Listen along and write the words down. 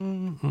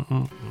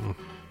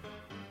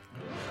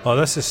Oh,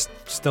 this is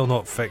still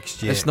not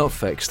fixed yet. It's not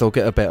fixed. I'll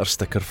get a better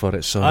sticker for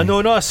it, sorry. I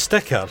know, not a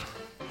sticker.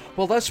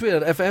 Well, that's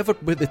where, if I ever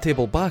put the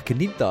table back, I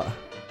need that.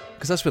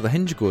 Because that's where the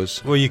hinge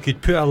goes. Well, you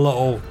could cut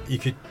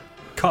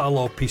a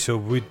little piece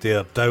of wood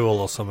there, dowel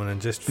or something,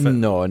 and just fit.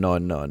 No.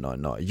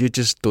 You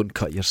just don't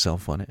cut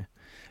yourself on it.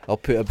 I'll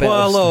put a bit Put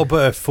a little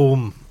bit of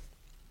foam.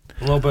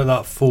 A little bit of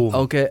that foam.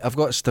 I've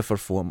got stiffer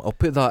foam. I'll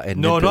put that in.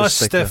 No, then put not a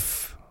sticker.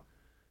 stiff.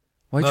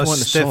 Why do you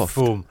want a stiff soft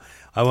foam?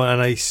 I want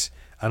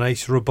a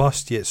nice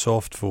robust yet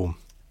soft foam.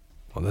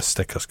 Well, this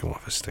sticker's come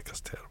off. This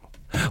sticker's terrible.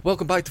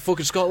 Welcome back to Folk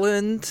in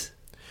Scotland.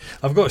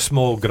 I've got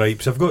small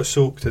gripes. I've got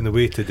soaked in the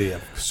way today.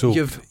 I've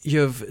soaked.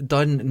 You've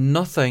done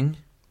nothing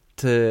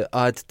to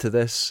add to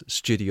this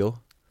studio.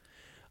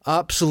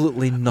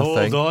 Absolutely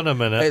nothing. Hold on a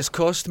minute. It's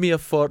cost me a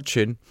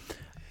fortune.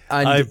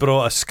 And I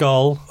brought a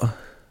skull,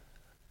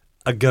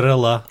 a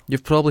gorilla,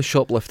 you've probably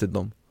shoplifted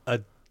them.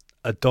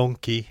 a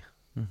donkey,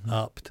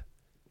 apt.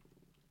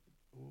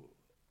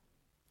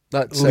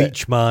 That's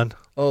Leech Man.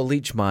 Oh,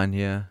 Leech Man,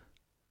 yeah.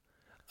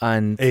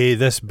 And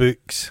This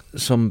book's.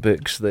 some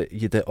books that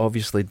you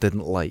obviously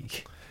didn't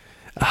like.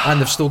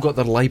 And they've still got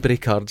their library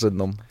cards in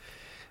them.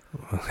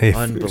 Hey,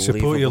 Unbelievable.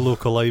 support your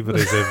local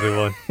libraries,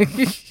 everyone.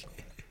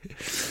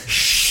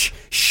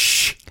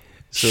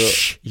 So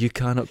you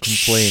cannot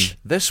complain.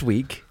 This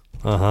week,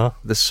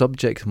 the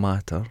subject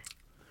matter,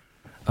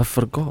 I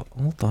forgot.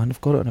 Hold on,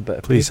 I've got it on a bit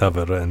of Please paper.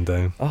 have it written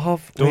down. I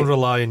have. Don't wait.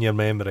 rely on your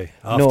memory.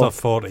 After No.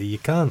 40, you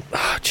can't.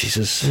 Ah,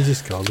 Jesus. You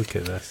just gotta look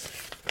at this.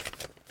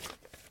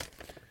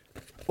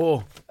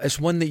 Oh, it's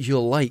one that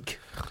you'll like.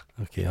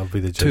 Okay, I'll be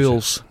the judge.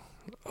 Tools.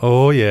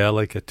 Oh yeah, I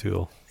like a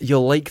tool.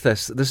 You'll like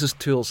this. This is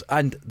Tools.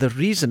 And the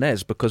reason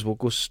is because we'll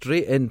go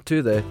straight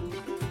into the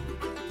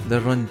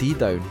run-D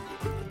down.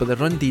 But the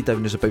run-D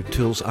down is about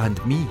Tools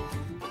and me.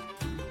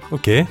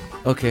 Okay.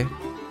 Okay.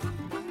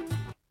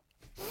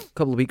 A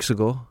couple of weeks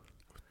ago,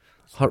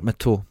 hurt my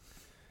toe.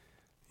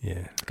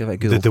 Yeah. Give it a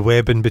good Did old... the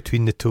webbing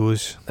between the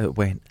toes? It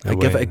went. It I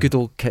give it a went. good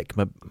old kick.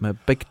 My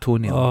big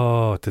toenail.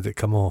 Oh, did it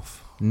come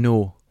off?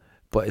 No.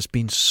 But it's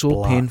been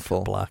so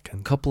painful. A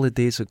Blackened. couple of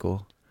days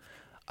ago,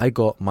 I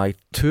got my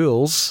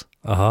tools.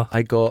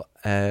 I got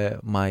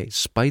my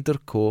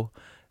Spyderco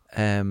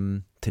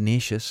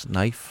Tenacious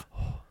knife.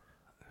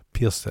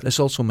 Pierced it. It's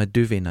also my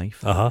duvet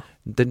knife.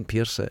 Didn't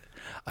pierce it.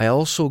 I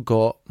also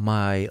got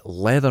my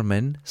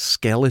Leatherman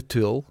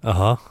Skeletool.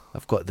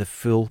 I've got the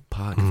full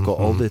pack. I've got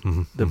all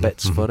the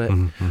bits for it.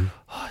 Oh,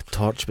 a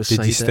torch beside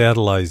Did you it.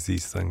 sterilise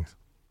these things?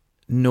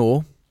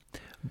 No,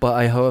 but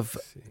I have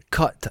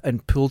cut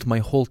and pulled my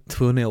whole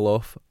toenail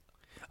off.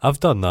 I've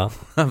done that.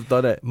 I've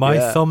done it. My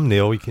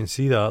thumbnail, you can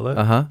see that. Look.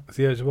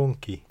 See how it's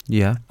wonky?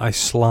 Yeah. I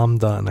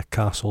slammed that in a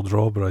castle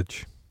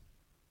drawbridge.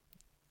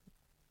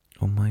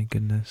 Oh my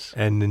goodness.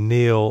 And the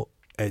nail,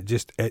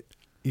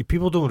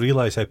 people don't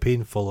realise how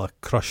painful a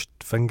crushed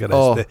finger is.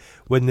 Oh.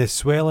 When the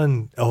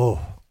swelling, Well,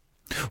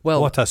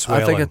 what a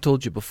swelling. I think I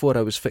told you before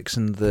I was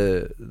fixing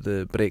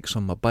the brakes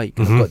on my bike.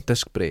 I've got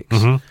disc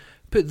brakes.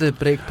 Put the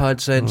brake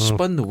pads in,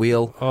 spun the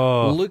wheel,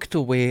 looked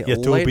away, your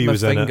let Toby my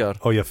was in finger. it.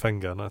 Oh, your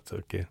finger, that's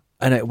okay.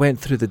 And it went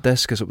through the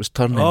disc as it was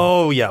turning.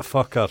 Oh, yeah,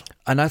 fucker.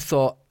 And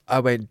I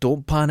went,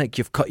 don't panic,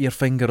 you've cut your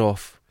finger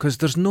off. Because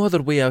there's no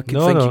other way I could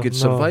you could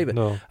survive it.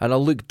 No. And I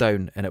looked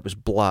down and it was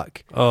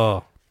black.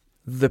 Oh.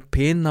 The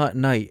pain that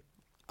night,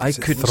 I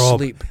couldn't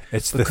sleep.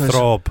 It's the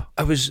throb.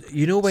 I was, when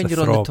you're on the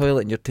throb.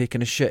 toilet and you're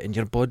taking a shit and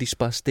your body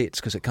spastates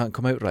because it can't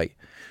come out right.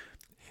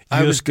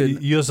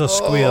 Yours are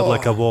squared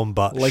like a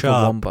wombat, like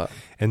sharp, a wombat,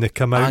 and they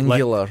come out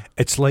angular,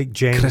 it's like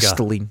Jenga,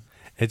 crystalline.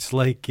 It's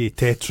like a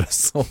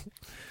Tetris.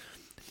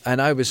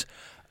 And it was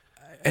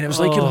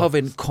like you're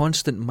having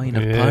constant minor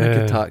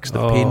panic attacks.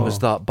 The pain was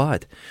that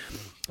bad.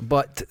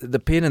 But the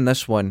pain in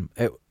this one,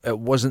 it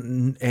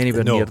wasn't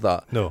anywhere near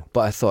that. No.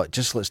 But I thought,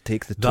 just let's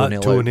take the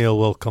toenail out. That toenail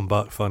will come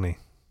back funny.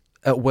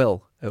 It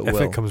will.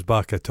 If it comes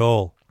back at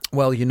all.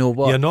 Well, you know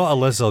what? You're not a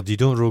lizard. You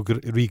don't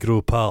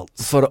regrow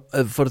parts. For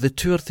the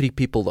 2 or 3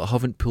 people that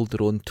haven't pulled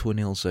their own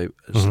toenails out,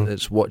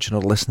 that's watching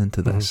or listening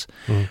to this,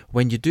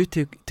 when you do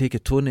take a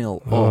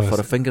toenail off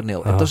or a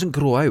fingernail, it doesn't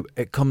grow out.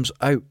 It comes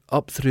out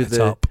up through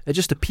up. It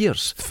just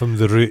appears From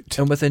the root.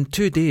 and within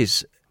 2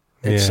 days,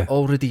 it's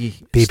already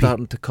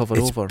starting to cover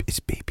over. It's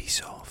baby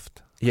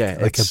soft. Yeah,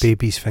 like a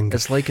baby's finger.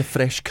 It's like a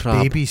fresh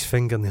crab. Baby's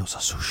fingernails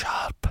are so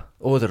sharp.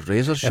 Oh, they're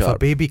razor sharp. If a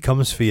baby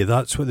comes for you,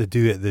 that's what they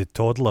do at the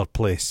toddler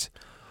place.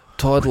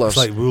 Toddlers. It's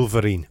like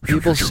Wolverine.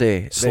 People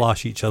say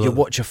slash each other. You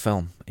watch a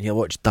film and you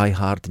watch Die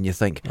Hard and you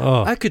think,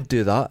 oh, I could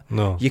do that.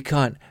 No. You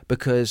can't,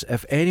 because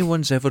if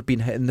anyone's ever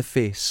been hit in the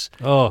face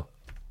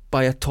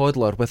by a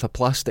toddler with a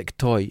plastic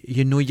toy,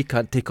 you know you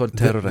can't take on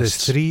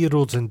terrorists. There's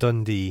 3-year-olds in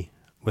Dundee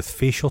with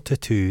facial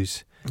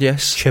tattoos,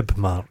 yes, chib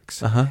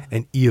marks,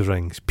 and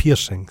earrings,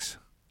 piercings.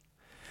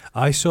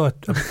 I saw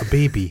a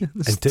baby,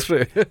 and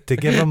to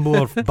give him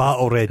more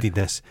battle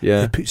readiness,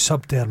 they put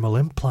subdermal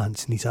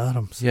implants in his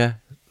arms. Yeah,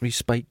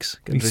 spikes,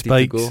 getting ready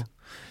spikes. to go.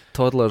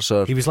 Toddlers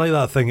are. He was like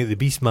that thing at the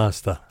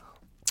Beastmaster.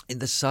 And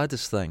the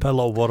saddest thing Put a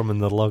little worm in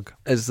their lug.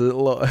 is that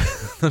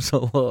there's a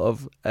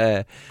lot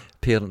of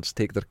parents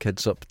take their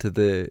kids up to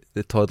the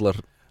toddler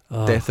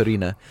death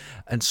arena,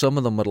 and some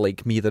of them are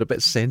like me, they're a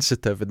bit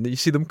sensitive, and you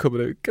see them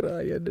coming out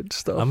crying and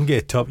stuff. I'm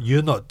getting tough.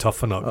 You're not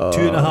tough enough.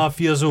 2.5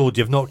 years old,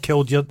 you've not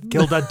killed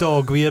a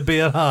dog with your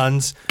bare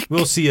hands.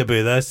 We'll see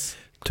about this.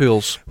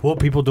 Tools. What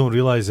people don't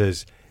realise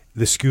is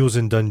the schools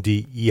in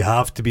Dundee, you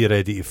have to be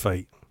ready to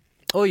fight.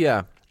 Oh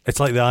yeah, it's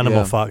like the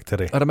Animal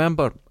Factory. I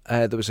remember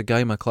there was a guy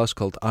in my class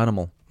called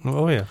Animal.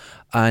 Oh yeah.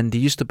 And he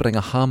used to bring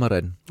a hammer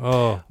in.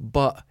 Oh.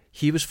 But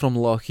he was from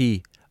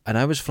Lochee and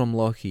I was from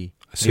Lochee.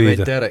 So he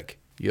went, Derek,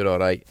 you're all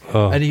right.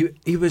 Oh. And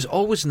he was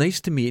always nice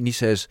to me, and he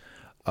says,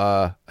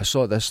 I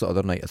saw this the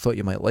other night, I thought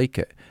you might like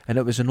it. And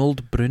it was an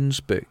old Bruins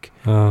book.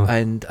 Oh.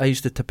 And I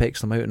used to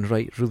text them out and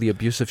write really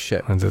abusive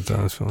shit. I did that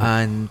as well.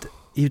 And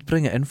he would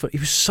bring it in he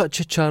was such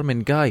a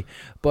charming guy,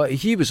 but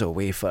he was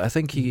away for, I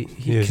think he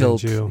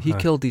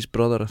killed his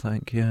brother, I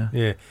think.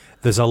 Yeah,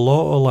 there's a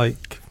lot of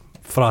like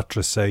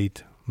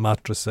fratricide,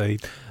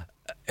 matricide,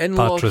 in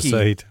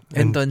patricide Lochee,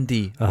 in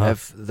Dundee.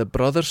 If the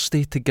brothers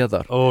stay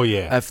together,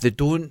 if they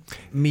don't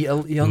meet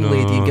a young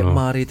lady and get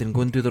married and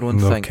go and do their own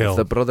thing, kill. If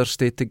the brothers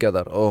stay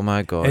together, oh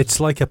my God,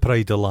 it's like a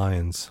Pride of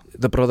Lions.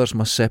 The brothers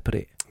must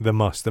separate. They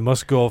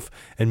must go off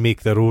and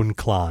make their own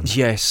clan.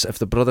 Yes, if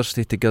the brothers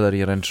stay together,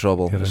 you're in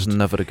trouble. It's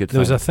never a good thing. There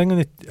was a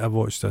thing I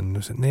watched on,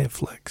 was it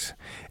Netflix?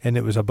 And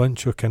it was a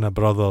bunch of kind of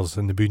brothers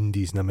in the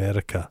Bundies in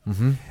America.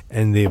 Mm-hmm.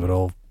 And they were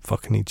all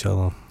fucking each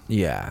other.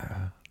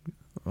 Yeah.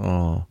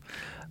 Oh.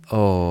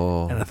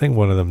 And I think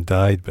one of them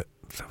died, but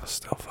they were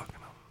still fucking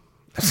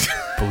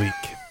bleak.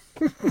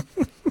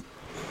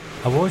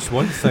 I watched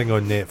one thing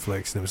on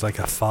Netflix, and it was like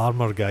a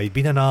farmer guy. He'd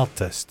been an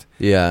artist.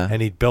 Yeah.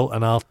 And he'd built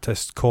an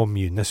artist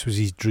commune. This was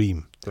his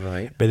dream.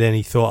 Right. But then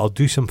he thought, I'll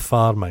do some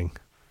farming.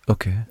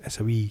 Okay. It's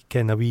a wee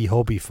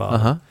hobby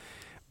farm.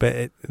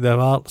 But the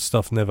art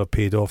stuff never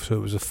paid off, so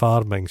it was a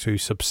farming, so it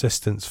was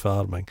subsistence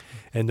farming.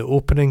 And the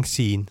opening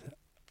scene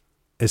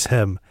is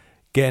him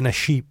getting a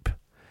sheep,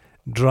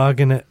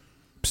 dragging it,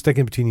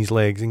 sticking between his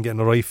legs, and getting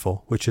a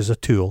rifle, which is a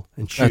tool,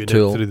 and shooting it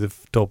through the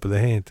top of the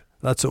head.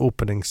 That's the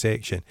opening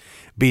section.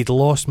 But he'd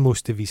lost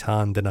most of his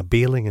hand in a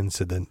baling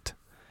incident,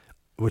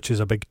 which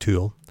is a big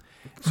tool.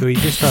 So he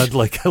just had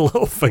like a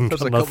little finger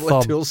and a thumb. There's a couple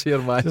of tools here,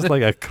 man. Just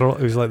like it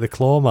was like the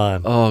claw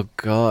man. Oh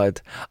God!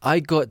 I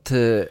got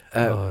to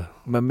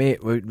my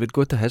mate. We'd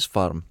go to his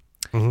farm,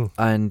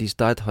 and his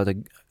dad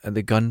had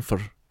the gun for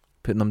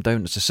putting them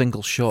down. It's a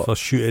single shot for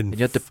shooting. And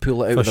you had to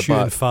pull it out for of the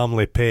shooting back.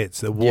 Family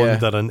pets that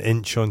wander an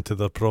inch onto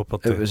their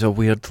property. It was a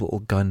weird little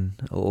gun,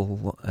 a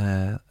little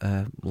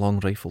long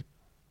rifle.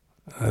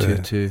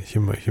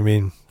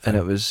 Humane. And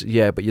it was,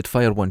 but you'd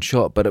fire one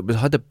shot, but it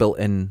had a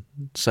built-in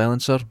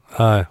silencer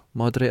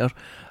moderator,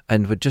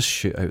 and would just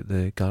shoot out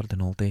the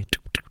garden all day.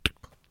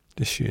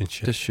 Just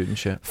shooting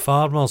shit.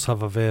 Farmers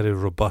have a very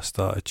robust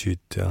attitude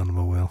to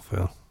animal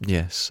welfare.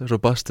 Yes,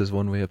 robust is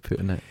one way of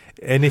putting it.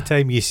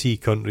 Anytime you see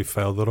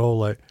Countryfile, they're all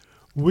like,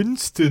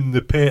 Winston,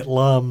 the pet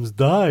lamb's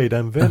died.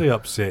 I'm very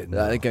upset.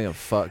 They're getting a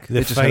fuck. They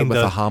just hit him with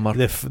a hammer.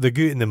 They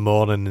go out in the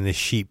morning and the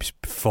sheep's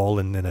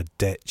falling in a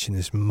ditch and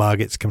there's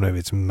maggots coming out of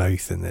its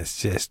mouth, and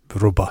it's just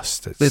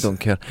robust. They don't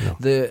care.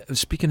 No.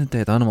 Speaking of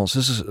dead animals,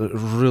 this is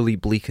really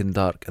bleak and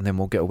dark, and then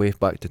we'll get away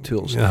back to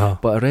tools.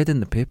 But I read in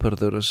the paper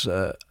there was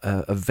a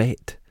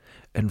vet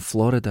in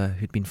Florida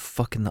who'd been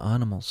fucking the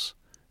animals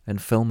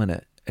and filming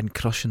it and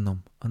crushing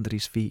them under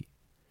his feet.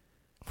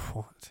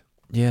 What?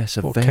 Yes,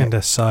 what kind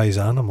of size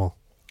animal?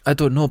 I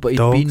don't know, but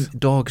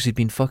he'd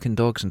been fucking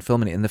dogs and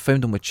filming it, and they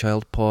found him with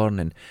child porn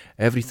and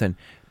everything.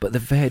 But the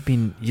vet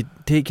you'd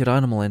take your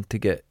animal in to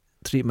get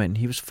treatment, and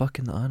he was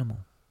fucking the animal.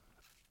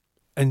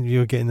 And you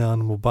were getting the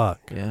animal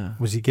back? Yeah.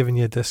 Was he giving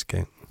you a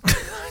discount? I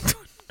don't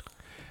know.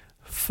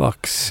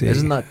 Fuck's sake.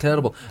 Isn't that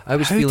terrible? I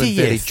was feeling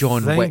very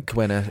John Wick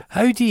when I...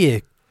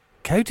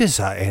 How does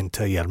that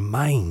enter your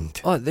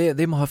mind? Oh,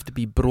 they might have to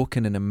be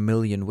broken in a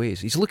million ways.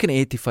 He's looking at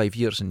 85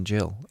 years in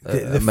jail,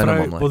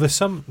 minimum. Well, there's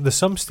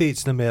some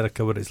states in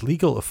America where it's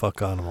legal to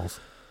fuck animals.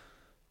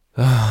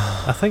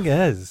 I think it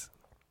is.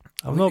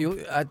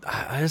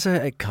 Is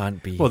it? It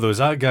can't be. Well, there was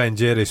that guy in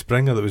Jerry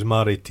Springer that was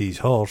married to his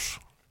horse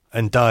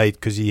and died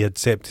because he had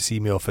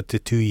septicemia off a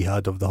tattoo he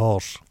had of the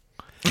horse.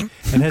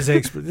 And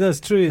that's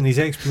true. And his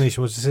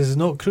explanation was, he says, it's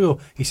not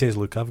cruel. He says,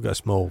 look, I've got a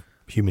small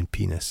human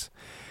penis.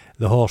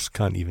 The horse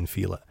can't even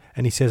feel it.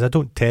 And he says, I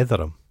don't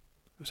tether him.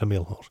 It's a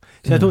male horse.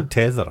 He says, I don't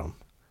tether him.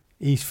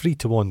 He's free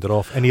to wander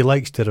off, and he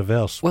likes to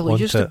reverse. Well, it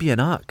used to be an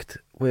act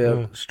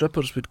where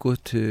strippers would go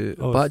to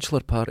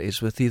bachelor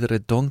parties with either a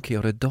donkey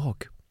or a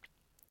dog.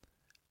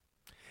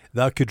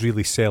 That could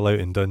really sell out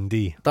in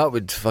Dundee. That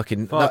would that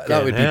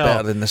would be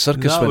better than the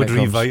circus. That would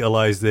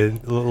revitalise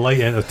the light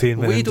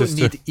entertainment industry.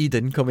 We don't need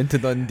Eden coming to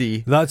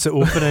Dundee. That's the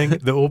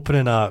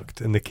opening act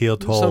in the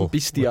Caird Hall. Some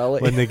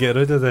bestiality. When they get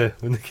rid of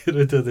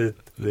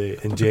the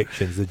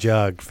injections, the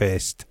Jag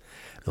Fest,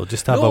 they'll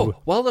just have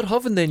while they're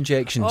having the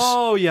injections.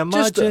 Oh, you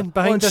imagine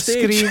behind the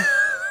stage. screen,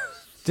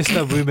 just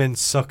a woman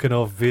sucking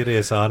off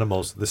various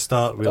animals. They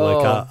start with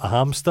like a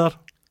hamster.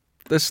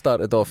 This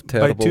started off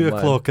terrible. By 2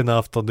 o'clock in the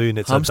afternoon,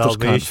 it's hamsters a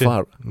Dalmatian.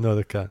 Can't fart. No,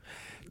 they can't.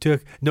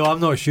 No, I'm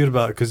not sure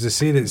about it because they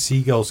say that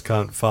seagulls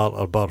can't fart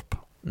or burp.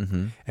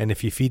 Mm-hmm. And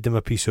if you feed them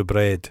a piece of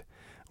bread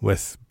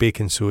with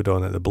baking soda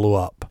on it, they blow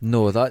up.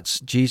 No, that's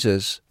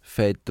Jesus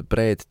fed the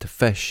bread to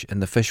fish,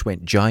 and the fish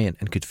went giant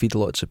and could feed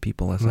lots of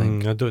people, I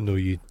think. I don't know.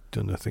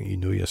 I think you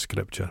know your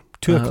scripture.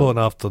 2 o'clock in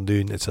the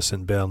afternoon, it's a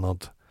St.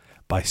 Bernard.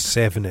 By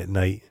 7 at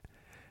night,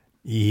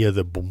 you hear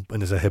the boom,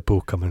 and there's a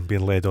hippo coming,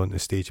 being led onto the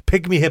stage.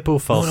 Pygmy hippo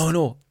first.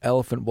 No.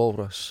 Elephant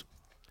walrus.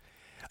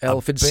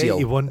 Elephant I bet seal.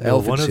 You one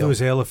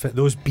of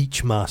those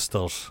beach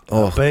masters.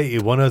 Oh, I bet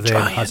you one of them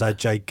giant. has a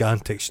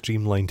gigantic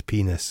streamlined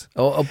penis.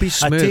 Oh, I'll be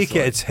smooth. I take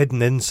it it's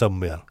hidden in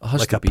somewhere,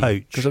 like a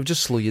pouch. Because I'll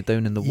just slow you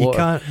down in the You water.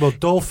 can't. Well,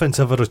 dolphins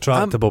have a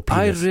retractable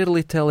penis. I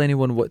rarely tell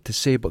anyone what to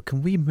say, but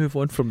can we move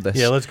on from this?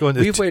 Yeah, let's go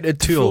into We've went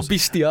into full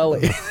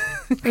bestiality.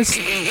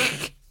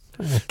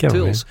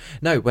 Tools.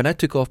 Now, when I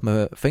took off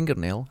my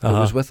fingernail, it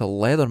was with a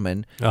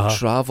Leatherman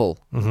travel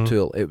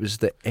tool. It was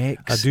the XE6.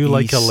 I do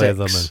like a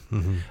Leatherman.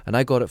 Mm-hmm. And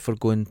I got it for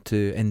going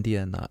to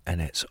India and that. And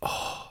it's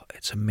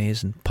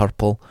amazing.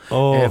 Purple.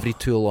 Oh. Every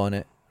tool on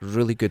it.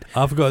 Really good.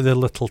 I've got the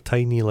little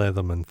tiny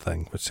Leatherman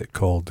thing. What's it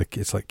called?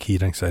 It's like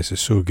keyring size.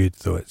 It's so good,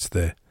 though. It's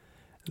the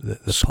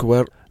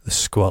squirt. The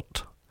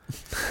squirt.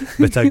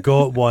 But I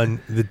got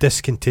one. They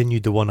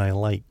discontinued the one I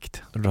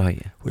liked.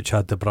 Right. Which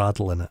had the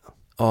Bradle in it.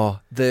 Oh,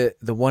 the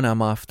one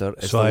I'm after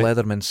is the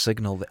Leatherman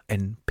Signal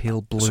in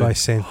pale blue. So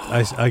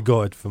I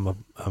got it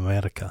from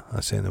America. I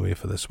sent it away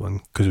for this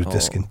one because it was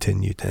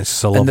discontinued. It's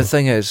so and the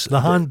thing is,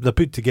 they're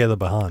put together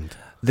by hand.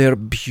 They're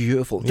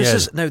beautiful.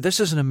 This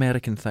is an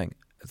American thing.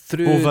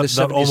 Through the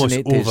 70s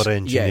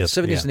and 80s, yeah,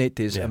 70s and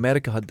 80s,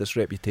 America had this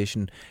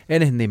reputation.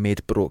 Anything they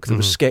made broke. There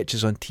was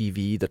sketches on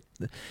TV that,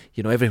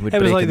 everything would break in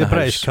the house. It was like the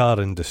British car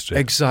industry.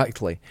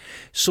 Exactly.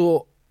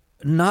 So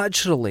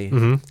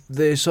naturally,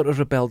 they sort of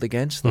rebelled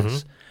against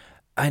this.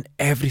 And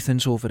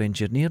everything's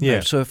over-engineered now.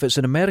 So if it's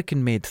an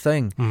American-made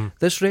thing,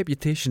 this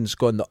reputation's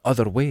gone the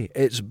other way.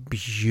 It's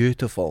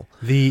beautiful.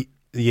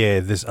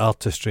 There's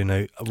artistry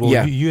now.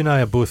 Well, you and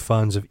I are both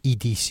fans of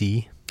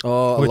EDC.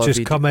 Oh, which has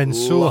come in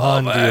so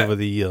handy over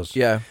the years.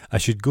 Yeah. I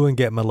should go and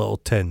get my little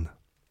tin.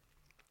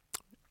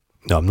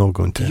 No, I'm not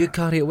going to. Do you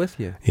carry it with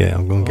you? Yeah,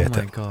 I'm going to get it.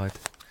 Oh my God.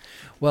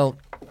 Well,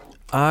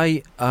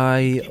 I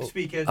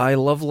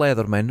love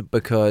Leatherman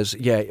because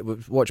we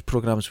watch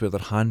programs where they're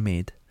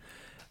handmade,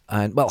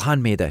 and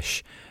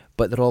handmade-ish,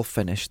 but they're all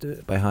finished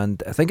by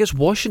hand. I think it's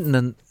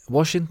Washington.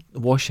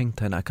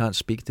 I can't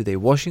speak today.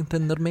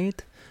 Washington, they're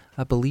made,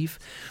 I believe,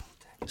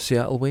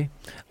 Seattle way,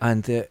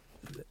 and.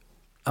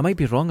 I might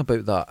be wrong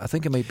about that. I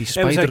think it might be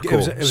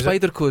Spyderco.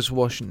 Spyderco's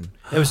Washington.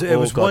 It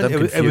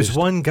was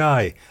one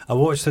guy. I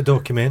watched a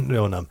documentary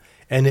on him,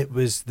 and it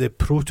was the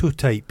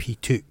prototype he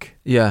took.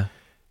 Yeah.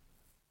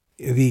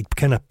 He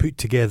kind of put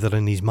together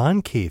in his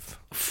man cave.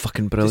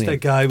 Fucking brilliant. Just a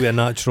guy with a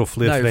natural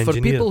flair for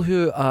engineering. For people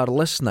who are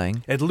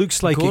listening, it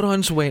looks like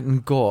Goran's went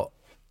and got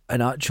an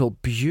actual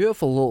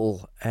beautiful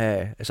little,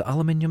 is it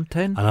aluminium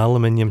tin? An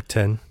aluminium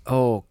tin.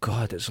 Oh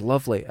God, it's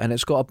lovely. And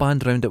it's got a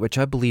band round it, which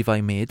I believe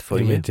I made for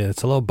you.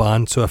 It's a little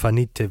band, so if I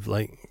need to,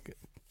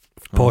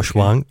 posh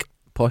wank.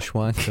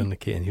 Turn the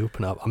key and you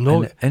open it up. I'm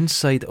not... And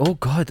inside, oh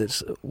God,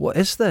 what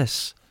is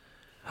this?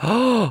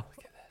 Oh!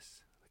 Look at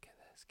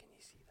this. Can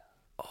you see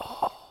that?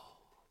 Oh,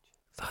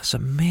 that's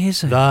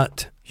amazing.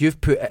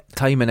 You've put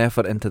time and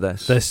effort into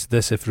this.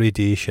 This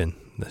radiation.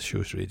 This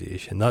shows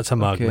radiation. That's a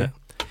magnet.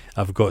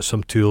 I've got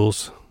some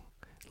tools,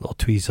 little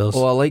tweezers.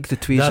 Oh, I like the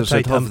tweezers.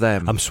 I'd have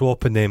them. I'm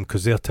swapping them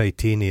because they're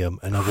titanium,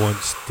 and I want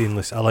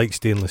stainless. I like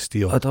stainless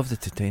steel. I'd have the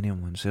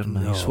titanium ones. They're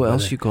nice. What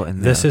else you got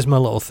in there? This is my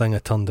little thing I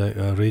turned out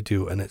a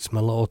radio, and it's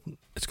my little.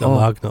 It's got a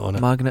magnet on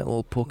it. Magnet,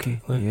 little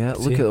pokey. Look at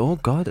it. Oh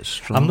God, it's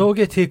strong. I'm not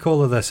going to take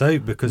all of this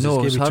out because it's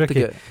going to be tricky. To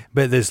get.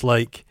 But there's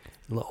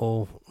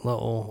little.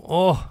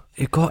 Oh,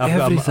 you've got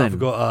everything. I've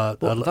got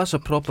that's a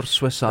proper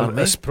Swiss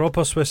Army. It's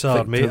proper Swiss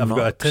Army. I've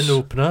got a tin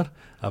opener.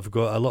 I've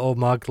got a little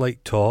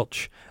mag-light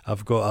torch.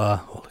 I've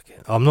got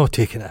I'm not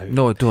taking it out.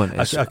 No, don't.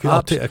 I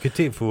could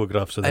take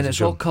photographs of this. And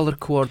it's all colour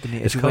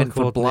coordinated. It's went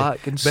for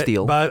black and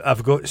steel. But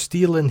I've got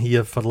steel in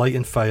here for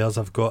lighting fires.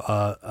 I've got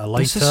a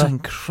lighter. This is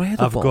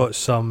incredible. I've got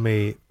some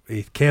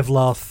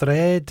Kevlar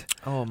thread.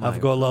 Oh my I've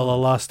got little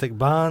elastic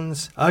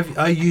bands.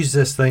 I use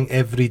this thing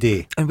every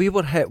day. And we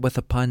were hit with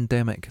a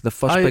pandemic, the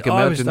first big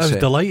emergency. I was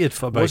delighted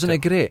about it. Wasn't it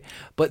great?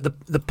 But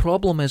the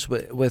problem is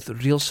with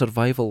real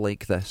survival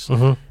like this,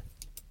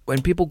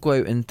 when people go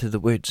out into the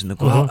woods and they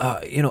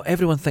go,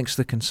 everyone thinks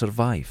they can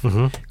survive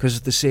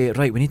because they say,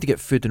 right, we need to get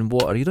food and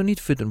water. You don't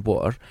need food and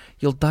water.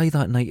 You'll die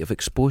that night of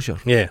exposure.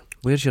 Yeah.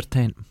 Where's your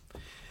tent?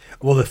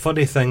 Well, the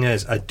funny thing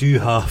is, I do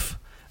have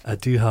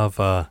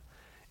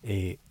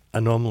I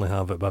normally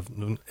have it, but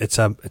it's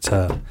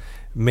a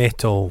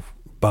metal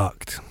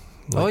backed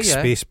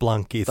space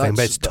blanket thing,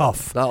 but it's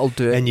tough. That'll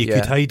do it. And you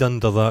could hide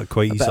under that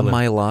quite easily. A bit of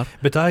Mylar.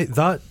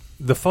 But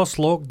the first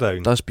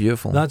lockdown, that's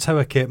beautiful. That's how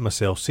I kept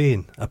myself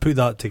sane. I put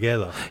that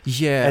together.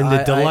 Yeah, and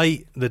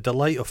the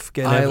delight of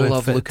getting everything I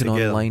love fit looking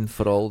together. online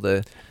for all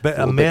the. But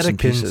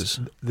Americans,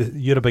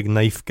 you're a big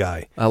knife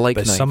guy. I like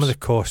but knives. Some of the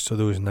costs of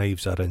those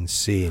knives are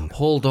insane.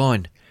 Hold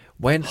on.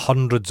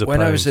 hundreds of when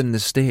pounds. I was in the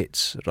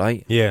States,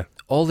 right? Yeah.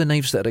 All the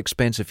knives that are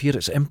expensive here,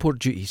 it's import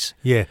duties.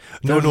 Yeah.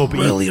 They're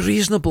really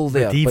reasonable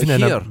there. But even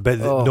here, but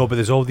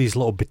there's all these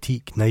little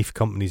boutique knife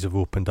companies have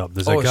opened up.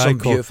 There's a guy some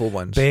called beautiful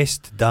ones.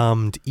 Best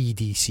Damned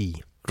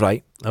EDC.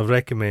 Right. I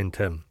recommend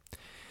him.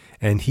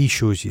 And he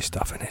shows you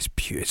stuff, and it's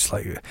beautiful. It's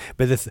like,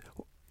 but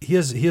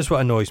here's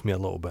what annoys me a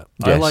little bit.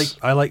 Yes.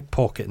 I like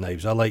pocket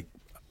knives. I like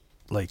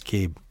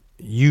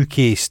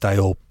UK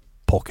style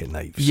pocket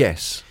knives.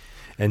 Yes.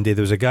 And there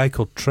was a guy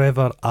called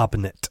Trevor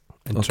Abnett.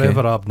 And Okay.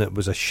 Trevor Abnett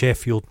was a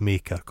Sheffield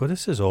maker. God,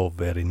 this is all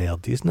very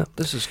nerdy, isn't it?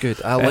 This is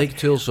good. I like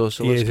tools, so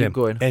let's keep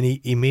going. And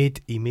he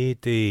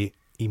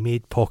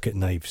made pocket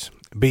knives,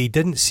 but he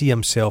didn't see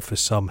himself as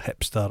some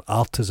hipster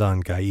artisan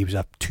guy. He was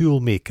a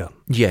tool maker.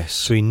 Yes.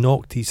 So he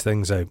knocked these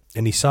things out,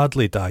 and he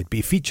sadly died. But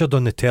he featured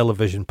on the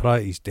television prior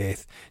to his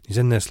death. He's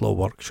in this little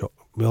workshop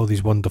with all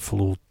these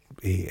wonderful old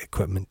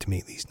equipment to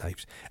make these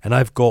knives, and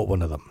I've got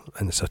one of them,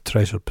 and it's a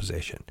treasured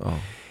possession. Oh.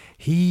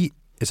 He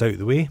is out of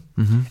the way,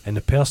 Mm-hmm. and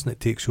the person that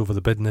takes over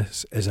the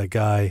business is a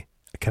guy,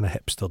 a kind of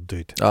hipster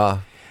dude.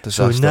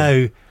 Disaster. So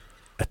now,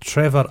 a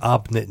Trevor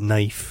Abnett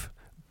knife,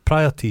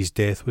 prior to his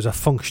death, was a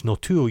functional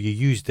tool. You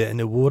used it and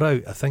it wore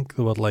out. I think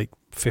they were like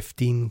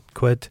 15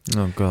 quid.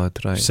 Oh, God,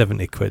 right.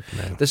 70 quid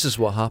now. This is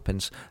what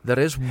happens. There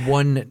is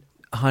one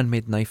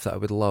handmade knife that I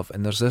would love,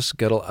 and there's this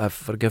girl,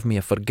 forgive me,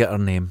 I forget her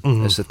name.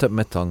 Mhm. It's the tip of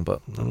my tongue,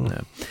 but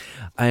no.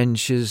 And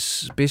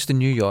she's based in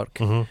New York.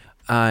 Mm-hmm.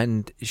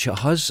 And she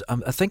has,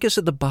 I think it's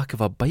at the back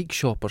of a bike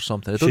shop or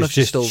something. I don't know if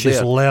she's still She's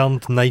there.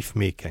 learned knife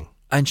making.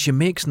 And she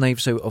makes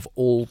knives out of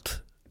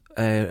old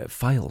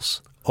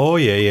files. Oh,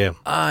 yeah.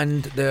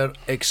 And they're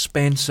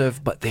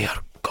expensive, but they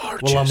are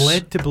gorgeous. Well, I'm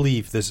led to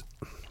believe there's...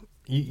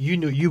 You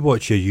know, you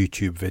watch your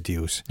YouTube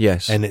videos.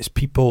 Yes. And it's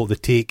people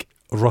that take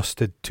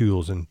rusted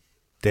tools and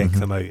deck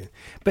them out.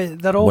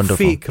 But they're all Wonderful.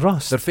 fake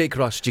rust. They're fake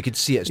rust. You can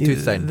see it's too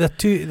thin.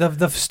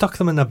 They've stuck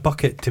them in a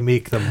bucket to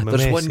make them There's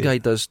messy. one guy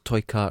does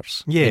toy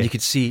cars. Yeah. And you can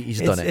see he's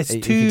done it. It's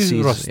You too can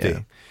see rusty.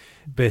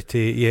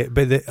 yeah.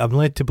 But I'm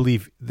led to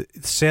believe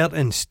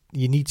that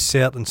you need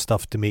certain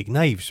stuff to make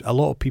knives. A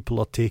lot of people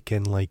are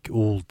taking like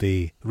old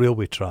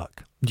railway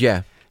track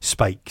Yeah.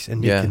 spikes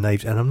and making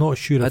knives, and I'm not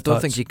sure if I don't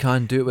think you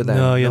can do it with them.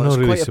 No, you're not it's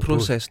really quite a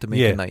supposed- process to make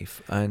Yeah. a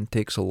knife, and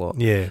takes a lot.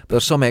 Yeah.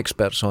 There's some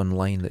experts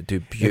online that do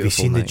beautiful Have you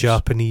seen knives. the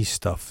Japanese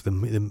stuff?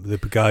 The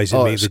guys that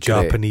Oh, make it's the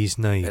great. Japanese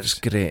knives. It's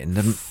great. And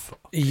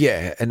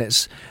and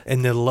it's...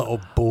 In their little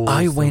bowls.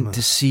 I went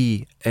to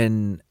see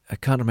in... I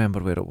can't remember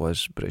where it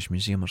was, British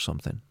Museum or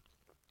something.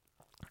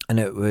 And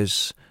it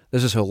was...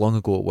 This is how long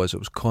ago it was. It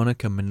was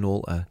Konica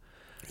Minolta.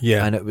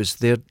 Yeah. And it was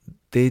there...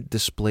 They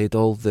displayed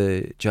all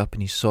the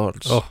Japanese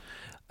swords. Oh.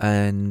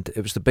 And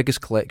it was the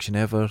biggest collection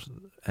ever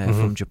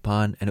from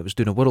Japan, and it was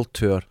doing a world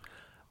tour,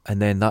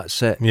 and then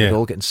that's it. Yeah. They're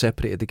all getting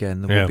separated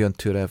again. They won't be on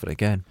tour ever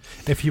again.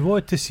 If you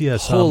wanted to see a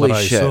Holy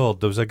samurai shit.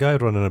 sword, there was a guy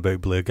running about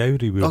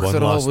Blairgowrie with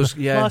one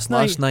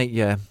last night.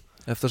 Yeah.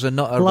 If there's a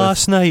nutter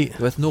last night.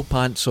 with no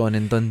pants on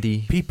in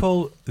Dundee.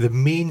 People, the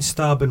main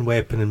stabbing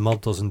weapon in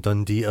murders in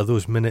Dundee are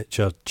those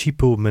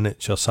cheapo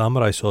miniature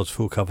samurai swords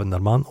folk have in their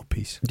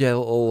mantelpiece. Yeah,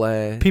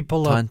 little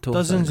People, tanto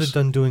dozens things.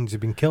 of Dundonians have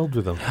been killed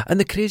with them. And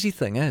the crazy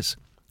thing is,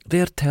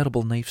 they're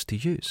terrible knives to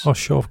use. Oh,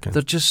 shocking.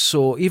 They're just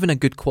so... Even a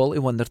good quality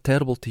one, they're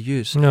terrible to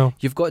use. No.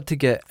 You've got to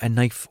get a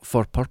knife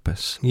for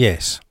purpose.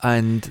 Yes.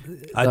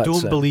 And I that's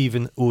don't it. believe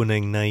in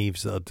owning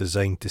knives that are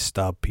designed to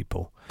stab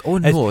people. Oh,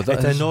 no. It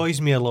annoys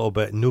me a little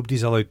bit.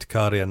 Nobody's allowed to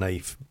carry a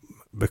knife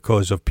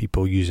because of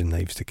people using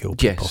knives to kill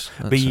people. Yes,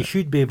 but you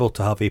should be able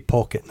to have a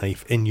pocket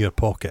knife in your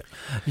pocket.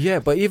 Yeah,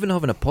 but even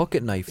having a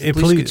pocket knife, the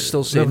police could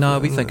still say, "No,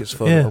 we think it's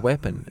for a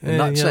weapon," and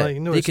that's it. Like,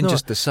 no, they it's can not.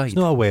 just decide. It's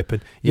not a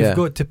weapon. You've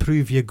got to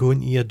prove you're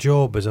going to your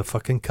job as a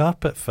fucking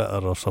carpet fitter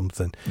or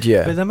something.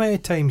 Yeah. But the amount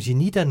of times you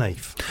need a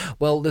knife.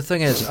 Well, the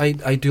thing is, I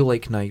do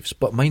like knives,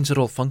 but mine's are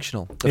all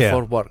functional. They're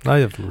for work. I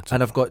have loads.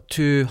 And I've got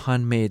 2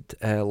 handmade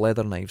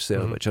leather knives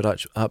there, which are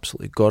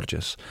absolutely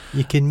gorgeous.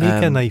 You can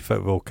make a knife out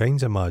of all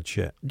kinds of mad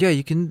shit.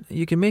 Yeah,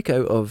 you can make it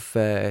out of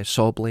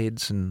saw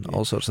blades and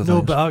all sorts of No,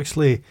 things. but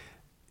actually,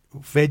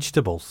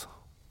 vegetables.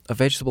 A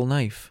vegetable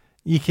knife.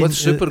 You can, with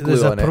super glue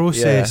there's on a it,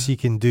 process you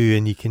can do,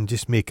 and you can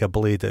just make a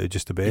blade out of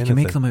just about You anything.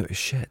 can make them out of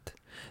shit.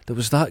 There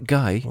was that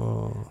guy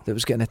that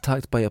was getting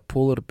attacked by a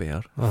polar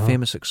bear, a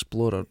famous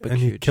explorer, big,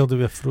 and you huge. killed it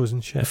with frozen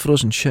shit.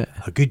 Frozen shit.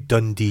 A good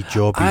Dundee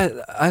job.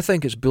 I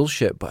think it's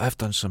bullshit, but I've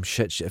done some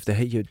shit. If they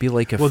hit you, it'd be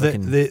like a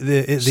fucking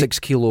the 6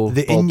 kilo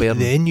ball bearing.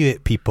 The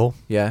Inuit people,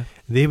 yeah,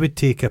 they would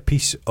take a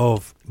piece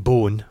of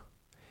bone,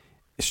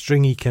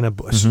 stringy kind of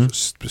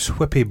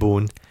whippy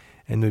bone,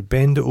 and they'd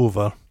bend it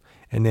over,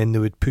 and then they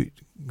would put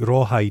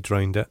rawhide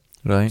round it,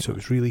 right, so it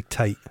was really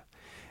tight,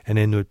 and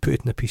then they would put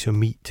it in a piece of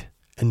meat,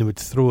 and they would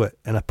throw it,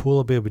 and a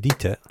polar bear would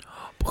eat it,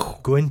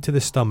 go into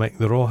the stomach,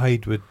 the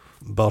rawhide would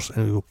burst,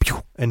 and it would go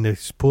pew, and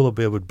the polar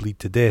bear would bleed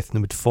to death, and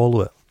they would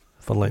follow it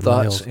for like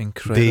miles. That's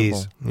incredible.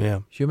 Days. Yeah.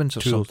 Humans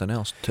are Tools. something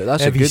else too.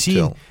 That's Have a you good seen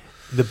tool.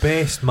 the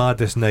best,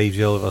 maddest knives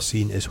you've ever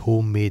seen is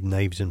homemade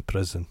knives in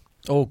prison.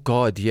 Oh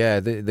God, yeah,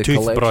 the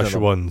toothbrush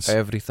ones,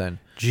 everything.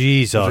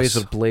 Jesus, the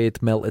razor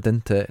blade melted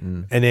into it,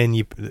 and then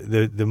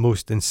the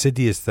most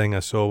insidious thing I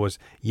saw was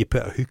you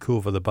put a hook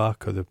over the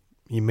back of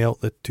you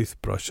melt the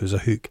toothbrush as a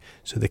hook,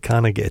 so they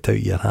can't get it out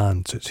of your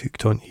hand, so it's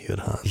hooked onto your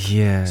hand.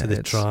 Yeah, so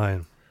they try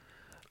and.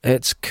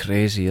 It's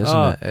crazy,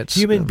 isn't it?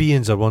 Human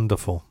beings are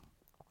wonderful.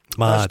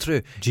 Mad, that's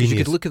true. Because you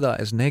could look at that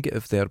as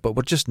negative there, but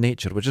we're just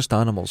nature. We're just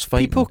animals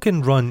fighting.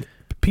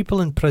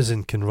 People in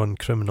prison can run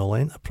criminal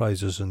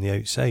enterprises on the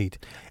outside,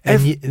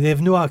 and they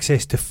have no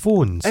access to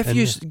phones. If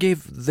you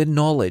gave the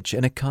knowledge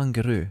in a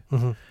kangaroo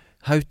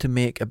how to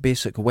make a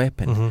basic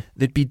weapon,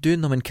 they'd be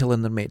doing them and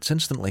killing their mates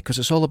instantly, because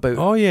it's all about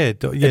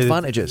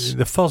advantages.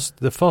 The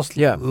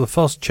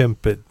first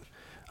chimp,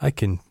 I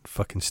can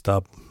fucking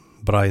stab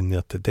Brian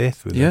there to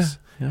death with this.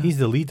 Yeah. He's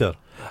the leader.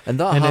 And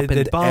that happened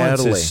it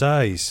balances early.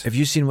 Size. Have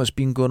you seen what's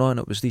been going on?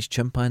 It was these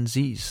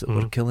chimpanzees that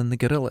were killing the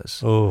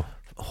gorillas. Oh.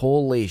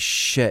 Holy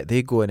shit,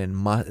 they go in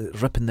and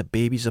ripping the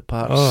babies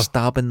apart,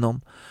 stabbing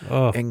them.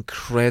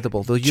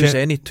 Incredible. They'll use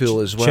any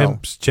tool as well.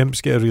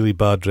 Chimps get a really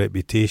bad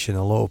reputation.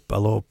 A lot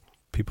of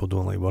people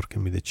don't like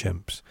working with the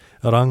chimps.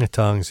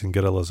 Orangutans and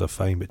gorillas are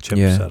fine, but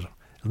chimps are...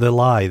 They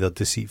lie, they're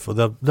deceitful.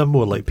 They're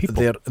more like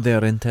people.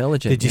 They're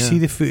intelligent. Did you see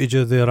the footage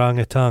of the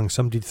orangutan?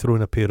 Somebody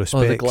throwing a pair of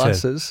specs the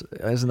glasses.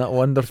 Isn't that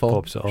wonderful?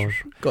 Pops it on.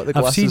 Got the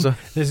glasses on.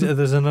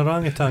 There's an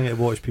orangutan that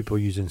watch people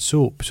using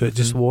soap, so it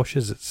just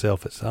washes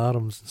itself, its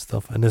arms and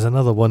stuff. And there's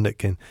another one that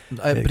can...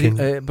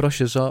 It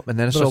brushes up, and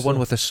then I saw one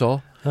with a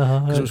saw.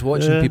 Because it was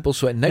watching people,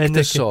 so it nicked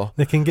the saw.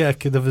 They can get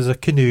there was a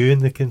canoe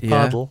and they can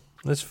paddle.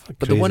 That's but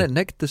crazy. the one that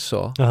nicked the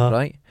saw,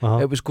 right?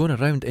 It was going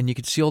around, and you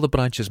could see all the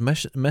branches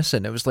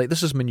missing. It was like,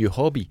 this is my new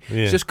hobby.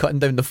 Yeah. It's just cutting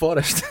down the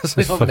forest.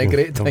 It's having a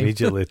great time.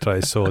 Immediately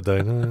try to saw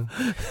down.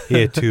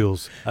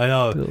 Tools. I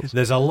know. Tools.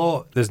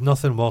 There's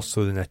nothing worse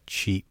than a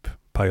cheap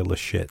pile of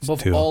shit.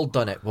 We've all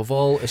done it.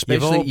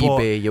 Especially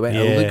eBay. You went,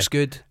 it looks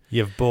good.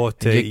 You've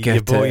bought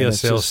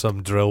yourself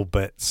some drill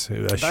bits.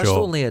 That's the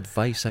only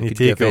advice I could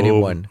give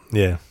anyone.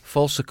 Yeah.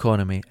 False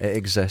economy. It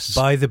exists.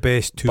 Buy the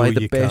best tool you can. Buy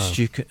the best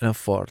you can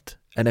afford.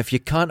 And if you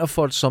can't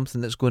afford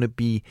something that's going to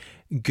be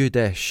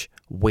goodish,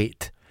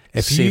 wait.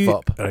 Save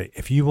up. Right.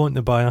 If you want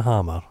to buy a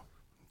hammer,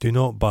 do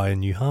not buy a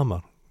new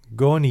hammer.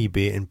 Go on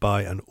eBay and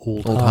buy an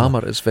old hammer.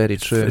 It's very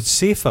true. It's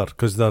safer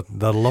because they're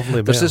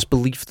lovely. There's this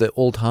belief that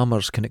old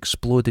hammers can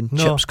explode and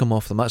chips come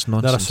off them. That's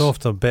nonsense. They're a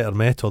softer, better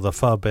metal. They're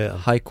far better.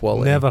 High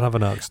quality. Never have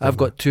an accident. I've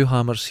got two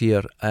hammers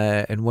here,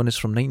 and one is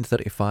from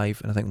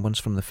 1935, and I think one's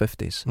from the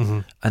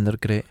 50s, and they're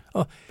great.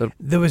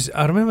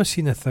 I remember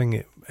seeing a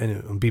thing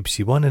on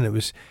BBC One, and it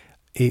was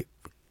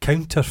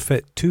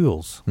counterfeit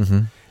tools.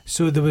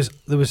 So there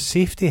was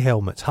safety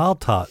helmets,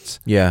 hard hats.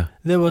 Yeah,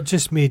 they were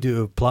just made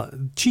out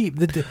of cheap,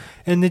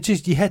 and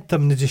you hit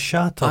them and they just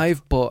shattered.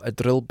 I've bought a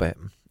drill bit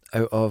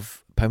out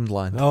of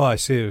Poundland. Oh, I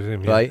see what you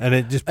mean. Right, and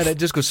it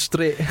just goes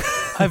straight.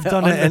 I've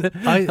done it,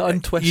 and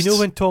untwists. You know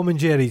when Tom and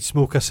Jerry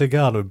smoke a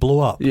cigar, it would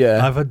blow up.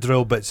 Yeah, I've had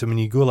drill bits, and when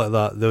you go like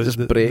that, they just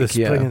break. They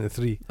spring into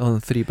three.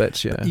 On 3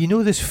 bits, yeah. But you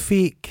know this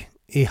fake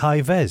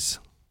high vis.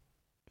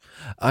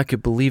 I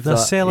could believe they're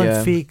that.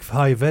 selling fake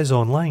high vis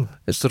online.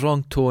 It's the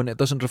wrong tone. It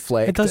doesn't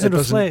reflect. It doesn't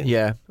reflect.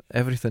 Yeah,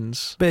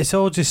 everything's. But it's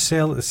all just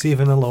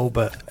saving a little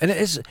bit. And it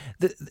is.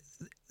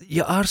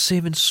 You are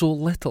saving so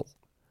little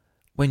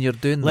when you're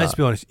doing that. Let's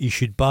be honest. You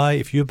should buy,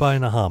 if you're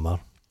buying a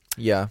hammer.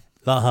 Yeah.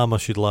 That hammer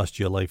should last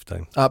you a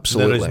lifetime.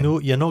 Absolutely.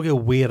 You're not going to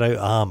wear out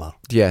a hammer.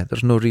 Yeah,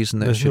 there's no reason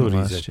that it shouldn't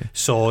last you.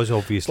 Saws,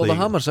 obviously. Well, the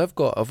hammers I've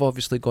got have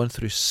obviously gone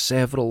through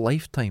several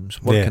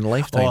lifetimes, working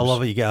lifetimes. Oh, I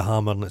love it. You get a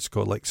hammer and it's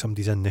got like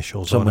somebody's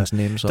initials Someone's on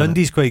it. names on it.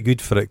 Dundee's quite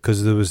good for it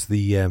because there was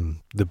the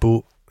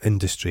boat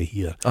industry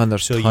here, and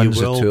there's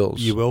tons of tools.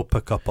 You will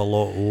pick up a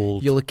lot of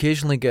old. You'll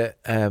occasionally get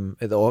at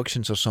the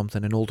auctions or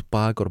something an old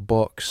bag or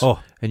box,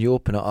 and you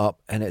open it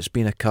up and it's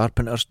been a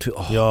carpenter's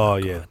tool.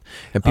 Yeah.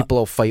 And people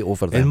will fight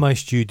over them. In my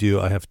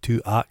studio, I have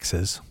 2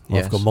 axes.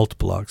 Well, I've got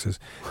multiple axes,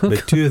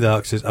 but 2 of the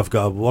axes. I've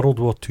got a World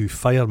War II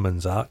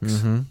fireman's axe,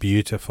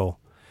 beautiful.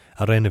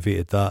 I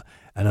renovated that,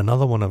 and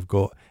another one I've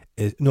got.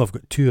 I've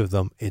got 2 of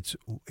them. It's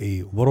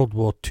a World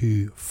War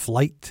II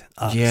flight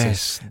axes.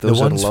 Yes, those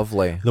are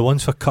lovely. The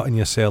ones for cutting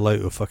yourself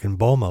out of fucking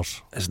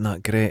bombers. Isn't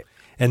that great?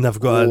 And they've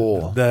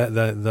got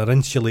they're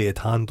insulated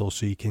handles,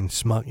 so you can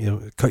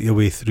cut your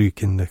way through.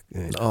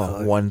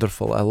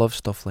 Wonderful! I love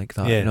stuff like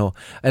that. Yeah.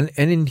 And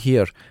in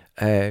here,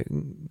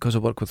 because I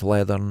work with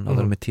leather and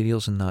other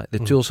materials and that, the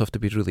tools have to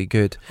be really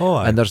good.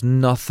 And there's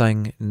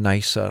nothing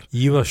nicer.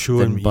 You were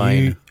showing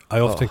me. I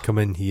often come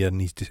in here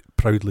and he's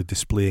proudly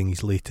displaying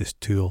his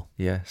latest tool.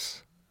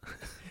 Yes.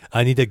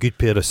 I need a good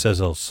pair of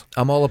scissors.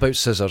 I'm all about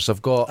scissors. I have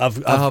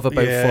about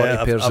 40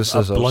 pairs of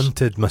scissors. I've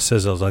blunted my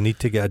scissors. I need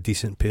to get a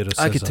decent pair of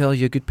scissors. I could tell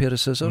you a good pair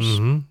of scissors.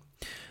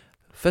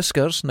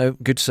 Fiskars, now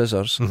good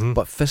scissors,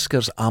 but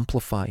Fiskars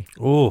amplify.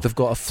 Oh, they've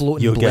got a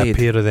floating blade. You'll get a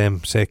pair of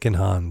them second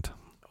hand.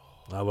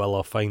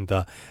 I'll find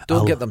that.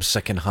 Don't get them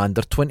second hand.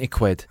 They're 20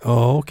 quid.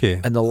 Oh,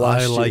 okay. And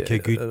I like a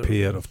good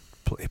pair of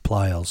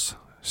pliers.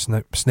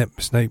 Snipe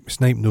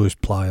nose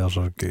pliers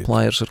are good.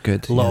 Pliers are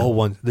good. Little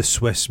ones. The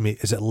Swiss mate.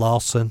 Is it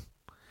Larson?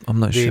 I'm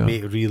not sure. They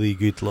make really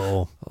good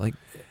little. Like,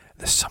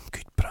 there's some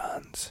good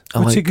brands.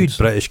 What's a good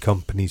British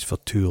companies for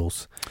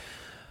tools?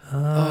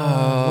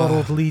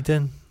 World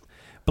leading.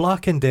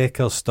 Black &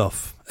 Decker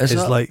stuff is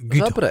like good. Is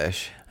that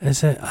British?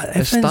 Is it?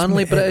 Is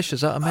Stanley British?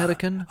 Is that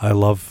American?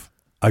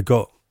 I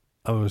got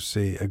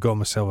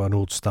myself an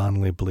old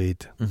Stanley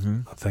blade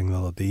thing the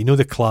other day. You know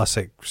the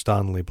classic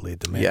Stanley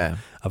blade? Yeah.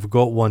 I've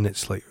got one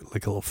that's like a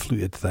little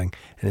fluted thing,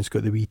 and it's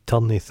got the wee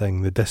turny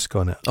thing, the disc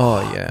on it.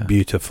 Oh, yeah.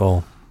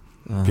 Beautiful.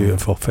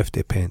 Beautiful.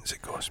 50 pence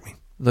it cost me.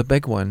 The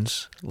big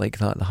ones like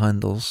that, the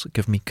handles,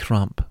 give me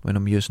cramp when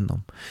I'm using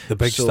them. The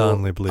big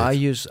Stanley blade.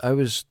 I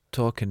was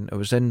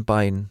in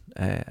buying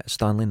a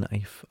Stanley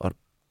knife or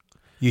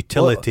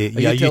utility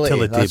blade.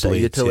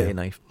 Utility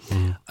knife.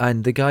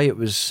 And the guy that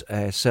was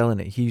selling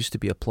it, he used to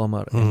be a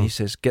plumber, and he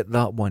says, "Get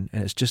that one,"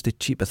 and it's just the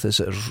cheapest.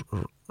 Is it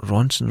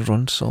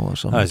Ronsel or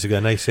something? Has it got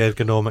a nice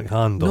ergonomic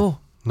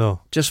handle?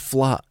 No, just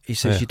flat. He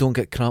says you don't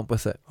get cramp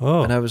with it.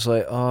 Oh. And I was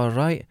like, "Oh,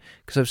 right,"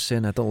 because I was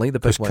saying I don't like the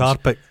big ones. Because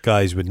carpet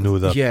guys would know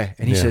that. Yeah,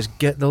 and he says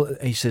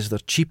he says they're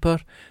cheaper.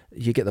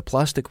 You get the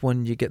plastic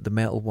one, you get the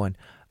metal one,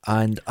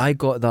 and I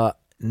got that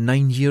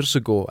 9 years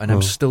ago, and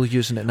I'm still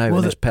using it now,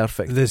 and it's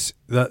perfect.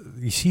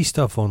 You see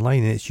stuff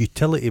online, and it's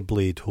utility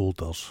blade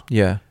holders.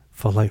 Yeah,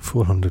 for like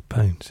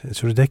 £400.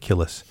 It's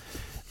ridiculous,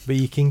 but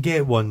you can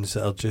get ones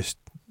that are just.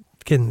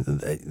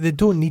 They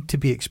don't need to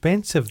be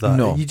expensive.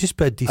 No, you just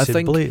put a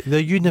decent blade. They're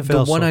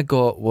universal. The one I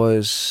got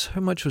was,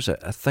 how much was it?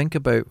 I think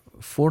about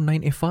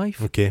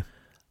 $4.95. Okay.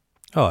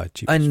 Oh,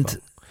 cheap. And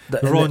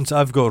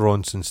I've got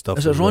Ronson stuff.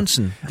 Is it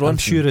Ronson? I'm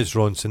sure it's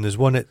Ronson. There's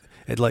one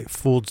it like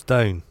folds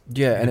down.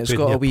 Yeah, and it's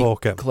got a wee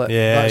pocket. clip.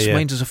 Yeah,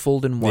 Mine's is a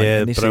folding one.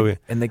 Yeah,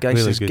 and the guy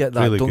really says, good. "Get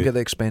that. Really don't good. get the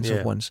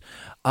expensive ones."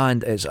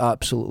 And it's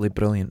absolutely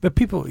brilliant. But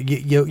people,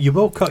 you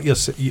will cut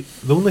the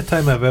only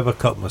time I've ever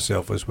cut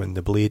myself is when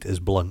the blade is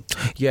blunt.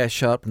 Yeah,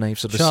 sharp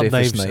knives are the safest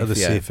safest knives. Are the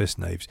safest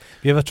knives.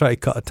 Have you ever tried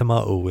to cut a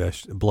tomato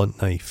with a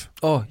blunt knife?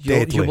 Oh,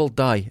 you will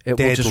die. It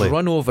will just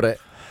run over it,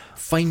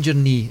 find your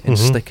knee, and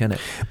stick in it.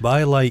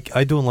 But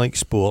I don't like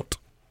sport.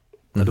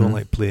 I don't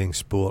like playing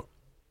sport.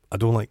 I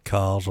don't like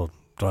cars or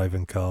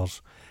driving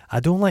cars. I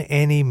don't like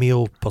any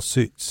male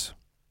pursuits.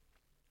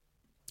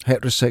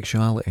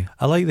 Heterosexuality.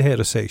 I like the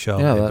heterosexuality.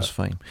 Yeah, that's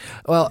fine.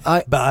 Well,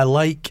 I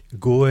like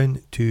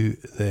going to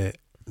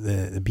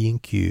the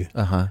B&Q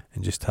and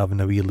just having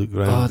a wee look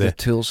around. The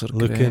tools are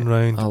looking great.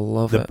 around. I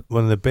love it.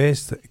 One of the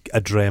best, a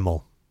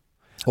Dremel.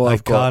 Oh,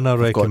 I've got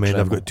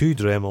two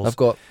Dremels. I've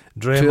got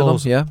Dremels. Two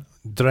of them, yeah.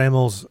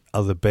 Dremels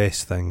are the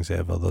best things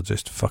ever. They're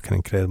just fucking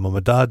incredible.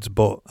 My dad's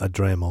bought a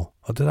Dremel.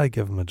 Or did I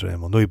give him a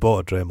Dremel? No, he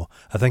bought a Dremel.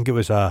 I think it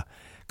was a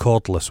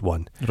cordless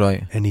one.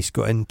 Right. And he's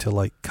got into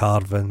like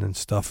carving and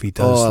stuff. He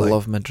does. Oh, I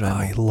love my Dremel.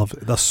 I love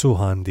it. They're so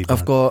handy.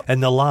 I've got.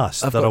 And the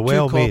last. I've they're got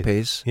well two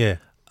copies. Made.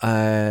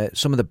 Yeah.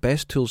 Some of the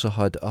best tools I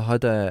had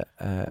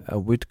a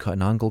wood cut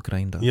and angle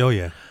grinder. Oh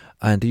yeah.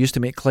 And they used to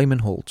make climbing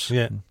holds.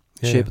 Yeah.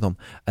 Shape them.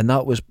 And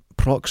that was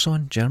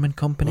Proxon, German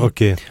company.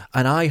 Okay.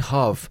 And I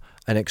have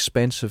an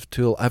expensive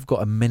tool. I've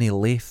got a mini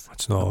lathe.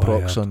 That's not a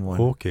Proxon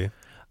one. Okay.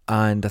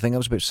 And I think that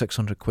was about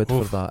 £600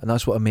 for that. And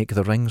that's what I make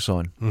the rings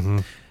on. Mm-hmm.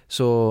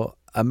 So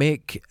I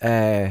make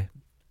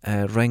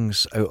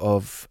rings out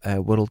of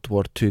World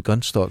War II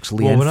gun stocks.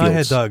 Lee when Enfields. I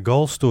had that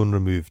gallstone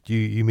removed,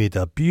 you made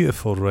a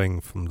beautiful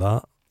ring from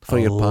that. For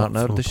your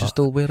partner. Does she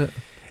still wear it?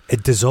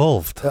 It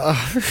dissolved.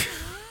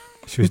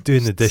 She was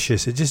doing the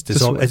dishes. It just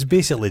dissolved. It's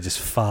basically just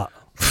fat.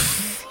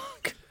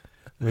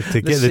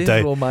 To get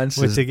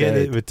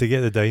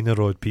the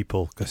Dynarod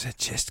people, because it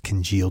just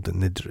congealed in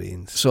the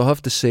drains. So I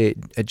have to say,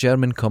 a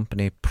German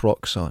company,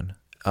 Proxon,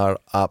 are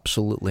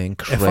absolutely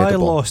incredible. If I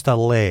lost a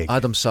leg,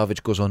 Adam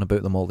Savage goes on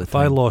about them all the time. If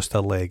I lost a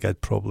leg,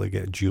 I'd probably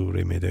get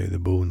jewellery made out of the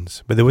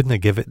bones, but they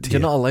wouldn't give it to you.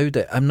 You're not allowed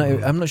it. I'm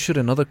not sure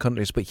in other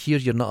countries, but here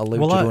you're not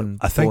allowed your own.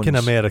 I think bones. In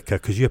America,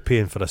 because you're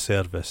paying for a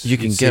service, you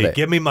can get it.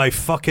 Give me my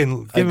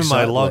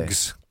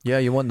lugs. Yeah,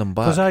 you want them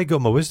back. Because I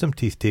got my wisdom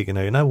teeth taken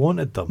out and I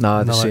wanted them.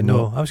 Nah, they say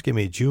no. I was getting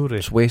made jewellery.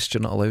 It's waste.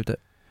 You're not allowed it.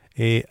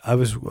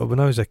 When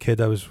I was a kid,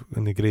 I was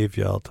in the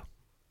graveyard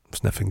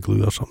sniffing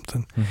glue or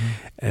something,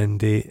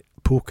 and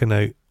poking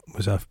out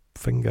was a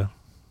finger,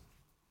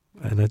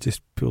 and I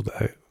just pulled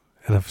it out,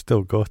 and I've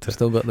still got it.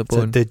 Still got the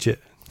bone. It's a digit,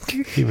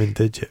 human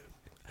digit.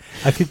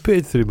 I could put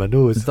it through my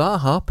nose.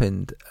 That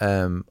happened.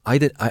 I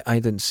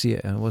didn't see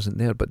it. I wasn't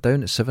there. But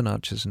down at Seven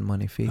Arches in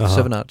Montefiore,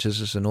 Seven Arches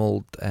is an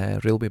old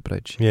railway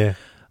bridge. Yeah,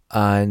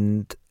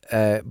 and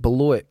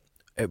below it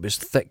was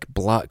thick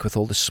black with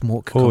all the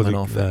smoke coming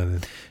off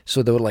it.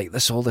 So they were like,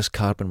 all this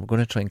carbon, we're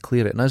going to try and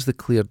clear it. And as they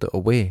cleared it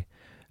away,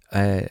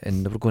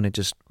 and they were going to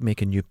just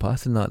make a new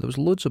path in that, there was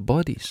loads of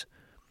bodies.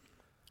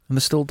 And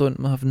they still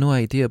have no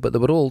idea, but they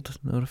were old.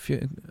 There were a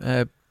few,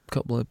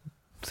 couple of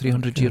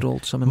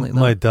 300-year-old, something like that.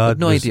 My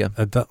dad idea.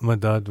 My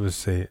dad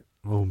was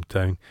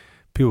hometown.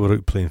 People were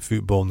out playing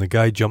football, and the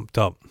guy jumped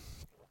up,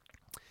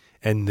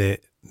 and the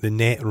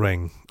net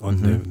ring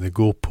on the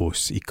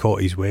goalposts, he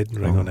caught his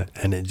wedding ring on it,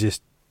 and it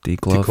just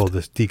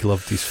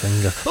degloved his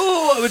finger.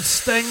 Oh, would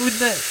sting,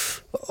 wouldn't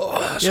it?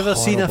 Oh, you ever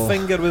seen a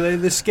finger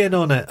without the skin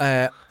on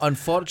it?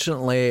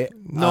 Unfortunately,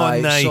 Not I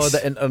nice. saw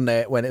the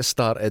internet when it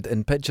started,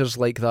 and pictures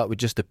like that would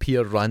just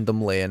appear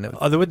randomly, and they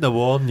wouldn't have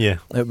warned you.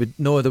 It would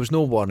there was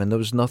no warning. There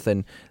was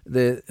nothing.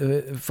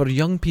 For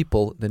young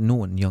people, no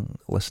one young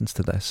listens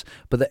to this,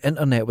 but the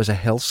internet was a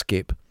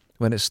hellscape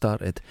when it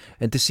started,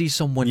 and to see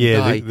someone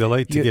die, they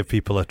like to give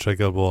people a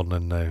trigger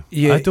warning now.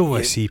 I don't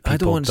want to see people die. I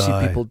don't want to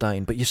see people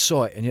dying, but you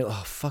saw it and you're like,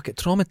 oh fuck, it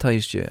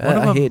traumatised you.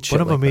 I hate shit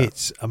like that. One of my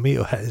mates, a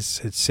mate had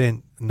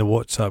sent in the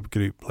WhatsApp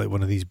group like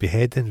one of these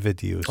beheading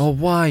videos. Oh,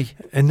 why?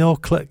 And they all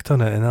clicked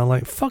on it, and I'm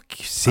like, fuck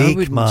you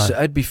sake, man.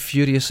 I'd be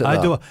furious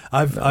at that.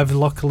 I've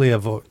luckily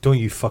don't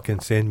you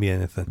fucking send me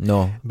anything.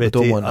 No, but I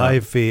don't want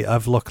that.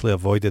 I've luckily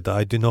avoided that.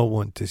 I do not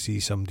want to see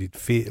somebody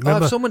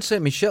if someone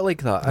sent me shit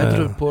like that, I'd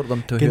report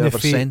them to whoever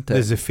sent it.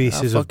 There's the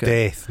Faces of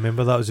Death.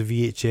 Remember that was a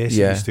VHS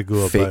yeah, used to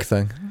go fake about.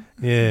 Thing.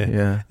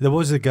 Yeah. There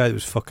was a guy that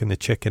was fucking the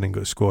chicken and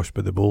got squashed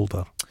by the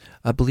boulder.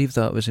 I believe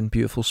that was in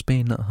beautiful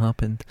Spain that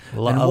happened.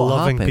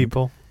 Loving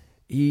people.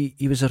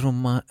 He was a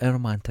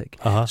romantic.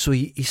 So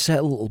he set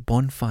a little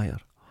bonfire,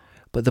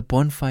 but the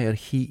bonfire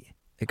heat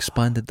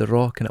expanded the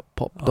rock and it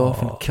popped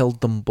off and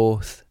killed them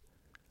both.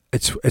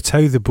 It's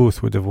how they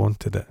both would have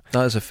wanted it.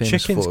 That is a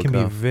famous Chickens photograph.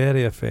 can be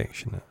very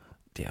affectionate.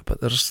 Yeah,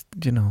 but there's,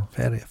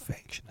 very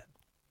affectionate.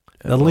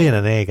 They're laying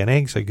an egg. An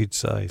egg's a good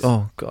size.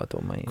 Oh, God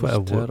almighty.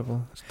 It's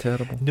terrible. It's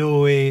terrible.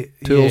 No way.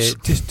 Tools. Yeah,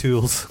 just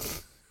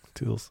tools.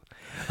 Tools.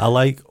 I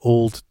like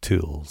old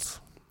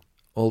tools.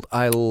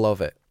 I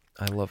love it.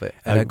 And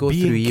I go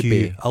through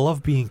eBay. I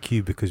love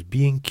B&Q because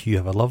B&Q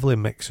have a lovely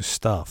mix of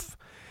stuff.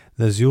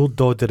 There's the old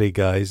doddery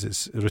guys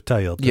that's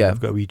retired. Yeah.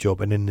 They've got a wee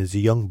job. And then there's the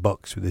young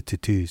bucks with the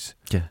tattoos.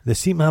 Yeah. They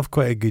seem to have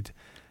quite a good...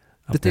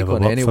 They take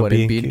on anyone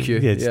in B&Q.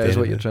 Yeah, is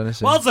what you're trying to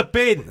say. Where's the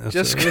paint?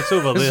 It's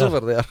over there. It's over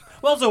there.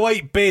 Where's the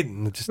white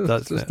paint?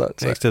 That's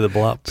next to the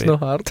black paint. It's not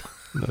hard.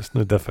 No, it's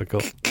not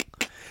difficult.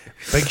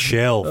 Big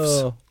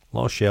shelves. A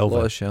lot of shelving. A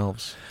lot of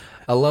shelves.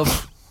 I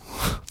love...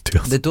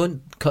 They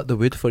don't cut the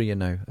wood for you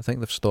now. I think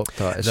they've stopped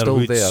that. It's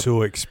still there.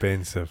 So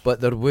expensive. But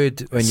their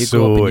wood, when you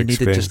go up and you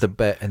needed just a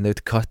bit and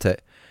they'd cut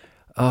it.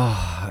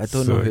 Oh, I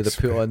don't know who they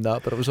put on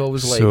that, but it was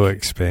always like... So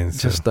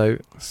expensive. Just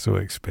out. So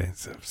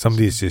expensive.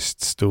 Somebody's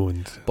just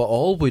stoned. But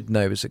all wood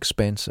now is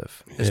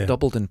expensive. It's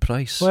doubled in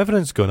price. Well,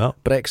 everything's gone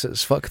up.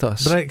 Brexit's fucked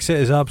us. Brexit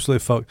is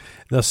absolutely fucked.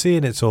 They're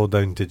saying it's all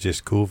down to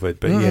just COVID,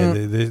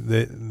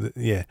 but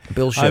yeah.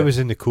 Bullshit. I was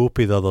in the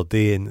Coopy the other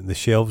day and the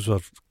shelves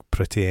were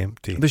pretty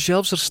empty. The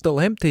shelves are still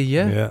empty,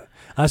 yeah.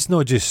 That's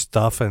not just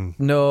stuffing.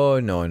 No.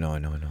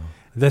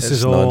 This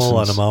is all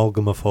an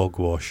amalgam of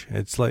hogwash.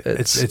 It's like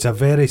it's a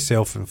very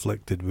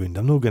self-inflicted wound.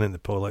 I'm not going into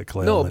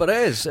political element. No, but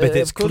it is. But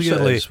it's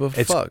clearly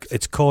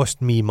it's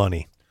cost me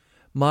money.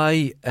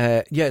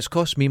 It's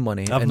cost me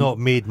money. I've not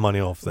made money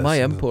off this.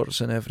 My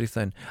imports and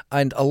everything,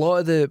 and a lot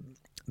of the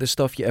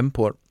stuff you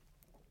import,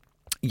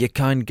 you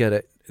can get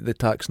it. The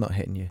tax not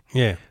hitting you.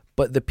 Yeah.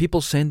 But the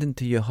people sending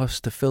to your house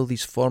to fill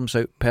these forms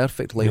out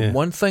perfectly. Yeah.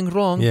 One thing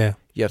wrong,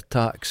 you're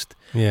taxed.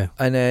 Yeah.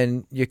 And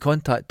then you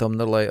contact them,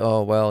 they're like,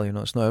 oh, well,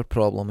 it's not our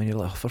problem. And you're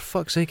like, oh, for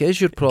fuck's sake, it is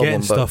your problem.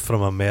 Getting stuff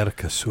from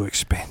America is so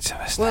expensive,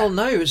 isn't it?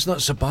 Now it's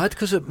not so bad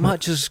because it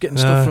matches getting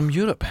stuff from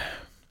Europe.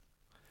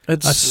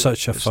 That's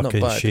such a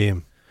fucking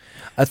shame.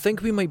 I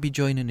think we might be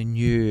joining a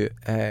new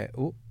I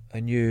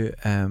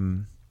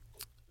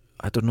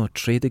don't know,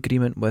 trade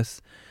agreement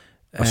with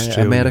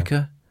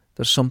America.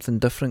 There's something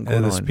different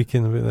going on.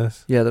 Speaking about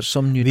this. Yeah, there's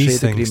some new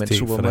These trade agreements.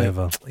 Take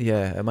forever.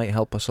 It might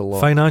help us a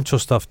lot. Financial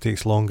stuff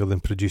takes longer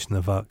than producing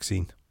a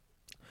vaccine.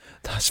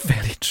 That's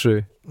very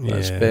true.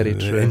 That's very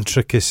true. The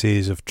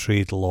intricacies of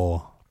trade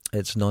law.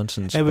 It's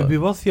nonsense. It would be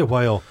worth you a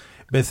while.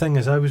 But the thing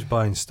is, I was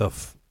buying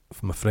stuff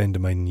from a friend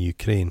of mine in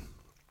Ukraine,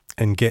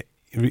 and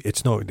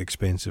it's not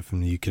expensive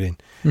from the Ukraine,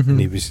 and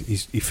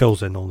he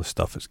fills in all the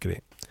stuff. It's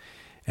great,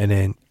 and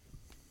then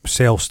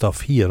sell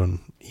stuff here on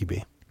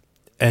eBay.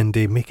 And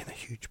they're making a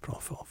huge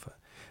profit off it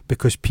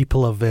because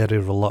people are very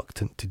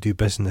reluctant to do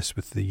business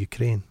with the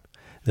Ukraine.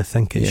 They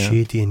think it's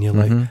shady, and you're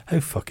like, how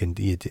fucking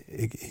do you do?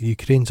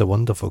 Ukraine's a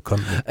wonderful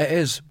country. It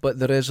is, but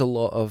there is a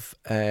lot of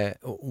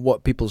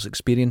what people's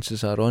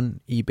experiences are on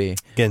eBay.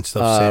 Getting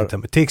stuff sent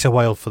them. It takes a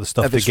while for the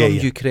stuff to get you. If it's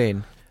from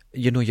Ukraine,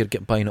 you're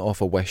buying it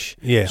off a Wish.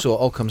 Yeah. So it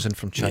all comes in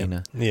from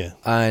China. Yeah.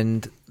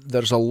 And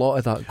there's a lot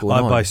of that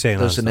going on.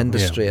 There's an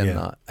industry in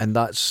that, and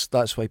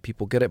that's why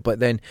people get it. But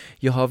then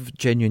you have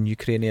genuine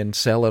Ukrainian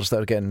sellers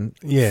that are getting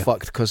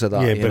fucked because of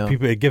that. Yeah, but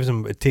people,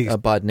 it takes a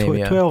bad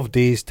name. 12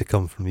 days to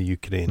come from the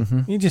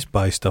Ukraine. You just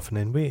buy stuff and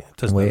then wait. It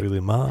doesn't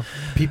really matter.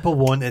 People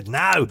want it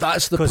now.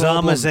 That's the problem.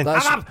 Amazon,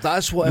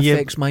 that's what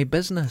affects my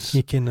business.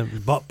 You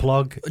can butt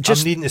plug.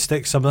 I'm needing to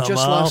stick something.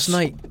 Just last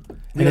night,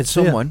 we had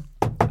someone.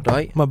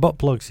 Right, my butt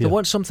plug's here. They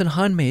want something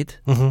handmade.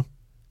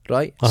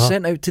 Right,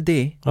 sent out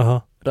today.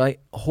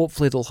 Right,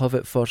 hopefully they'll have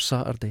it for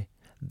Saturday.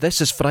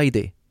 This is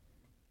Friday.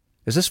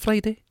 Is this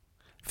Friday?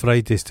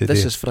 Friday's today.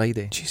 This is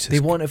Friday. Jesus they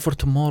want it for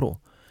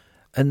tomorrow.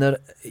 And they're,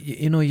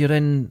 you're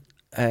in,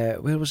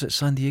 where was it,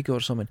 San Diego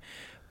or something?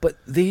 But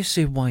they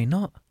say, why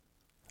not?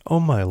 Oh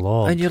my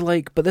Lord. And you're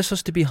like, but this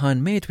has to be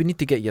handmade. We need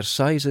to get your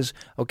sizes.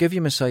 I'll give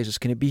you my sizes.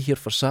 Can it be here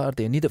for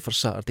Saturday? I need it for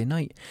Saturday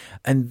night.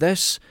 And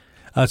this...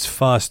 That's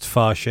fast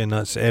fashion.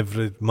 That's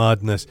every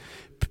madness.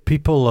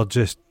 People are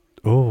just...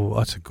 Oh,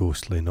 that's a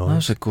ghostly noise.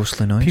 That's a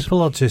ghostly noise.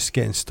 People are just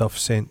getting stuff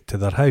sent to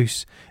their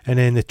house, and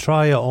then they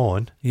try it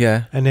on,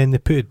 and then they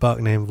put it back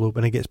in an envelope,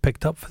 and it gets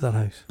picked up for their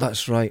house.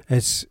 That's right.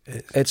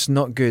 It's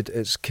not good.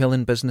 It's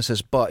killing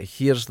businesses. But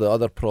here's the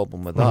other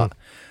problem with that.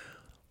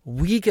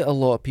 We get a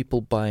lot of people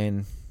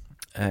buying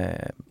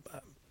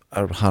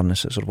our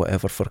harnesses or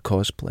whatever for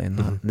cosplay,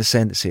 and they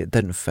send it, say it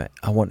didn't fit.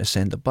 I want to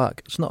send it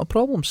back. It's not a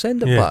problem.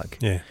 Send it back.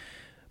 Yeah.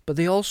 But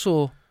they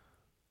also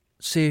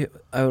say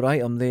our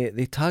item,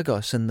 they tag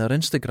us in their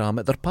Instagram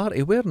at their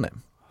party wearing it.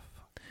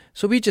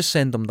 So we just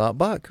send them that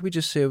back. We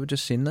just say, we've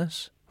just seen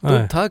this.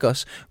 Don't tag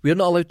us. We're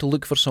not allowed to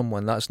look for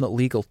someone. That's not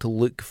legal to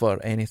look for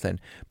anything.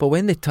 But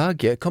when they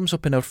tag you, it comes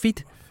up in our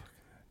feed.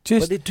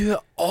 But they do it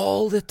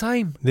all the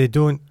time. They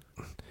don't.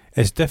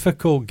 It's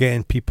difficult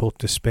getting people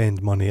to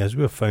spend money, as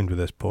we've found with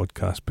this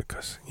podcast,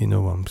 because you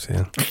know what I'm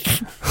saying.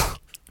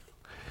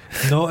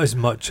 Not as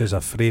much as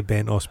a Fray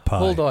Bentos pie.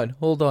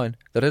 Hold on.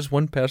 There is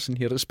one person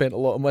here that spent a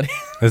lot of money.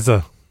 Is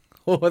there?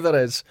 Oh,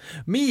 there is.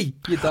 Me,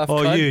 you daft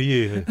cunt.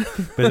 You.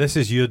 But this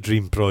is your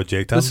dream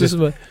project.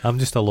 I'm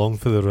just along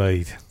for the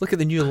ride. Look at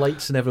the new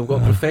lights and everything. We've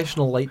got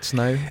professional lights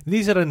now.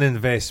 These are an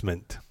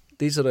investment.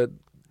 If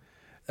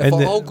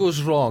it all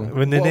goes wrong,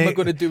 what am I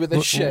going to do with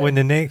this shit? When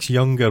the next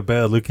younger,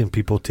 better looking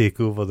people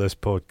take over this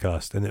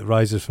podcast and it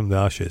rises from the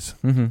ashes,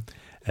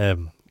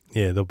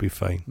 they'll be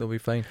fine. They'll be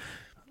fine.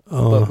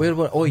 But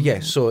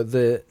so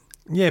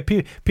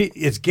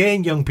it's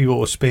getting young people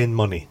to spend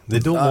money. They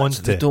don't want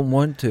to. They don't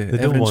want to.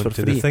 Everything's for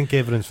free. They think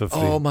everything's for free.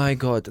 Oh my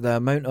God, the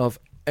amount of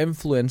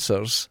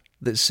influencers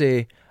that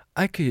say,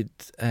 I could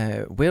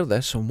wear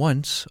this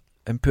once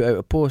and put out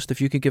a post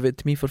if you could give it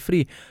to me for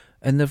free.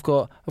 And I've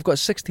got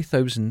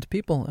 60,000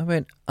 people. I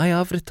went, I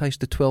advertise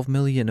to 12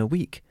 million a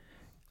week.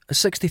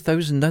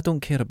 60,000, I don't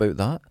care about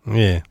that.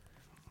 Yeah.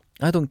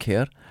 I don't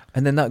care.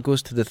 And then that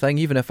goes to the thing,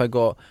 even if I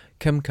got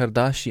Kim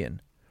Kardashian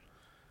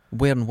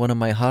wearing one of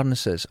my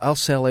harnesses, I'll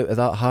sell out of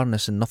that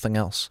harness and nothing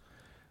else.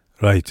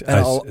 Right.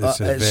 It's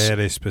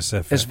very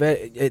specific.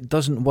 It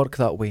doesn't work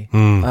that way.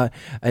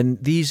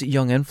 And these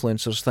young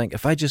influencers think,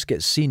 if I just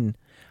get seen,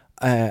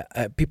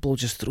 people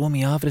just throw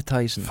me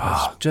advertising.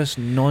 It's just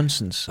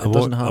nonsense. It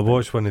doesn't happen. I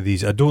watched one of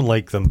these. I don't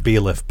like them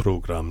bailiff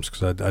programs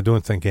because I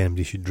don't think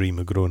anybody should dream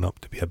of growing up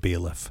to be a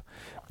bailiff.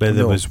 But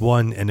there was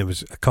one, and it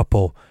was a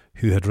couple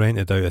who had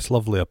rented out this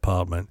lovely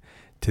apartment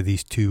to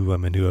these two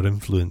women who are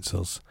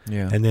influencers.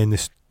 Yeah. And then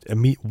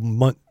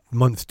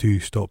month two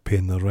stopped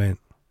paying their rent.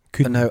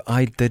 Now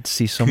I did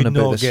see something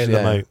about this. Could not get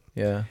them out.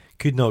 Yeah.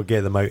 Could not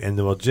get them out, and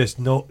they were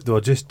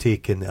just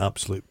taking the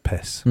absolute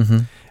piss.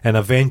 And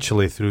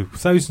eventually, through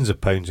thousands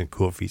of pounds in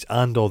court fees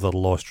and all their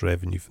lost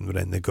revenue from the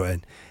rent they got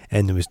in,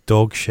 and there was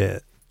dog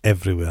shit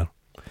everywhere.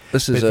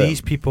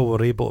 These people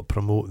were able to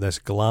promote this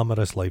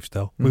glamorous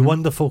lifestyle with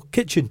wonderful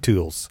kitchen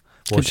tools,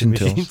 washing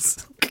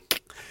machines,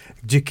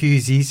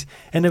 jacuzzis,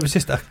 and it was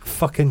just a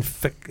fucking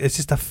it's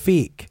just a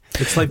fake.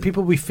 It's like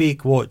people with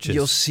fake watches.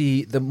 You'll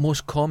see the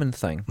most common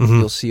thing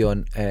you'll see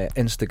on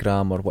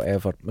Instagram or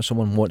whatever,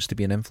 someone wants to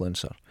be an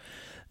influencer,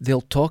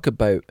 they'll talk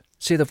about,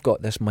 say they've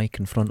got this mic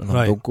in front of them,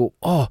 they'll go,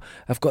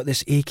 I've got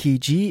this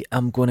AKG,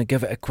 I'm going to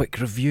give it a quick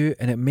review,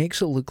 and it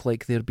makes it look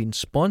like they're being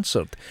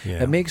sponsored.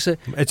 It makes it...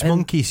 It's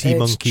monkey see,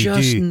 monkey do.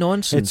 It's just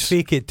nonsense. It's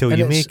fake it till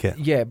you make it.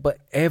 Yeah, but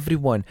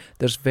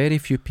there's very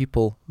few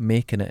people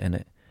making it in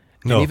it.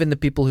 No. And even the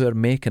people who are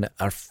making it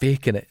are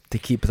faking it to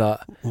keep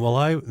that.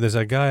 Well, there's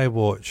a guy I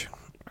watch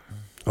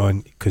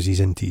on, because he's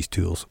into his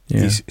tools.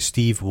 Yeah. He's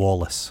Steve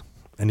Wallace,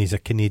 and he's a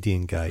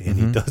Canadian guy, and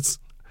he does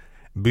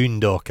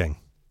boondocking.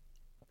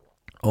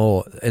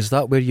 Oh, is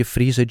that where you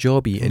freeze a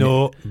jobby?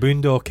 No,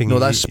 boondocking. No,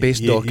 that's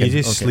space docking.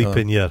 You just sleep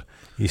in your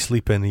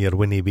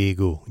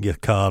Winnebago, your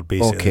car,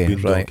 basically.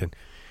 Boondocking. Right.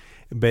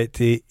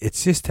 But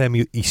it's just him.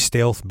 He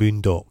stealth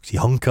boondocks. He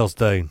hunkers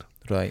down.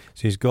 Right.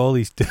 So he's got all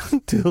these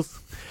tools.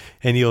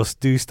 And he'll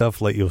do stuff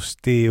like he'll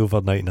stay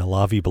overnight in a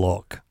lavvy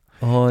block.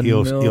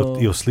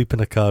 He'll sleep in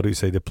a car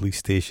outside a police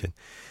station.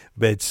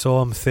 But it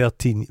saw him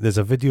 13. There's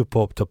a video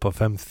popped up of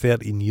him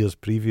 13 years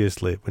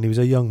previously when he was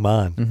a young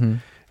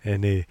man,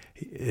 and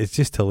it's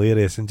just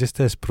hilarious. And just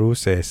this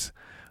process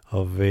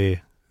of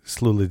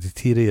slowly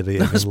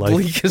deteriorating in life.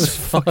 Bleak as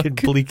fuck. Fucking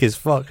bleak as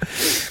fuck.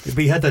 But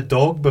he had a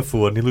dog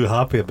before, and he looked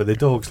happy, but the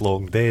dog's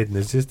long dead, and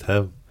it's just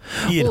him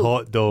eating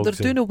hot dogs.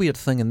 They're doing a weird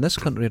thing in this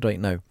country right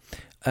now.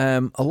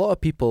 A lot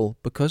of people,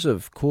 because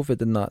of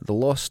COVID and that, they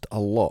lost a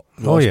lot.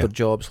 Lost their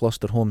jobs,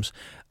 lost their homes,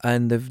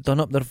 and they've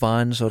done up their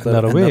vans, or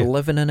they're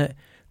living in it.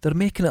 They're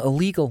making it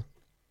illegal.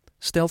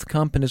 Stealth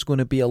camping is going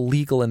to be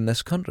illegal in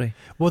this country.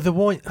 Well, they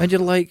want... And you're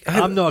like...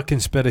 I'm not a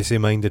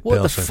conspiracy-minded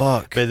person. What the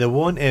fuck? But they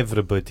want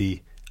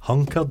everybody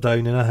hunkered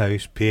down in a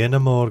house, paying a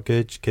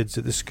mortgage, kids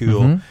at the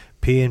school,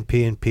 paying,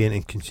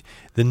 and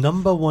the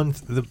number one.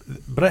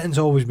 Britain's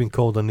always been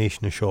called a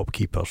nation of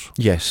shopkeepers.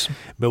 Yes,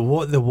 but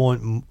what they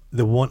want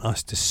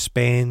us to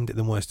spend.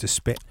 They want us to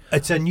spend.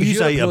 It's a news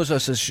Europe item. knows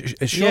us as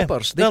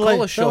shoppers. They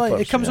call us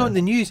shoppers. It comes on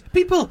the news.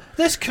 People,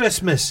 this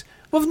Christmas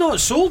we've not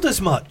sold as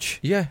much.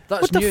 Yeah,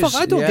 that's what the news.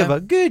 fuck? I don't give a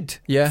good.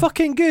 Yeah,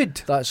 fucking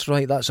good. That's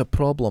right. That's a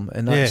problem,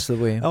 and that's the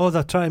way. Oh,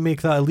 they're trying to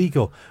make that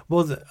illegal.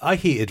 Well, I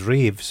hated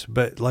raves,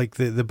 but like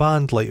the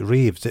band like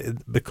raves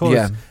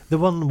because they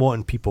weren't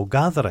wanting people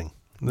gathering.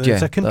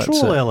 There's a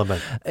control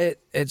element.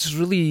 It's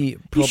really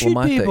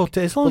problematic. You should be able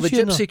to, as long the as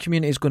gypsy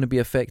community is going to be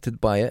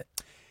affected by it.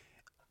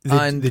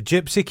 The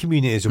gypsy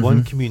community is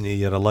one community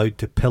you're allowed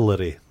to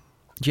pillory.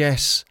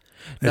 Yes.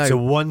 It's a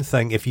one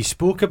thing. If you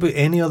spoke about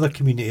any other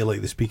community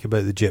like they speak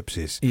about the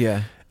gypsies,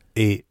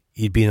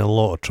 you'd be in a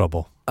lot of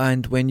trouble.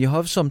 And when you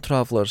have some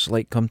travellers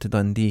like come to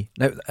Dundee,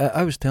 now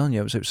I was telling you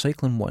I was out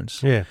cycling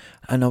once, and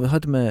I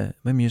had my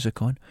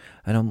music on,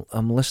 and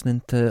I'm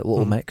listening to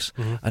Little Mix,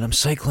 and I'm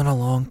cycling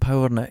along,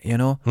 powering it,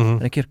 and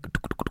I hear,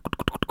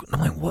 and I'm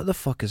like, what the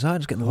fuck is that?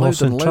 It's getting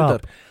louder and louder.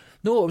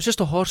 No, it was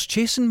just a horse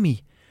chasing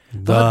me.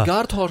 They had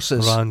guard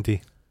horses.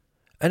 Randy.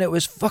 And it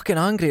was fucking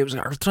angry. It was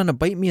trying to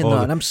bite me and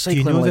that. And I'm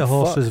cycling. Do you know like the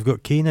horses have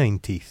got canine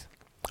teeth?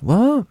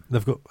 What?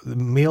 They've got the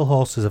male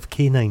horses have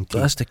canine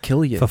teeth. That's to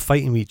kill you for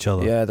fighting with each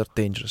other. Yeah, they're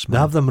dangerous. Man. They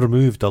have them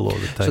removed a lot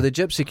of the time. So the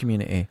gypsy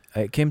community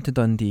came to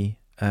Dundee,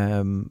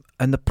 and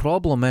the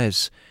problem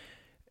is,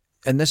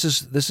 and this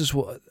is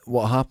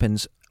what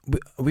happens.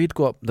 We'd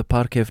go up the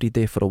park every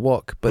day for a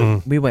walk,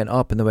 but we went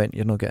up and they went,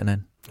 "You're not getting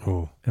in,"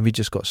 and we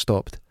just got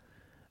stopped.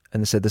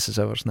 And they said, "This is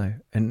ours now,"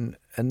 and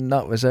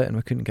that was it. And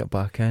we couldn't get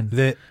back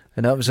in.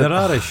 And that was there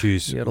are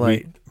issues.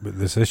 But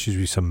there's issues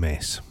with some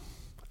mess.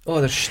 Oh,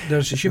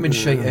 there's human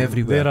shite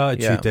everywhere. Their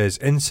attitude is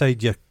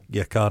inside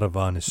your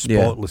caravan is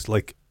spotless,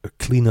 like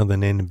cleaner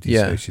than anybody's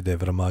house you'd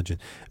ever imagine.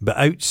 But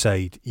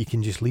outside, you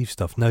can just leave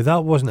stuff. Now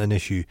that wasn't an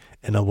issue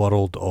in a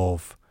world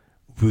of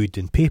wood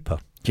and paper.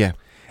 Yeah,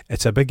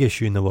 it's a big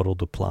issue in the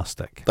world of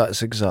plastic.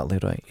 That's exactly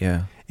right.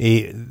 Yeah.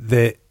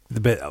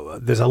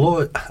 But there's a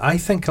lot. I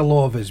think a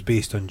lot of it's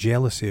based on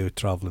jealousy of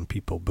travelling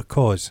people,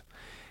 because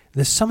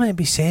there's something to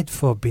be said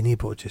for being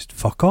able to just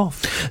fuck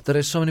off. There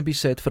is something to be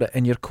said for it,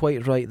 and you're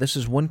quite right. This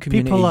is one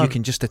community you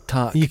can just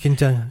attack. You can,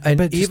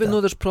 and even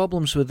though there's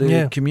problems with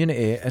the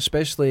community,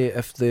 especially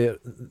if they're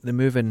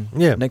moving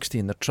next to you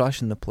and they're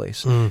trashing the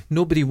place,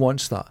 nobody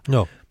wants that.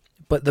 No.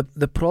 But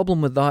the problem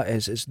with that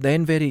is it's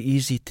then very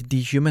easy to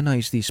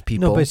dehumanise these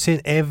people. No, but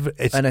saying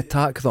and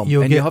attack them.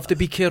 And you have to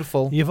be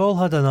careful. You've all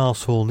had an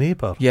arsehole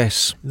neighbour.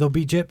 Yes. There'll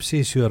be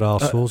gypsies who are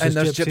arseholes. And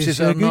there's gypsies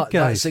who are good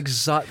guys. That's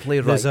exactly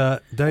right.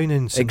 There's down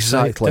in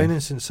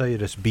St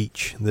Cyrus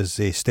Beach, there's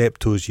a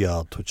Steptoe's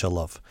Yard, which I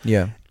love.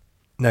 Yeah.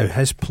 Now,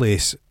 his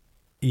place,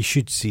 you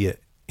should see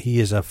it.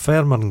 He is a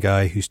farmer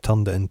guy who's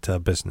turned it into a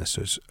business.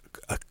 So it's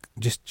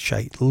just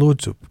shite,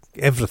 loads of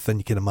everything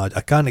you can imagine.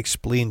 I can't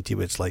explain to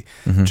you. It's like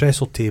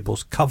trestle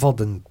tables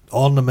covered in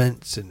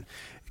ornaments and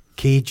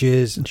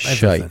cages and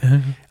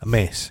everything. A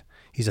mess.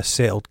 He's a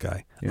settled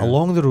guy.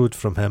 Along the road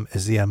from him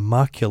is the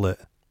immaculate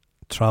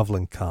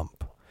travelling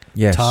camp.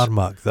 Yes.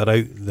 Tarmac. They're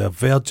out. The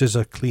verges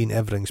are clean.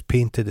 Everything's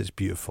painted. It's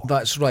beautiful.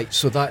 That's right.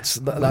 So that's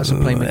a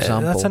prime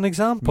example. That's an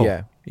example.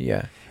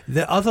 Yeah.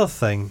 The other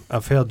thing,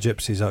 I've heard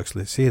gypsies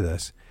actually say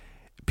this.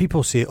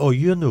 People say, "Oh,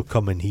 you're no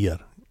coming here."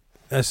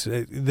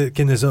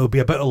 There'll be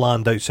a bit of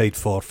land outside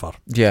Forfar.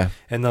 Yeah.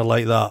 And they're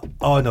like that.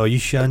 "Oh no, you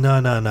should no,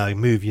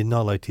 move, you're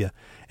not allowed here."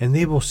 And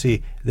they will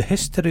say the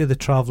history of the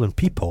travelling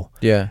people,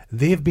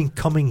 they've been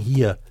coming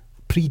here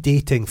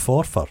predating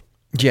Forfar.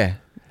 Yeah.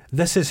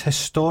 This is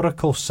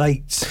historical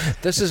sites.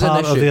 This is part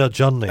an issue of their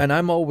journey. And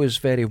I'm always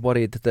very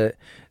worried that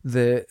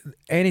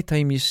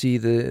anytime you see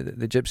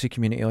the gypsy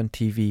community on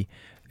TV,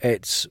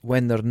 it's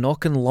when they're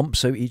knocking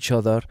lumps out each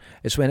other.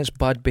 It's when it's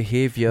bad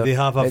behaviour. They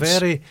have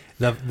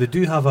they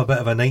do have a bit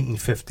of a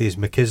 1950s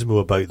machismo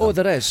about them. Oh,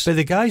 there is. But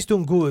the guys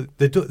don't go.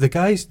 They don't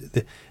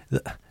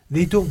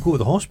go to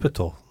the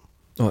hospital.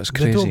 Oh, it's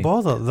crazy. They don't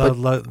bother. They're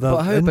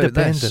how independent.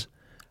 About this?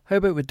 How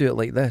about we do it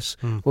like this?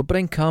 We'll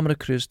bring camera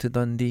crews to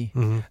Dundee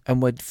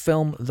and we'd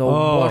film the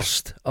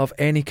worst of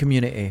any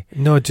community.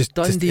 No, just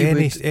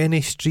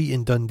any street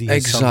in Dundee.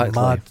 Exactly.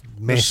 Some mad,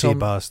 messy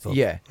bastard.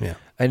 Yeah.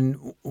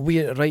 And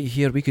we right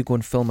here, we could go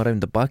and film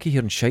around the back of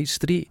here in Shite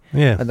Street.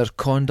 Yeah. And there's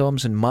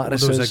condoms and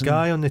mattresses. There was a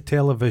guy on the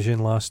television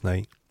last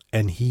night,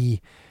 and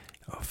I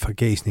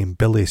forget his name,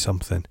 Billy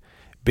something,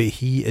 but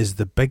he is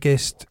the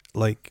biggest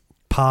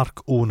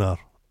park owner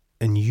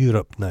in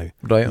Europe now.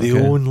 Right, They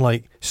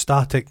own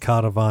static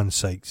caravan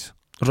sites.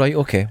 Right,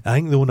 okay. I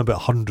think they own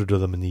about 100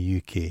 of them in the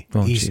UK.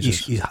 Oh,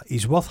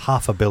 he's worth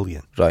 $500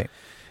 million. Right.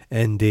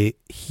 And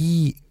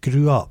he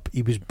grew up,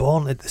 he was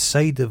born at the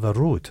side of a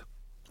road.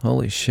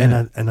 Holy shit.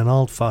 In an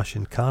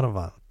old-fashioned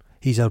caravan.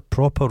 He's a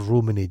proper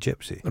Romany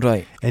gypsy.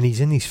 Right. And he's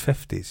in his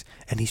 50s,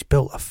 and he's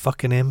built a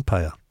fucking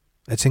empire.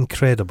 It's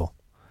incredible,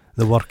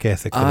 the work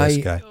ethic of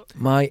this guy.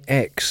 My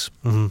ex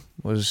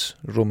was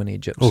Romany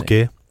gypsy.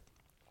 Okay.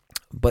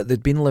 But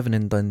they'd been living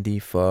in Dundee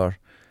for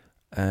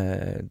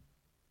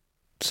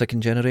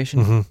second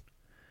generation.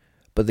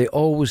 But they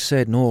always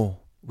said, no,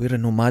 we're a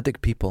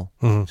nomadic people.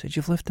 Mm-hmm. I said,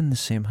 you've lived in the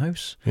same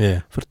house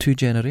for 2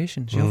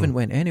 generations. You haven't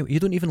went anywhere. You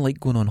don't even like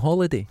going on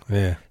holiday.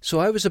 Yeah. So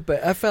I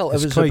felt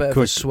it was a bit of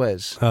a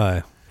swizz.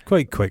 Aye.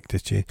 Quite quick,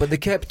 did you? But they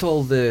kept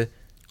all the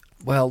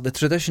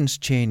traditions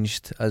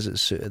changed as it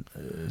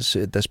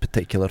suited this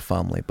particular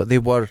family. But they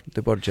were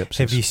gypsies.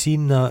 Have you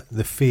seen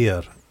the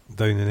fair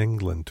down in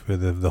England where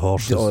the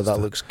horses? Oh, that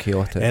looks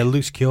chaotic. It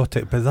looks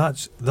chaotic, but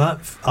that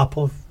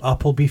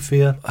Appleby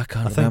Fair. I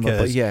can't remember,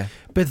 but yeah.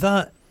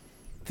 But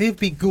they've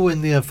been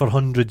going there for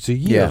hundreds of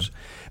years. Yeah.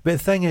 But the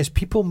thing is,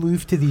 people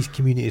move to these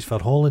communities for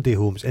holiday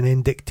homes and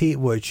then dictate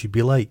what it should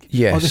be like.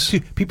 Yes. Or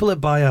people that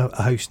buy a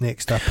house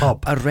next to a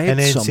pub and then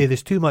say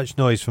there's too much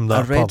noise from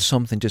that pub. I read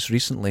something just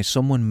recently.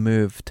 Someone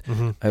moved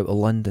out of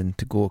London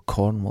to go to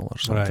Cornwall or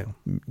something.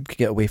 Right. To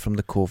get away from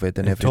the COVID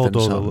and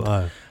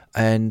everything.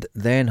 And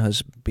then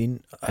has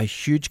been a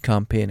huge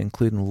campaign,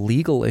 including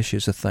legal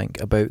issues, I think,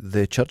 about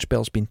the church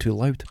bells being too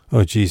loud.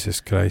 Oh,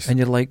 Jesus Christ. And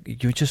you're like,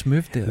 you just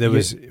moved there. There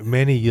was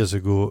many years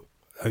ago,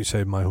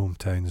 outside my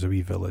hometown, there's a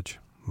wee village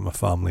my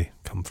family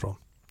come from.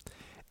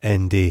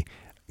 And a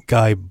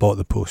guy bought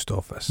the post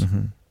office.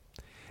 Mm-hmm.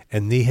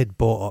 And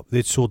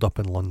they'd sold up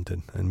in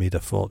London and made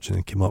a fortune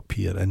and came up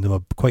here. And they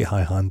were quite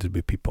high-handed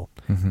with people.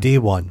 Mm-hmm. Day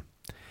one,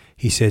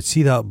 he said,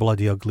 see that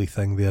bloody ugly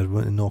thing there? We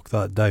want to knock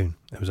that down.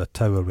 It was a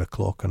tower with a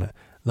clock on it.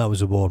 That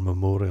was a war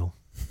memorial.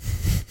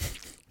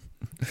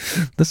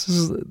 This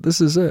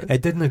is it.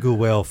 It didn't go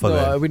well for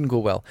them. No, it wouldn't go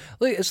well.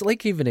 It's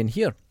like even in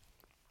here.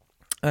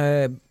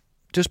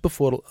 Just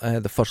before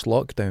the first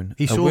lockdown,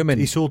 he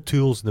sold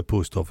tools in the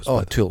post office.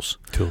 Oh, tools.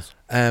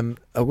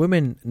 A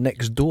woman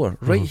next door,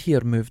 right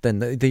here, moved in.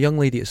 The young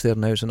lady that's there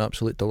now is an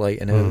absolute delight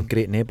and a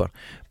great neighbour.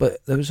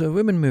 But there was a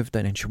woman moved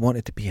in and she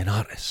wanted to be an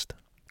artist.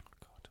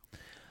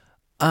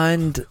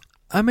 And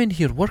I'm in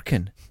here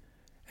working.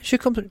 And she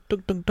comes,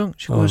 dunk, dunk, dunk.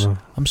 She goes,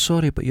 I'm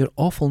sorry, but you're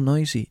awful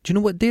noisy. Do you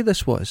know what day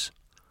this was?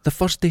 The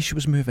first day she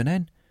was moving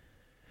in.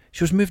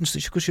 She was moving,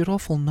 she goes, you're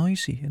awful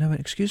noisy. And I went,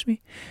 excuse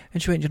me?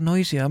 And she went, you're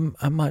noisy. I'm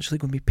actually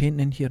going to be painting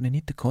in here and I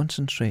need to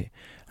concentrate.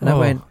 And I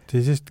went,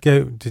 did you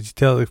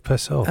tell her to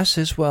piss off? I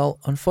says, well,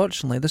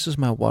 unfortunately, this is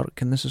my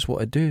work and this is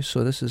what I do,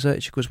 so this is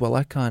it. She goes, well,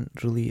 I can't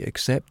really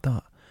accept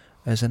that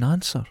as an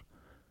answer.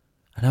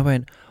 And I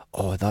went,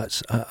 oh,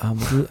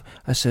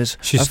 I says,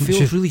 I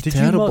feel really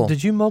terrible.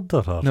 Did you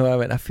murder her? No, I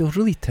went, I feel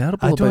really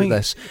terrible about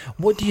this.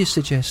 What do you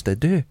suggest I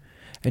do?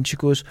 And she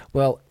goes,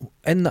 well,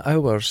 in the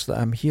hours that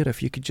I'm here,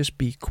 if you could just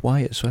be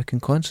quiet so I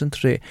can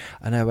concentrate.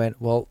 And I went,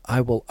 well,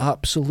 I will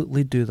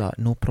absolutely do that,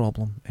 no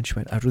problem. And she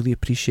went, I really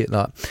appreciate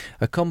that.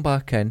 I come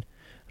back in,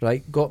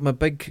 right, got my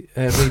big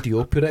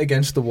radio, put it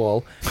against the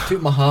wall,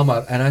 took my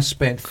hammer, and I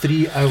spent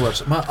 3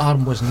 hours. My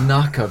arm was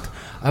knackered.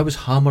 I was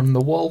hammering the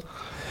wall.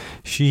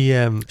 She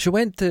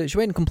went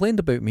and complained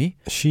about me.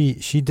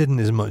 She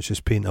didn't as much as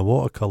paint a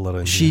watercolour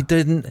in. She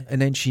didn't,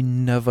 and then she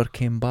never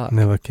came back.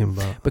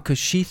 Because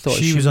she thought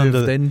she was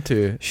moved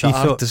into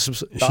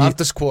the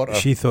artist quarter.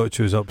 She thought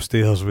she was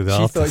upstairs with the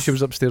artist. She thought she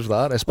was upstairs with the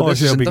artist, but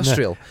this is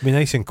industrial. Be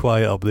nice and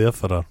quiet up there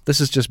for her.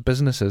 This is just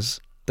businesses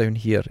down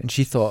here, and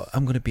she thought,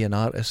 I'm going to be an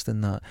artist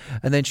in that.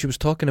 And then she was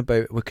talking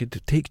about we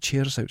could take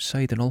chairs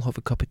outside and all have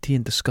a cup of tea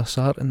and discuss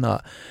art and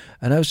that.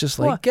 And I was just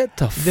like, get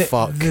the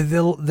fuck,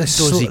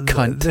 dozy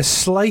cunt. The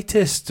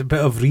slightest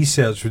bit of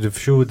research would have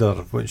showed her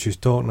what she's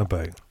talking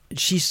about.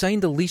 She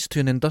signed a lease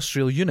to an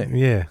industrial unit.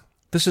 Yeah.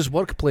 This is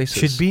workplaces.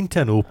 She'd been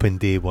to an open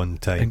day one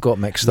time and got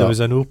mixed up. There was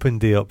an open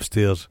day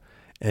upstairs,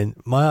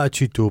 and my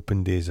attitude to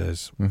open days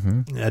is,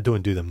 I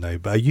don't do them now,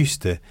 but I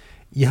used to.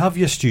 You have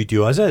your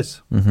studio as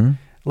is.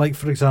 Like,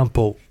 for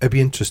example, it'd be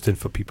interesting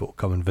for people to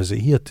come and visit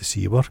here to see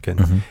you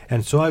working.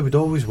 And so I would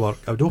always work.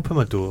 I would open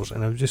my doors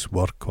and I would just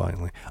work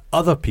quietly.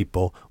 Other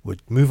people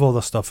would move all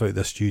their stuff out of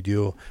the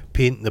studio,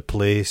 paint the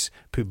place,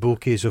 put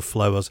bouquets of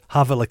flowers,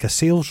 have it like a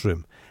sales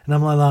room. And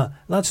I'm like,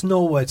 that's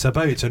not what it's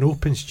about. It's an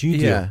open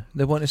studio. Yeah,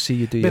 they want to see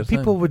you do your thing. But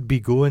people would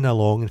be going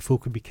along and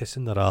folk would be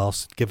kissing their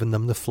arse, giving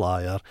them the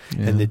flyer,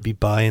 and they'd be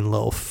buying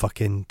little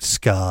fucking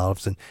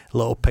scarves and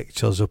little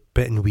pictures of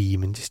bit and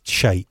weem and just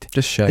shite.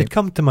 They'd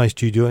come to my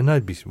studio and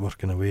I'd be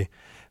working away.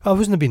 I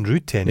wasn't being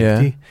rude to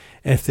anybody.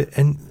 I looked at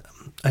him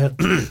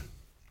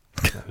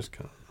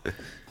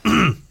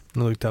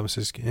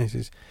and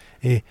says,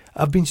 hey,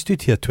 I've been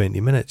stood here 20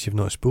 minutes, you've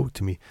not spoke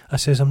to me. I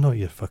says, I'm not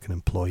your fucking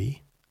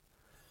employee.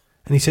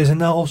 And he says, and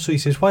now also, he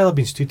says, while I've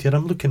been stood here,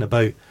 I'm looking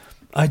about.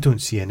 I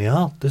don't see any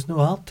art. There's no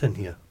art in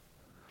here.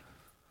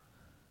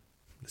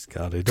 This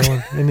carried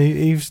on. And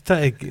he was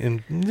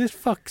and this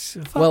fuck.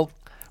 Well,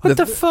 what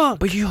the fuck?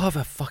 But you have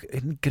a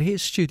fucking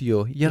great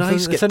studio. Your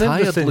eyes get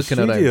tired looking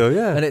around.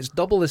 Yeah. And it's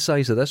double the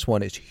size of this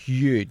one. It's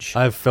huge.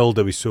 I've filled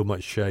it with so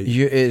much shite.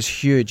 It is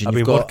huge. And I've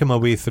been working my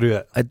way through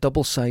it. A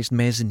double-sized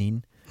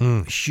mezzanine.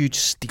 Huge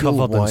steel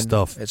covered one. And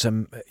stuff. It's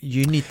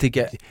you need to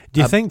get. Do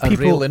you think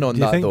people? Railing on do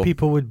you that, think though?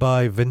 People would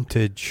buy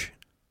vintage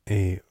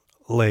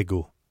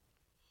Lego?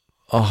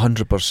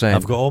 100%.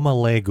 I've got all my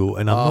Lego,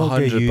 and I'm not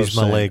going to use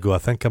my Lego. I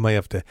think I might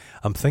have to.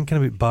 I'm thinking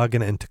about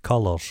bagging it into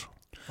colours.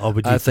 Or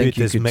would you put it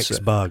as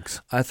mixed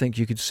bags? I think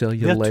you could sell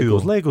your Lego.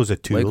 Lego. Lego's a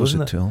tool, Lego's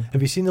isn't a it? tool.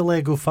 Have you seen the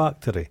Lego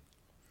factory?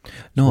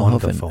 No, I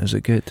haven't. Is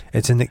it good?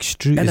 It's an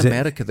extreme. In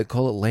America, they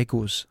call it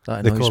Legos.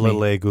 That they annoys call me.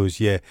 it Legos,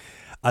 yeah.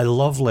 I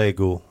love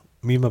Lego.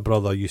 Me and my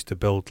brother used to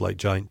build like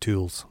giant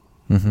tools.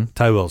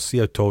 Towers. See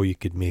how tall you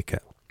could make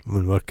it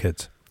when we were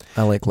kids.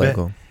 I like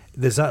Lego.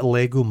 There's that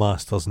Lego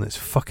Masters, and it's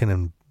fucking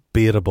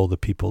unbearable, the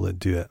people that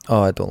do it.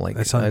 Oh, I don't like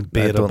it. It's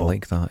unbearable. I don't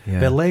like that, yeah.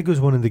 But Lego's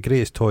one of the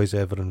greatest toys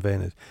ever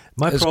invented.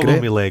 It's problem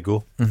great. With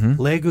Lego,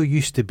 Lego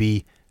used to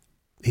be,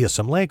 here's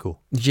some Lego.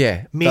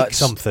 Yeah. Make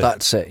something.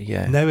 That's it,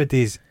 yeah.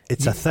 Nowadays,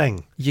 it's a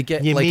thing. You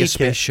get like a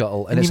space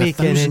shuttle, and it's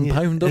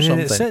 £1,000 or something.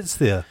 And it sits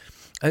there.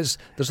 There's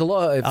a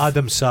lot of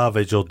Adam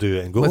Savage will do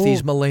it and go with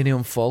his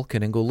Millennium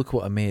Falcon and go, look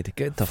what I made.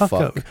 Get the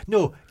fuck.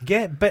 No,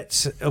 get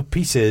bits of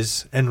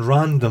pieces and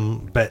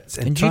random bits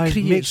and try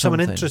and make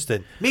something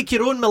interesting. Make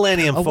your own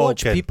Millennium Falcon. I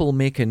watch people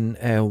making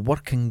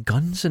working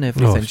guns and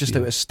everything just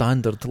out of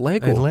standard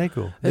Lego. And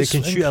Lego. They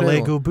can shoot a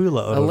Lego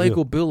bullet. A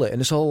Lego bullet, and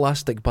it's all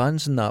elastic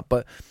bands and that,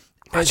 but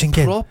it's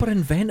proper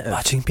inventive.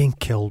 Imagine being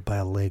killed by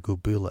a Lego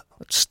bullet.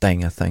 It'd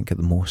sting, I think, at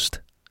the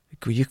most.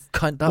 You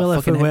can't. That well,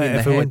 fucking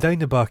if it went down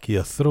the back of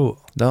your throat,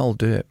 that'll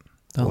do it.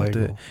 That'll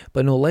do it.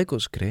 But no,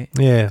 Lego's great.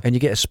 Yeah, and you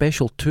get a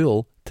special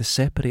tool to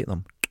separate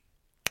them.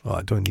 Oh,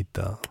 I don't need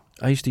that.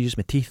 I used to use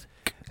my teeth.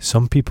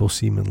 Some people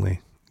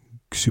seemingly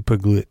super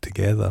glue it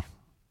together.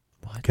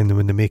 What?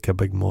 When they make a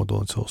big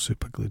model, it's all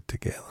super glued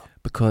together.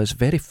 Because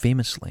very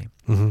famously,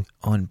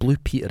 on Blue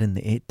Peter in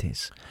the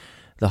 80s,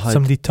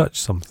 somebody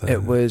touched something.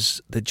 It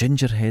was the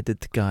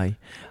ginger-headed guy.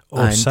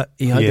 Oh,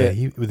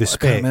 with the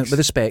specs. With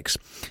the specs.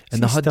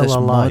 And they had this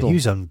model. He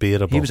was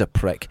unbearable. He was a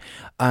prick.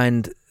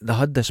 And they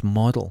had this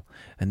model,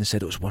 and they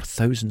said it was worth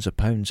thousands of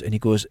pounds. And he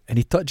goes, and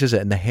he touches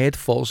it, and the head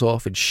falls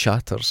off and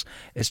shatters.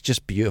 It's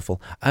just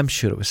beautiful. I'm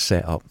sure it was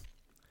set up.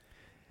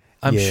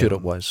 I'm sure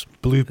it was.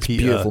 Blue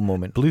Peter. Beautiful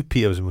moment. Blue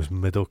Peter was the most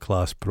middle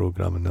class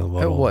program in the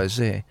world. It was,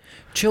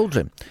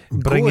 Children,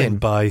 bring in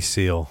buy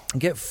sale.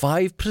 Get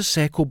 5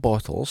 Prosecco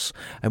bottles,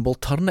 and we'll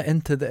turn it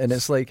into and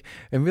it's like,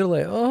 and we're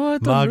like, oh, I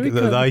don't know.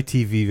 The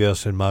ITV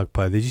version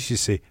Magpie, they used to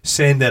say,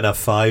 send in a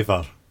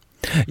 £5.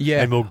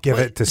 Yeah, and we'll give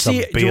it to some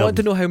Do you want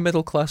to know how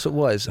middle class it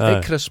was?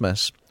 At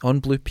Christmas on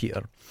Blue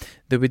Peter,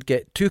 they would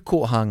get 2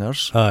 coat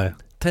hangers.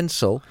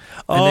 Tinsel,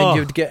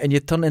 and then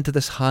you'd turn into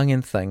this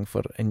hanging thing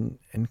for in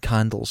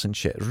candles and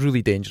shit.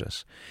 Really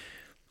dangerous.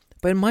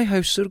 But in my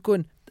house, they're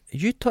going,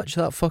 you touch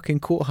that fucking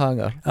coat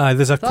hanger.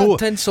 There's a coat.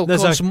 Tinsel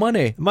costs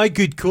money. My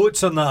good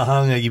coat's on that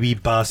hanger, you wee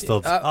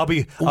bastard.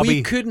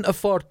 We couldn't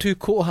afford 2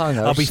 coat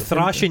hangers. I'll be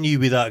thrashing you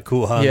with that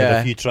coat hanger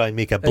if you try and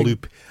make a blue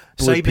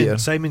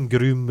Simon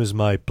Groom was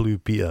my Blue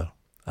Peter.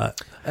 I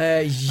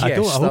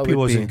hope he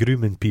wasn't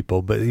grooming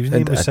people, but his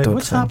name was Simon.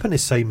 What's happened to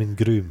Simon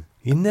Groom?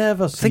 You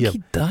never see him. I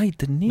think he died,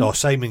 didn't he? No,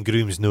 Simon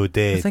Groom's no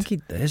dead. I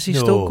think is he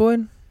still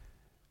going?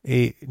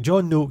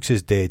 John Noakes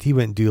is dead. He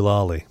went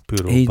doolally,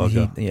 poor old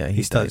bugger.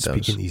 He started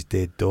speaking to his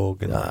dead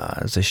dog.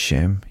 It's a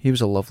shame. He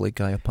was a lovely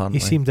guy, apparently.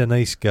 He seemed a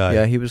nice guy.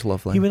 Yeah, he was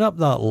lovely. He went up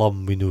that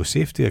lum with no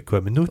safety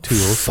equipment, no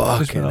tools.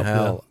 Fucking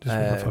hell.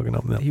 Fucking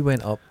up there. He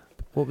went up,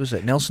 what was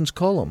it, Nelson's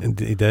Column?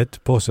 He did,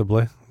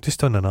 possibly.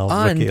 Just on an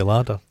rickety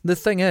ladder. The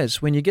thing is,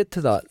 when you get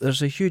to that,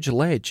 there's a huge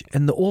ledge,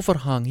 and the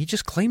overhang, he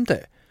just climbed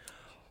it.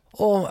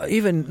 Oh,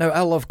 even now,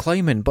 I love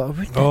climbing, but I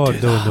wouldn't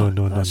do that.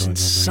 No. That's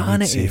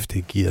insanity.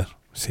 Safety gear.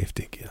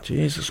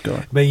 Jesus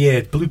God. But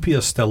yeah, Blue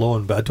Peter's still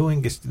on, but I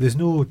don't think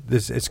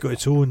it's got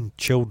its own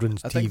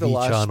children's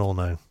TV channel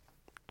now.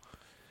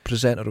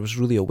 Presenter I was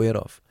really aware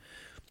of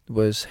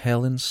was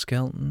Helen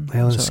Skelton.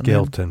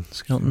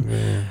 Skelton.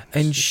 Yeah.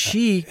 And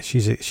she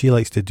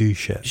likes to do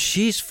shit.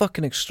 She's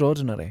fucking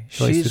extraordinary.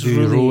 She likes to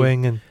do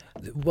rowing and.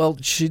 Well,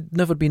 she'd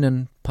never been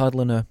in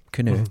paddling a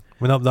canoe.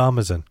 Went up the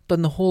Amazon.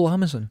 Done the whole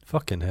Amazon.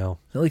 Fucking hell.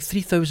 Like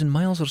 3,000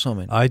 miles or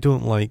something. I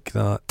don't like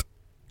that.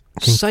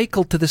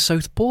 Cycled to the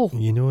South Pole.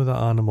 You know the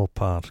animal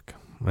park,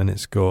 and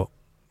it's got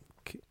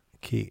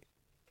Kate.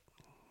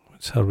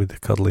 What's her with the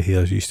curly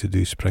hairs used to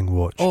do Spring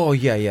Watch? Oh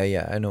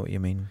yeah. I know what you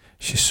mean.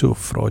 She's so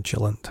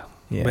fraudulent.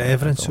 Yeah, but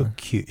everyone's so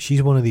cute.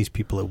 She's one of these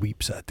people that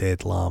weeps at a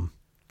dead lamb.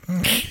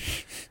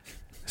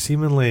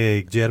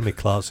 Seemingly Jeremy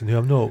Clarkson, who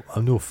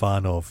I'm no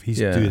fan of, he's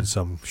doing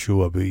some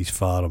show about his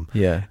farm.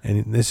 Yeah.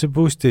 And they're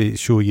supposed to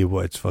show you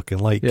what it's fucking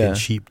like getting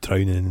sheep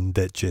drowning in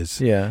ditches.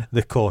 Yeah.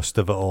 The cost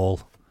of it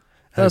all.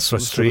 That's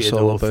frustrating. The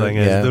whole thing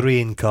is the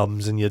rain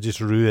comes and you're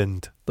just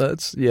ruined.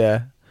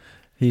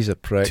 He's a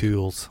prick.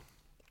 Tools.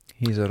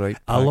 He's a right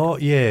prick. A lot,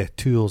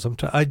 tools.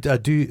 I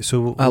do.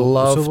 So I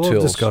love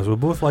tools. Discuss. We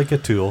both like a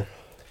tool.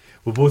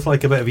 We both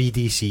like a bit of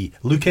EDC.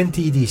 Look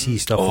into EDC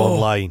stuff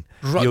online.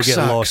 Rucksacks. You'll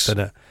get lost in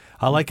it.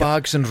 I like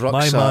bags and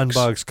rucksacks. My man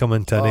bag's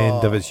coming to an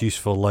end of its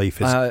useful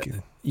life.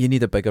 You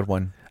need a bigger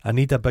one. I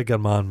need a bigger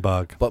man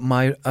bag. But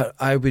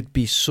I would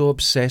be so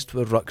obsessed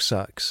with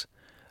rucksacks,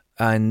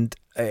 and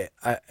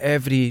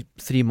every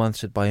 3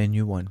 months I'd buy a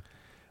new one.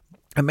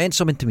 It meant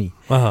something to me.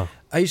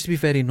 I used to be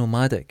very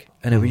nomadic,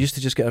 and we used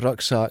to just get a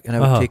rucksack, and I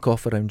would take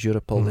off around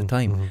Europe all the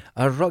time.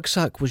 A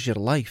rucksack was your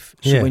life.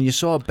 So when you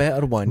saw a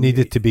better one,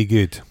 needed to be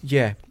good.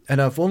 Yeah,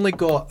 and I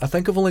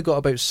think I've only got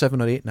about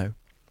 7 or 8 now.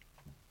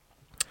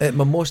 At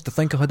my most, I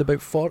think I had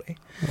about 40.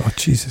 Oh,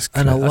 Jesus Christ.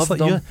 And I love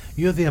them.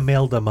 You're the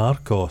Imelda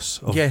Marcos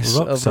of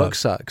of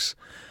rucksacks.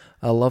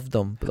 I love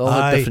them, but all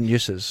the different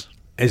uses.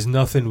 Is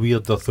nothing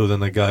weirder though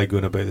than a guy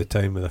going about the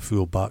town with a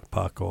full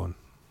backpack on.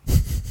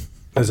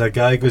 As a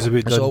guy goes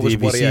about Dundee,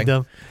 have you seen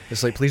him?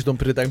 It's like, please don't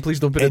put it down, please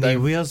don't put it down. He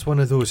wears one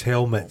of those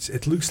helmets.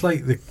 It looks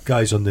like the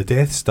guys on the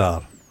Death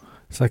Star.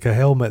 It's like a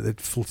helmet that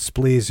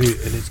splays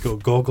out and it's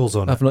got goggles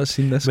on it. I've not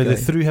seen this guy. But they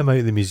threw him out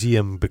of the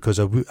museum because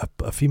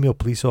a female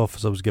police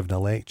officer was giving a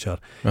lecture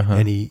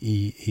and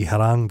he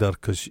harangued her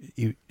because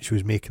she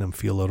was making him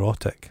feel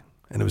erotic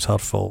and it was her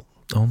fault.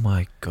 Oh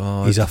my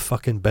God. He's a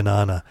fucking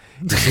banana.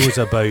 He goes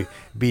about,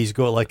 but he's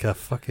got like a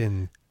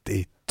fucking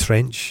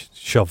trench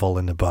shovel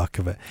in the back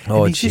of it.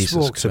 Oh, and he Jesus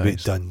just walks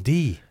Christ. about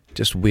Dundee.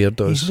 Just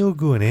weirdos. He's not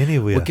going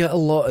anywhere. We'll get a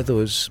lot of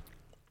those.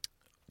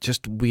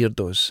 Just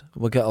weirdos.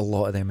 We'll get a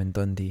lot of them in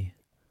Dundee.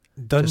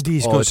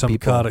 Dundee's got some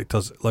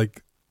characters.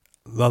 Like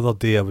the other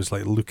day, I was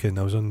like looking.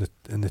 I was in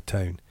the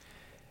town,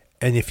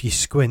 and if you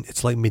squint,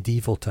 it's like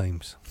medieval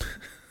times.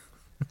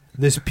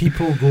 There's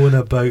people going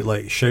about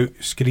like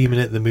screaming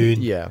at the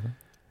moon. Yeah,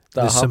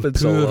 there's some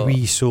poor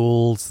wee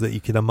souls that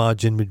you can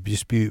imagine would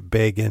just be out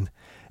begging.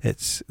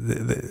 It's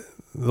the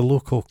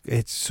local.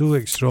 It's so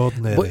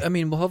extraordinary. But, I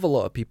mean, we'll have a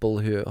lot of people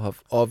who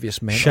have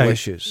obvious mental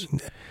issues,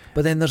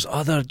 but then there's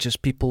other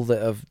just people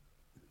that have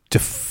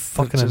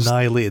fucking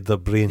annihilated their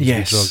brains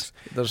with drugs.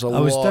 There's a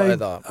lot of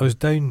that. I was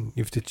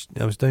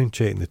down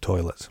checking the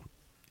toilets,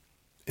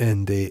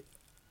 and a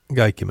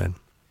guy came in.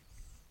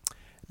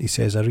 He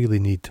says, "I really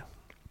need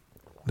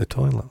the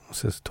toilet." I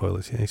says,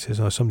 "Toilets?" Yeah. He says,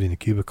 "Oh, somebody in the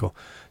cubicle."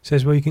 He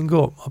says, "Well, you can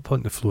go up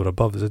on the floor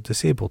above. There's a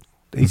disabled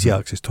easy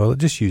access toilet.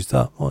 Just use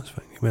that." Well, that's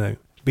fine. He went out,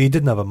 but he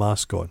didn't have a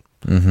mask on,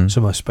 so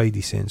my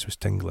spidey sense was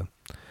tingling.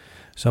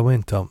 So I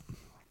went up,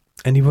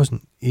 and he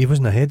wasn't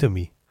ahead of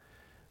me.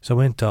 So I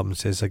went up and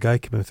says, a guy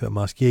came in without a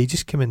mask. Yeah, he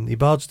just came in. He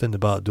barged in the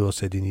back door,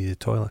 said he needed a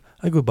toilet.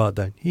 I go back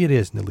down. Here he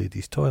is in the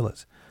ladies'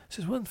 toilets. I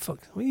says, what the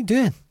fuck? What are you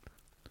doing?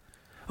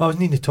 Oh, I was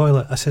needing a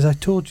toilet. I says, I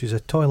told you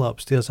there's a toilet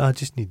upstairs. I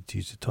just needed to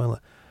use the toilet.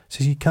 I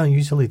says, you can't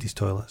use the ladies'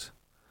 toilets.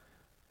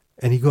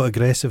 And he got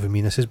aggressive with me.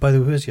 And I says, by the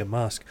way, where's your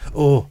mask?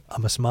 Oh,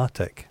 I'm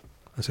asthmatic.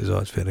 I says, oh,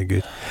 that's very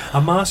good. A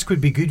mask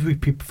would be good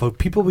with for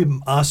people with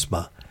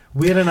asthma.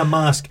 Wearing a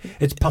mask,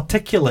 it's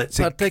particulates.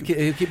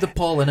 You keep the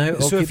pollen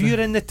out. So if you're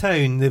in the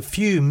town, the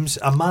fumes,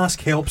 a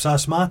mask helps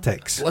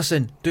asthmatics.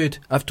 Listen, dude,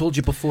 I've told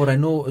you before, I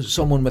know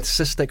someone with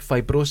cystic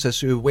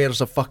fibrosis who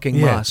wears a fucking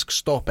mask.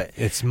 Stop it.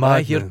 It's mad.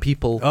 I hear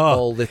people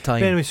all the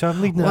time. Anyway, so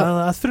I'm leading.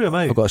 I threw him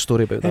out. I've got a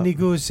story about that. And he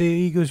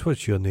goes,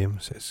 what's your name?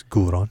 I says,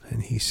 Goron.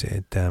 And he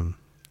said,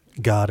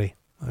 Gary.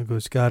 I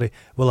goes, Gary.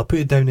 Well, I put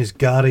it down as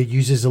Gary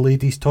uses the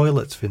ladies'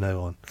 toilets from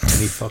now on. And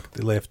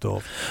he left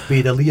off. But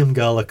he had a Liam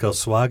Gallagher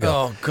swagger.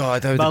 Oh,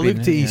 God. But I looked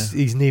at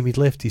his name. He'd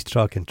left his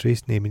track and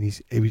trace name, and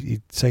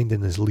he'd signed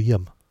in as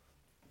Liam.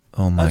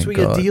 Oh, my God. That's what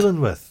you're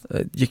dealing with.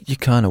 You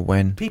can't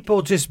win.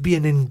 People just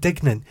being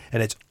indignant,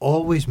 and it's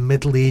always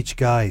middle-aged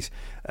guys.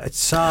 It's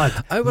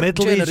sad.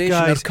 Middle-aged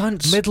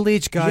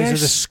guys are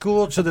the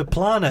scourge of the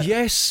planet.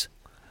 Yes.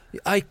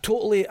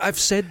 I've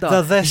said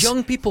that.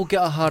 Young people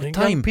get a hard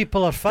time. Young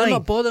people are fine. They're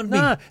not bothering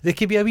me. They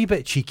can be a wee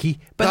bit cheeky,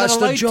 but that's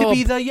they're allowed to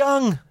be the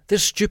young. They're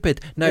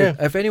stupid. Now,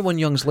 if anyone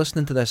young's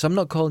listening to this, I'm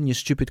not calling you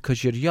stupid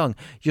because you're young.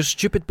 You're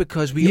stupid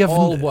because we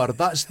all were.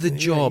 That's the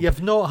job.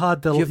 You've not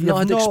had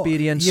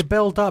experience. You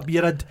build up.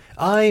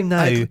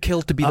 I'd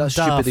kill to be that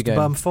stupid again.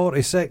 But I'm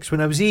 46.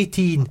 When I was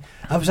 18,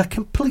 I was a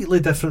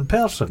completely different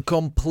person.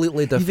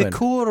 Completely different. The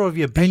core of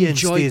your being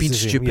Enjoy being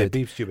stupid. Yeah,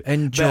 being stupid.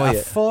 Enjoy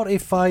it. A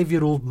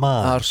 45-year-old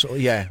man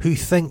who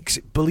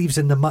believes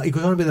in he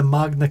goes on about the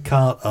Magna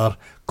Carta,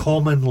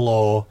 common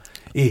law.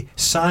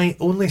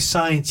 Only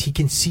science he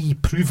can see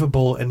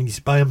provable, and he's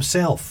by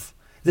himself.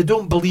 They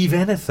don't believe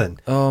anything.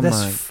 Oh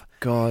my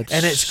God!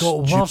 And it's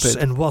got worse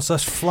and worse.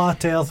 This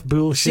flat Earth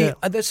bullshit.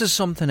 See, this is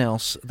something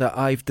else that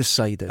I've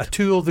decided. A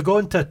tool. They go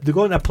into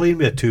a plane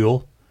with a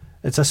tool.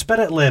 It's a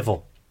spirit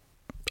level.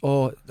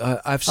 Oh,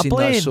 I've seen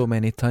that so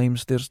many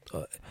times.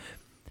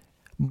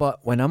 But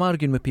when I'm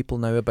arguing with people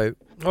now about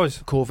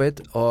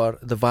COVID or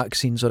the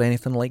vaccines or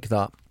anything like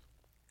that,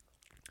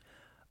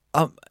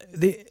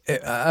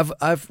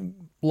 I've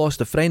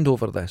lost a friend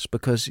over this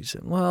because he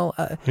said, well,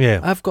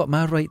 I've got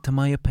my right to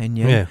my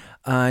opinion,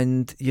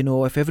 and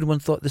if everyone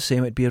thought the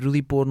same, it'd be a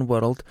really boring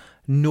world.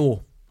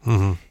 No.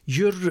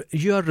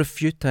 You are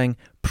refuting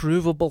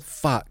provable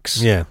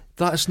facts.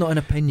 That's not an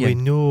opinion. We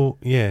know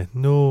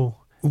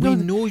we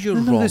know you're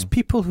wrong. There's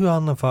people who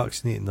aren't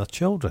vaccinating their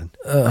children,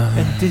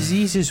 and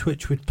diseases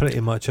which would pretty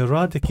much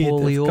eradicate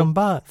have come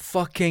back.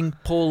 Fucking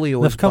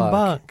polio. They've come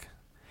back.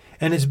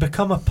 And it's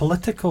become a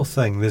political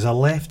thing. There's a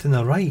left and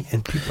a right,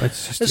 and people.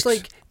 It's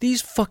like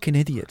These fucking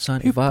idiots,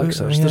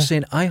 anti-vaxxers, they're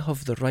saying, I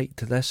have the right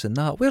to this and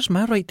that. Where's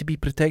my right to be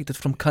protected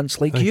from cunts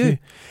like you?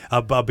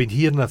 I've been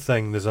hearing a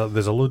thing, there's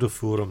a load of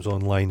forums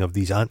online of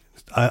these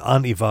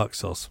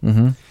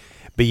anti-vaxxers,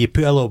 but you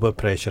put a little bit of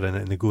pressure in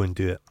it and they go and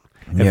do it.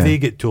 If they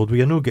get told, well,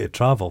 you're not going to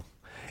travel,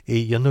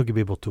 you're not going to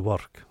be able to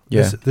work.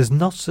 Yeah. There's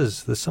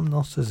nurses, there's some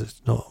nurses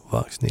that's not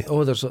vaccinated.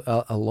 Oh, there's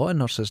a lot of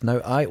nurses now.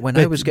 I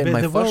was getting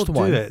my first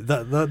one.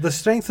 The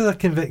strength of their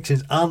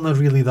convictions aren't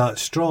really that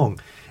strong.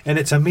 And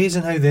it's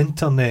amazing how the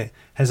internet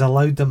has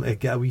allowed them to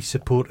get a wee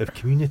supportive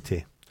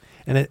community.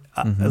 And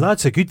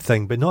that's a good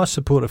thing, but not a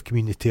supportive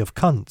community of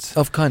cunts.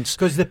 Of cunts.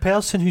 Because the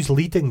person who's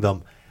leading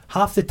them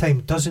half the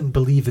time doesn't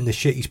believe in the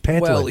shit he's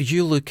peddling. Well,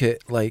 you look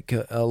at like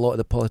a lot of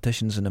the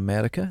politicians in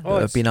America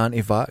that have been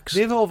anti-vax.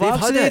 They've all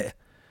vaccinated. Had it.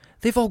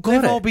 They've all got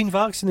it. They've all been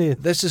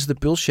vaccinated. This is the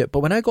bullshit. But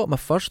when I got my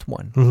first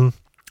one,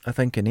 I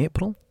think in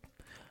April,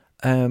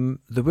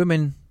 the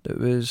woman that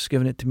was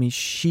giving it to me,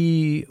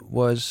 she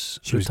was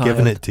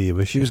giving it to you,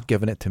 was she? She was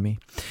giving it to me.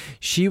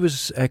 She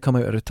was come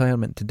out of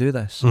retirement to do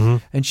this.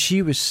 And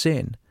she was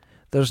saying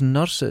there's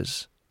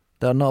nurses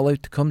that are not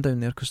allowed to come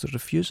down there because they're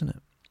refusing it.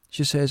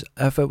 She says,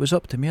 if it was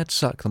up to me, I'd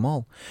sack them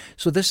all.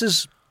 So this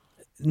is...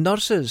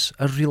 Nurses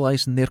are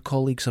realising their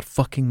colleagues are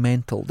fucking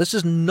mental. This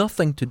has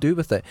nothing to do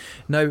with it.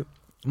 Now...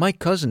 My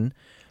cousin,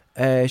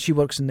 she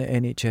works in the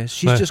NHS.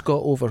 She's just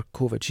got over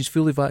COVID. She's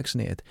fully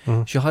vaccinated.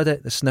 She had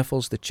it, the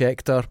sniffles, they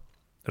checked her.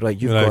 Right,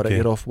 you've got it,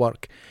 you're off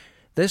work.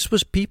 This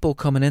was people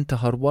coming into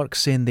her work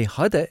saying they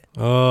had it.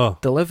 Oh.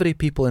 Delivery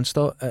people and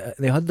stuff,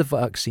 they had the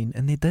vaccine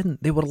and they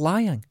didn't. They were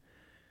lying.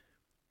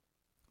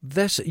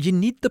 You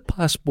need the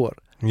passport.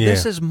 Yeah.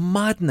 This is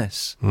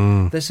madness.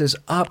 This is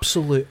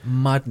absolute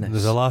madness.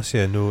 There's a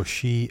lassie I know,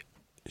 she's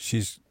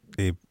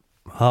a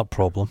heart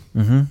problem.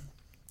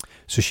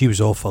 So she was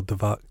offered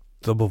the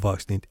double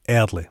vaccine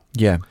early.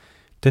 Yeah.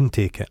 Didn't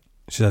take it.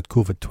 She's had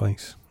COVID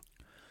twice.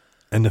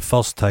 And the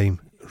first time,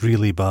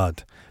 really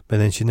bad. But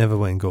then she never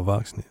went and got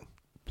vaccinated.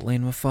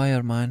 Playing with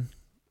fire, man.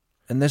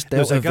 And this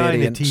There's Delta a guy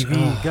variant. on the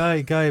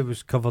TV, guy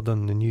was covered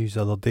on the news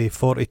the other day,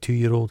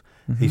 42-year-old.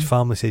 His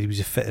family said he was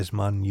the fittest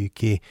man in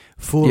the UK.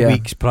 4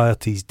 weeks prior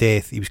to his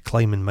death, he was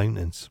climbing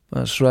mountains.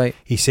 That's right.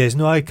 He says,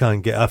 no,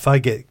 if I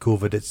get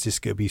COVID, it's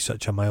just going to be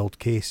such a mild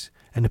case.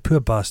 And the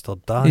poor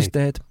bastard died. He's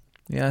dead.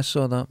 Yeah, I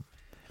saw that.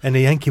 And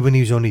the Yankee, when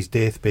he was on his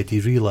deathbed, he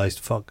realised,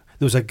 fuck.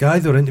 There was a guy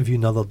they were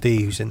interviewing the other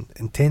day who's in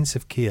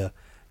intensive care,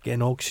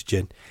 getting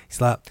oxygen.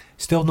 He's like,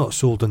 still not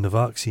sold on the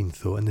vaccine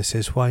though. And they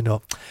says, why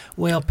not?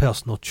 Well,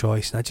 personal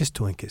choice, and I just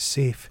don't think it's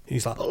safe.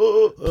 He's like,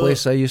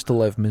 place I used to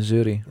live,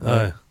 Missouri.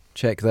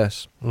 Check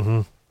this.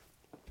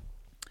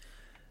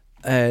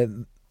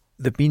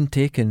 They've been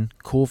taking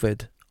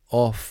COVID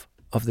off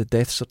of the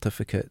death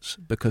certificates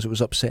because it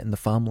was upsetting the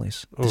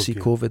families to see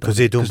COVID because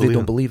they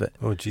don't believe it.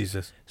 Oh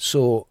Jesus!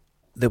 So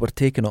they were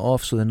taking it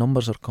off, so the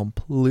numbers are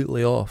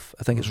completely off.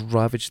 I think it's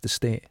ravaged the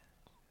state,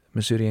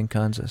 Missouri and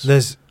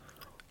Kansas.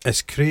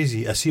 It's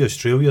crazy. I see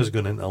Australia's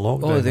going into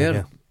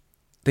lockdown.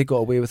 They got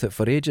away with it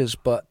for ages,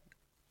 but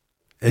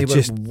they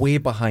were way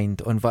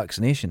behind on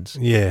vaccinations.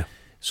 Yeah.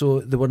 So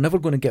they were never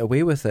going to get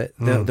away with it.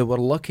 They were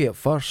lucky at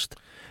first,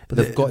 but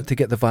they've got to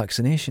get the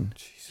vaccination.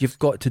 Jesus. You've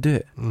got to do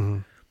it.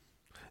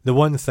 The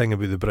one thing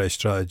about the British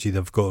strategy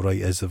they've got right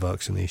is the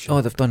vaccination.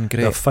 Oh, they've done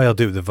great. They've fired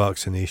out the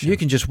vaccination. You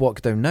can just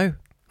walk down now.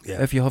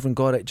 Yeah. If you haven't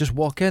got it, just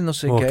walk in. They'll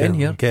say, get in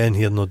here. Get in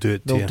here and they'll do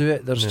it to you. They'll do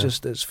it.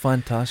 It's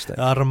fantastic.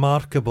 A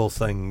remarkable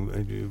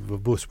thing,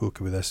 we've both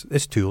spoken about this,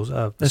 it's tools.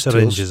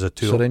 Syringes are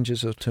tools.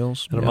 Syringes are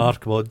tools.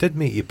 Remarkable. It did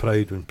make you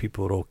proud when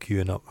people were all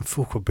queuing up. And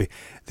folk would be,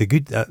 we've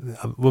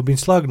been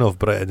slagging off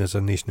Britain as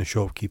a nation of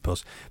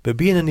shopkeepers, but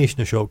being a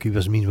nation of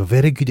shopkeepers means we're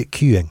very good at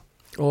queuing.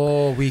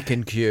 Oh, we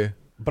can queue.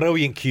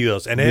 Brilliant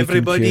queuers, and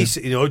everybody's,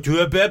 do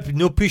a bit,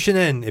 no pushing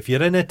in. If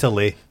you're in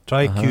Italy,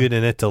 try queuing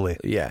in Italy.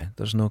 Yeah,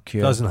 there's no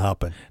queuing. Doesn't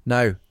happen.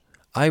 Now,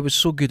 I was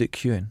so good at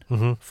queuing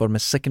for my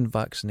second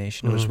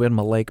vaccination. I was wearing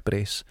my leg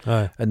brace,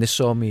 and they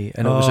saw me,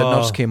 and it was a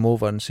nurse came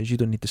over and says, "You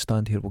don't need to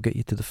stand here. We'll get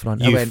you to the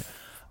front." I went,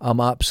 "I'm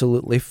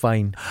absolutely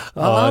fine.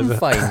 I'm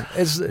fine.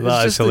 It's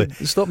just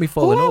to stop me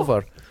falling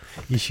over."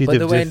 You should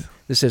have.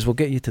 They says, we'll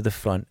get you to the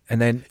front. And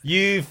then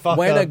you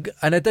fucker.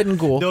 And I didn't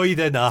go. No, you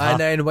didn't. And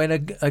then when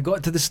I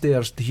got to the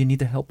stairs, do you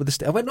need help with the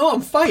stairs? I went, no,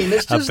 I'm fine.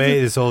 It's just I bet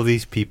there's all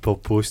these people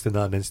posting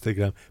that on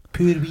Instagram.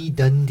 Poor wee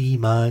Dundee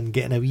man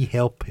getting a wee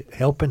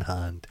helping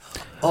hand.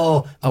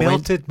 Oh,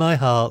 melted my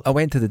heart. I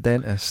went to the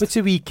dentist. What's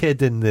a wee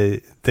kid in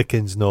the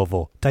Dickens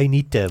novel?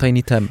 Tiny Tim.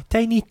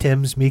 Tiny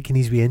Tim's making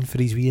his way in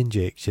for his wee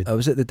injection. I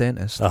was at the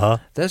dentist.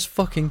 This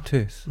fucking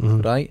tooth,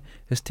 right,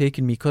 has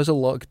taken me, because of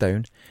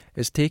lockdown,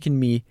 it's taken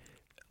me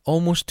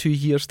almost 2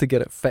 years to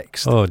get it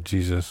fixed. Oh,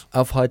 Jesus.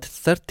 I've had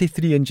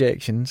 33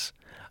 injections.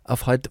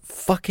 I've had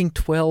fucking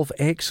 12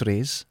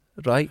 x-rays,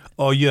 right?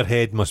 Oh, your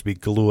head must be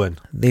glowing.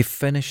 They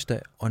finished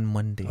it on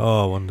Monday.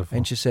 Oh, wonderful.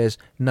 And she says,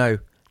 now,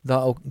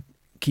 that'll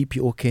keep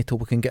you okay till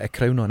we can get a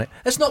crown on it.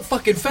 It's not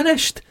fucking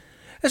finished.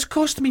 It's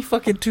cost me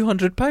fucking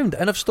 £200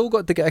 and I've still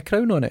got to get a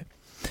crown on it.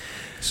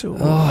 So,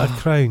 a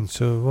crown,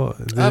 so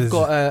what? I've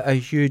got a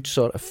huge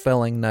sort of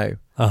filling now.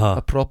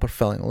 a proper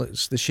filling.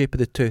 It's the shape of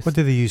the tooth. What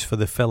do they use for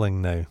the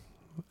filling now?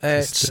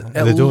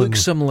 It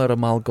looks similar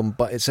amalgam,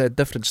 but it's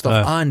different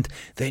stuff. And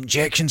the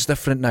injection's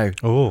different now.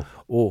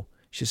 Oh,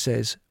 she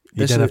says...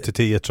 You don't have to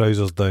take your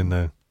trousers down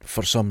now.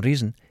 For some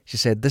reason. She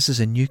said, this is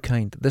a new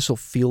kind. This will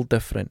feel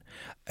different.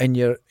 And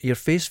your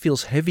face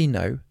feels heavy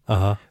now,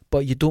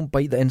 but you don't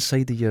bite the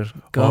inside of your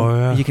gum. Oh,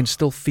 yeah. You can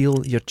still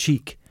feel your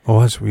cheek.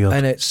 Oh, that's weird.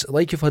 And it's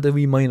like you've had a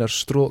wee minor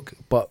stroke,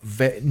 but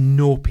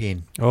no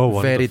pain. Oh,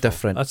 wonderful. Very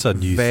different. That's a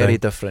new thing. Very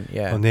different,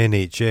 yeah. On the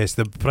NHS,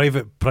 the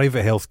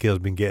private healthcare has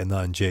been getting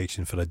that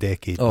injection for a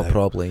decade now. Oh,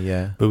 probably,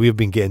 yeah. But we've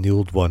been getting the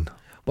old one.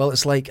 Well,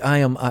 it's like I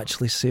am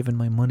actually saving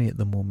my money at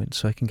the moment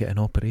so I can get an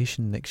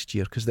operation next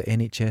year because the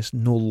NHS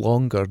no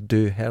longer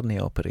do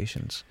hernia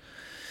operations.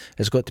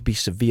 It's got to be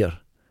severe.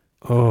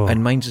 Oh.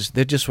 And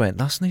they just went,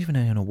 that's not even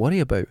anything to worry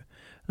about.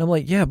 And I'm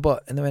like, yeah,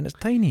 and they went, it's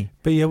tiny.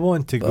 But you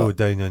want to go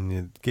down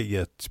and get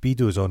your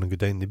Speedos on and go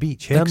down the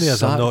beach.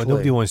 Hernias are not,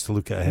 nobody wants to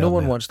look at a hernia. No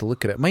one wants to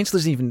look at it. Mine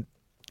doesn't even...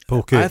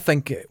 Poke out. I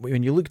think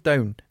when you look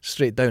down,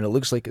 straight down, it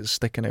looks like it's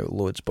sticking out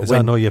loads. But Is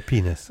that not your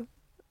penis?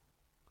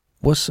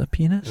 What's a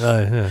penis?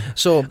 Yeah.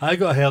 So I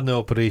got a hernia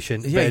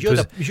operation. Yeah,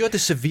 you had the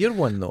severe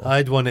one though. I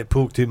had one that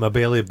poked out my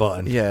belly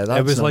button. Yeah,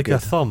 that's it was not like good. a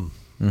thumb.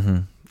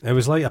 Mm-hmm. It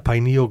was like a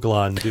pineal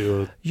gland.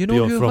 You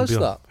know who has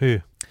that? Who?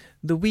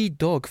 The wee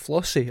dog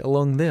Flossie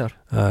along there.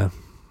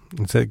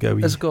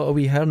 It's got a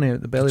wee hernia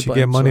at the belly button. Did you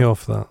button. get money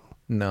off that?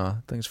 No, I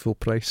think it's full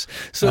price.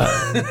 So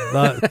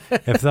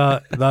if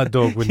that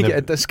dog wouldn't get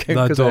a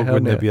discount, that dog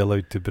wouldn't be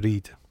allowed to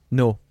breed.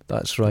 No,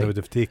 that's right. They would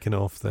have taken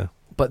off there.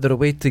 But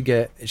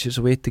she's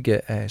away to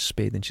get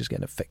spayed, and she's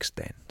getting it fixed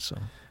then. So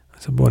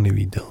it's a bonny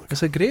wee dog.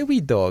 It's a great wee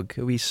dog,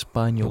 a wee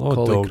spaniel. A lot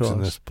of dogs cross.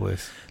 in this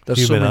place.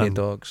 There's so many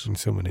dogs. And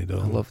so many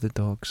dogs. I love the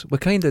dogs. We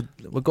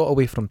got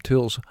away from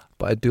tools,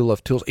 but I do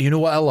love tools. You know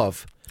what I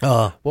love?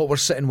 What we're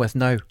sitting with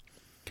now.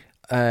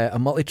 A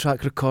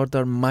multi-track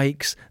recorder,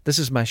 mics. This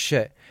is my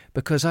shit.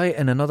 Because I,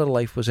 in another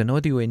life, was an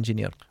audio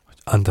engineer.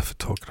 And a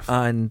photographer.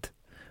 And,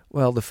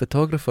 well, the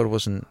photographer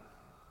wasn't...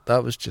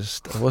 That was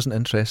just... I wasn't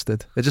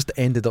interested. I just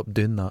ended up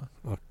doing that.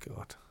 Oh,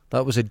 God.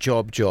 That was a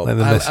job.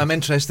 I'm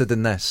interested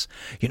in this.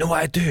 You know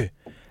what I do?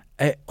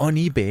 On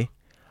eBay,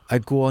 I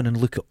go on and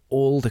look at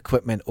old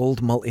equipment,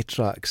 old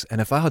multi-tracks,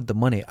 and if I had the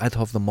money, I'd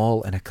have them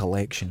all in a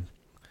collection.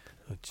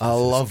 Oh, I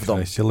love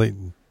Christ.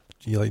 them.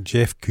 You like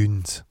Jeff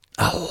Koons.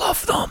 I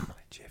love them.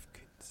 Jeff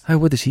Koons.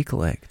 What does he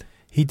collect?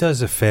 He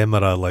does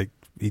ephemera, like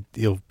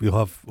he'll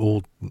have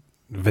old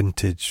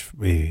vintage.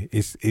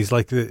 He's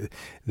like the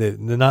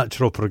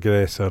natural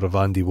progressor of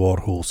Andy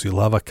Warhol. So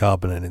you'll have a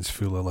cabinet and it's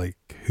full of like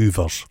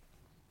Hoovers.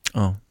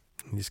 Oh,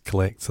 he just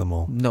collects them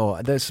all.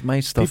 No, that's my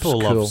stuff.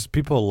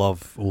 People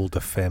love old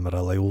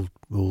ephemera, like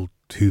old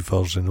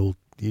Hoovers and old.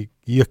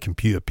 Your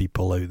computer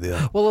people out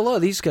there. Well, a lot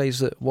of these guys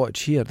that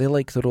watch here, they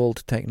like their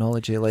old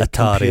technology, like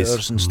Ataris.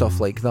 Computers and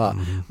stuff like that.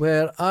 Mm-hmm.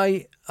 Where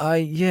I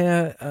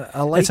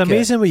like. It's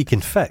amazing what you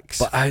can fix.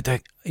 But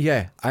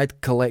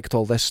I'd collect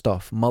all this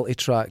stuff,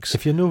 multi-tracks.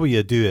 If you know what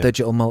you're doing,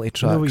 digital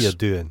multi-tracks. You know what you're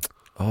doing.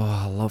 Oh,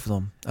 I love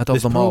them. I'd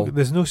have them all.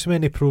 There's no so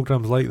many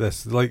programs like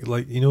this. Like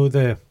you know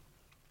the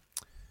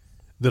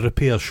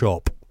repair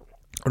shop,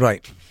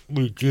 right?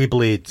 With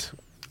J-Blades.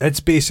 It's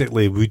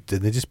basically wood,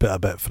 and they just put a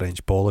bit of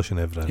French polish and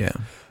everything. Yeah.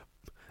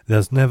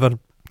 There's never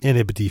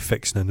anybody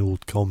fixing an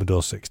old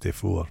Commodore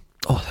 64.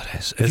 Oh, there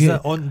is.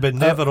 But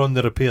never on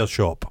the repair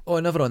shop.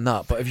 Oh, never on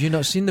that. But have you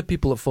not seen the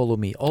people that follow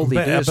me? All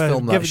they do is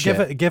film that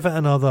shit. Give it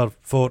another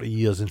 40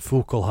 years, and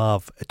folk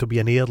will it'll be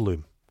an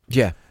heirloom.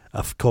 Yeah.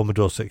 Of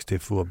Commodore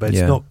 64, but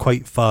it's not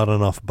quite far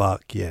enough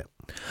back yet.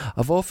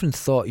 I've often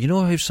thought, you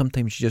know how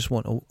sometimes you just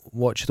want to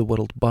watch the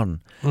world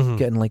burn,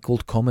 getting like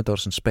old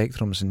Commodores and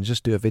Spectrums and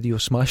just do a video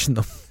smashing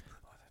them.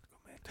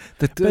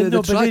 They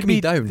track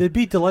me down. They'd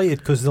be delighted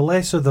because the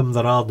less of them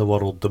there are in the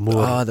world, the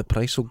more. The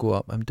price will go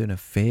up. I'm doing a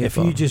favour. If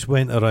you just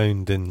went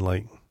around and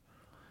like.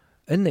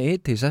 In the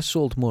 80s, I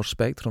sold more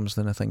Spectrums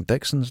than I think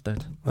Dixon's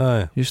did.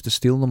 Used to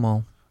steal them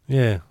all.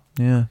 Yeah.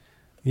 Yeah.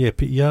 Yeah,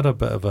 but you're a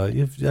bit of I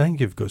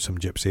think you've got some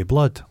gypsy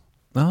blood.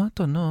 No, I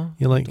don't know.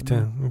 You've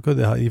got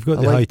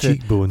the high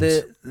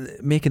cheekbones.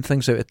 Making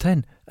things out of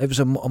tin. It was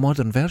a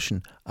modern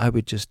version. I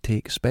would just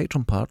take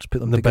Spectrum parts, put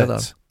them together.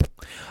 Bits.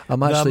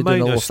 I'm actually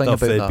doing a little thing about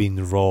that. They've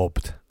been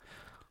robbed.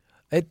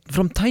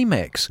 From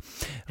Timex.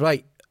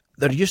 Right.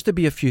 There used to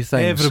be a few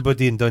things.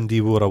 Everybody in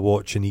Dundee wore a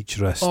watch in each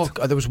wrist. Oh,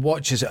 there was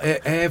watches.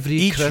 Every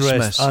each Christmas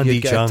wrist and you'd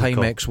each get a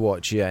ankle. Timex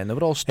watch, and they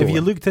were all stolen. Have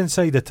you looked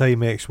inside a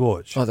Timex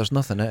watch? Oh, there's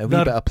nothing in it. A wee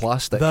bit of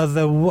plastic.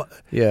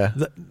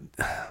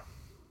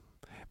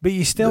 But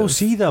you still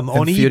see them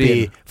on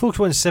eBay. Folks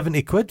want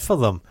 70 quid for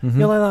them. Mm-hmm.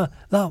 You're like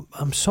that.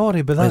 I'm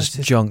sorry, but that's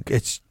just junk.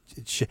 It's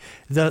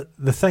the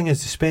thing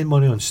is to spend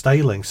money on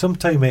styling. Some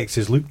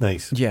Timexes look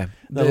nice. Yeah,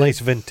 they're nice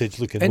vintage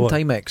looking. In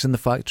Timex in the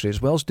factory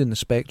as well as doing the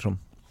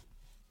Spectrum.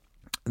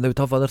 They would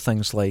have other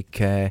things like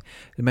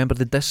remember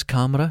the disc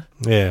camera?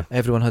 Yeah,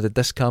 everyone had a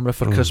disc camera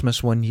for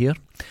Christmas one year.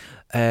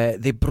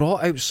 They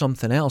brought out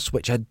something else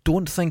which I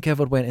don't think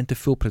ever went into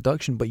full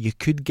production, but you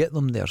could get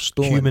them there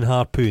stolen. Human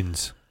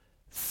harpoons.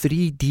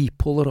 3D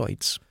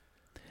Polaroids.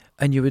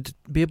 and you would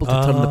be able to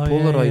turn the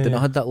Polaroid, and it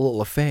had that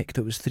little effect.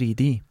 It was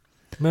 3D.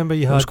 Remember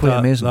you had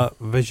that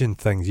vision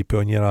things you put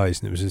on your eyes,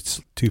 and it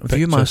was two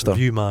pictures.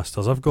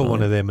 Viewmasters. I've got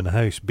one of them in the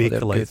house.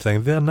 Bakelite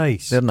thing. They're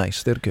nice.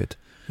 They're good.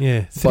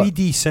 Yeah.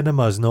 3D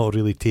cinema is not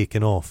really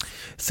taken off.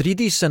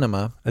 3D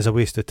cinema is a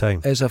waste of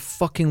time. Is a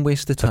fucking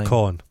waste of time. It's a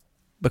con.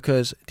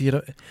 Because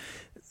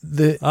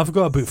I've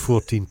got about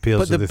 14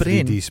 pairs of the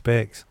 3D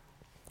specs.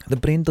 The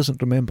brain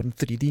doesn't remember in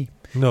 3D.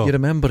 No. You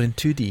remember in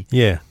 2D.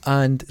 Yeah.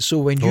 And so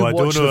when you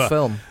watch the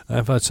film...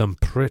 I've had some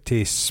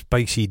pretty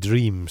spicy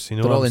dreams. You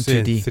know they're what all I'm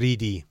saying?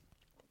 3D.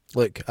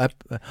 Look,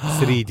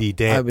 3D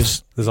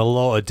depth. There's a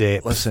lot of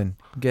depth. Listen,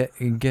 get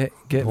VR.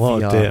 Get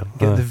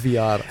the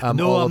VR.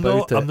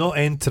 I'm not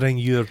entering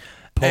your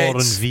porn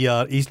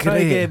VR. He's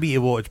trying to get me to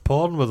watch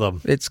porn with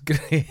him. It's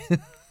great.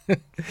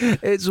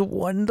 It's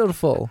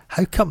wonderful.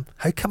 How come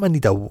I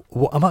need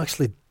I'm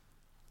actually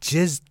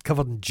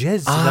covered in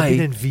jizz. I've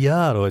been in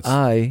VR.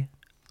 I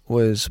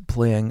was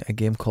playing a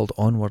game called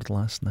Onward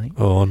last night.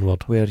 Oh,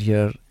 Onward. Where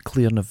you're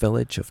clearing a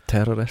village of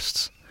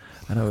terrorists.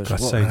 And I was, that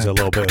sounds a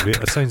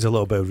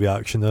little bit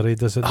reactionary,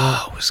 does it not?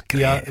 Oh, it was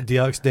great. Do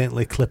you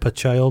accidentally clip a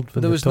child?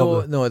 There's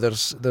no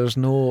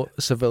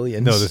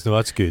civilians. No, there's no.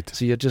 That's good.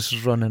 So you're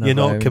just running. You're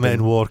not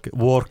committing war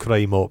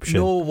crime option.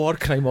 No war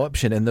crime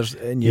option,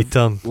 and you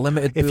turn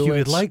limited. If bullets. you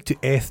would like to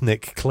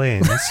ethnic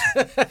cleanse,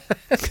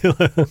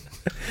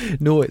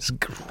 no, it's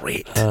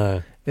great.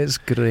 It's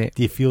great.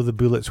 Do you feel the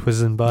bullets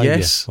whizzing by?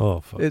 Yes. You?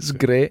 Oh, it's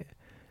great.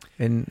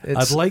 And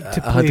I'd like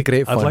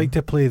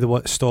to play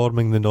the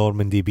storming the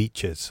Normandy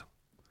beaches.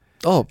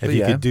 Oh, if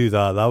you could do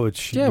that would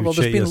there's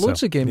been yourself.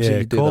 Loads of games that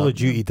you do Call that. of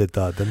Duty did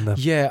that, didn't they?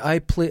 Yeah, I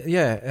play.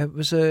 Yeah, it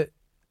was a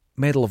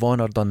Medal of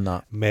Honor done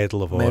that.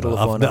 Medal of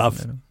Honor.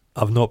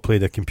 I've not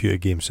played a computer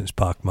game since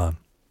Pac-Man.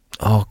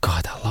 Oh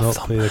God, I love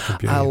them. Played a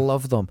computer game.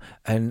 love them,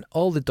 and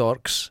all the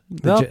dorks.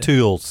 They're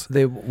tools.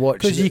 They watch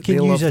because you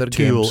can use a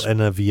tool games.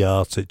 in a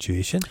VR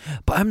situation.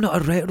 But I'm not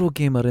a retro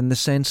gamer in the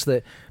sense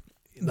that.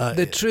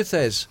 The truth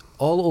is,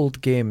 all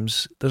old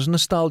games, there's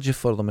nostalgia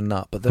for them and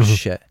that, but they're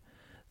shit.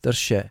 They're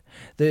shit.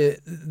 They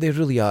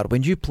really are.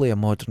 When you play a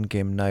modern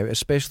game now,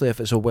 especially if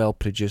it's a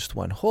well-produced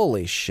one,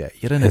 holy shit,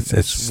 you're in it.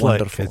 It's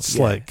wonderful. It's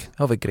slick.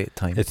 Have a great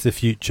time. It's the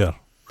future.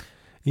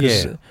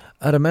 Yeah.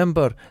 I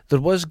remember there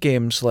was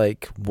games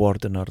like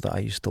Wardener that I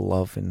used to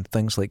love and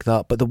things like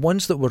that, but the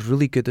ones that were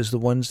really good is the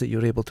ones that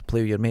you're able to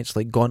play with your mates,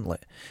 like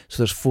Gauntlet. So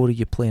there's 4 of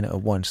you playing it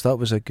at once. That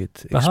was a good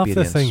experience. But half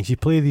the things, you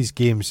play these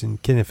games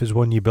and kind of if it's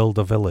one you build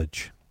a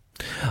village.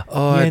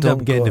 Oh, you end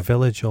up getting the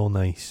village all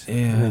nice,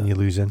 and then you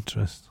lose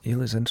interest. You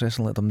lose interest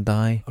and let them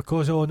die. Of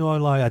course, I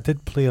lie. I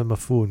did play on my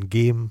phone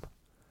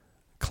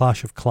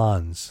Clash of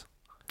Clans.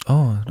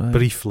 Oh, right.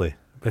 Briefly,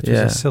 which is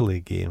a silly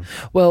game.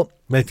 Well,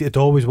 it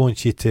always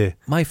wants you to.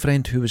 My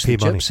friend who was the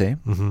money. gypsy,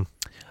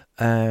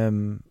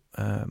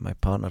 my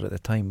partner at the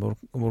time,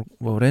 we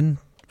were in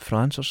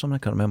France or something, I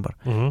can't remember.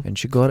 And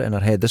she got it in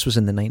her head. This was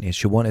in the 90s.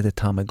 She wanted a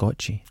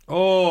Tamagotchi.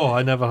 Oh,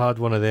 I never had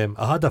one of them.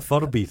 I had a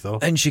Furby though.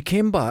 And she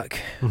came back.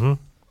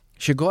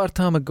 She got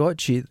her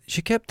Tamagotchi.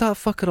 She kept that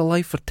fucker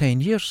alive for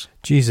 10 years.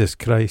 Jesus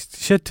Christ.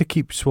 She had to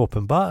keep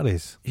swapping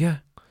batteries. Yeah.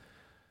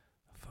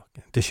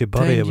 Did she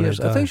bury it when it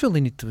died? I think she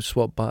only need to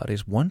swap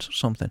batteries once or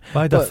something.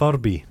 I had a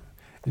Furby.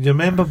 Do you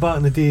remember back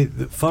in the day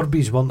that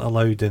Furbies weren't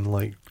allowed in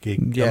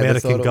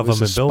American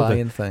government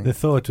buildings? They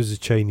thought it was the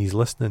Chinese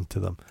listening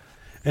to them.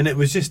 And it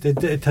was just,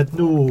 it had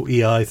no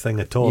AI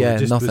thing at all. Yeah, it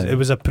just nothing. It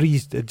was a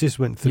priest, it just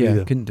went through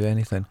them. Couldn't do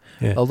anything.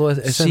 Yeah. Although I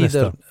see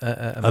they're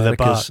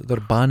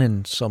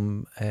banning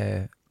some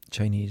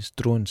Chinese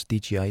drones,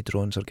 DJI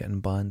drones are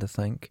getting banned, I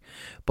think.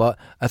 But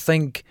I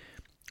think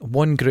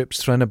one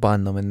group's trying to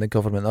ban them in the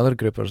government, other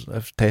group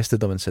have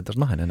tested them and said there's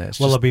nothing in it.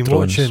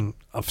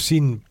 I've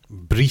seen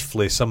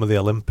briefly some of the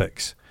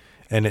Olympics.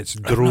 And it's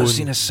drone. I've not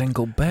seen a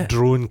single bit.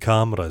 Drone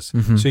cameras.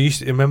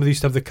 So remember they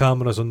used to have the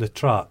cameras on the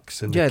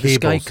tracks and the cables. The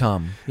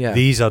Skycam. Yeah,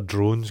 these are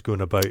drones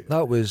going about.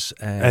 That was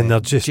and they're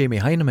just Jamie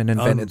Heineman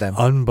invented them.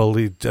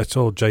 Unbelievable! It's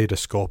all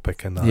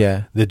gyroscopic and that.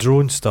 Yeah, the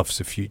drone stuff's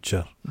the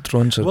future.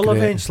 Drones are will great.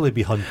 Eventually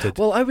be hunted.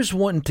 Well, I was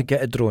wanting to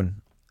get a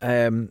drone,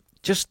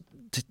 just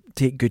to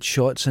take good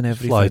shots and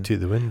everything. Fly to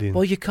the wind.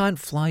 Well, you can't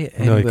fly it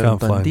anywhere in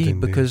Dundee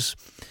because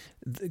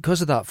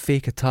of that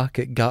fake attack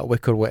at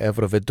Gatwick or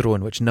whatever of a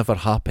drone, which never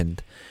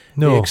happened.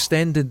 No. They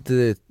extended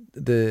the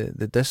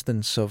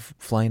distance of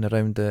flying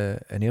around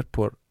an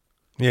airport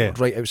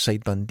right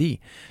outside Dundee.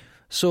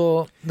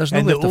 So there's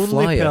nowhere to fly it. And the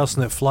only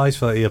person that flies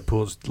for that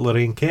airport is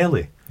Lorraine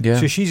Kelly. Yeah.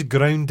 So she's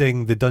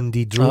grounding the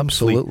Dundee drone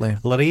Absolutely.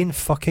 fleet. Lorraine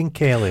fucking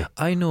Kelly.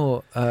 I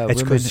know.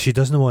 It's because she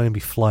doesn't want to be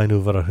flying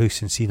over her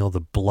house and seeing all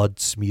the blood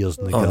smears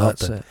in the garden.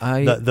 That's it.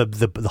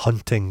 The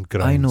hunting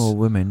grounds. I know a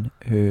woman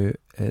who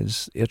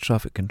is air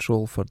traffic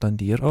control for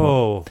Dundee Airport.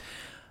 Oh.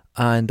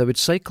 And I would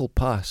cycle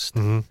past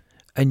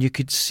and you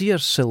could see her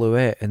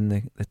silhouette in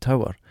the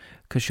tower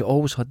because she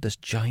always had this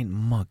giant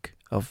mug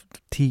of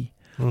tea.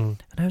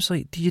 And I was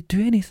like, do you do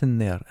anything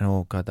there? And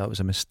oh God, that was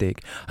a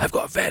mistake. I've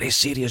got a very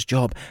serious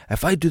job.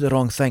 If I do the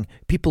wrong thing,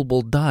 people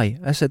will die.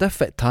 I said, I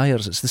fit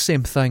tyres. It's the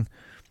same thing.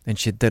 And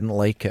she didn't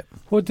like it.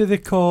 What do they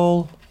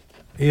call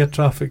air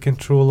traffic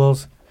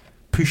controllers,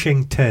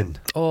 pushing tin.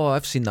 Oh,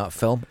 I've seen that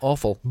film.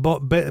 Awful.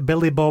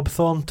 Billy Bob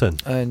Thornton.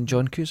 And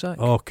John Cusack.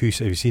 Oh,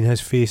 Cusack. Have you seen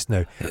his face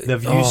now?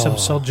 They've used some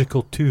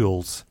surgical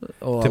tools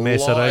to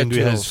mess around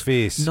with his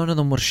face. None of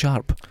them were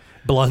sharp.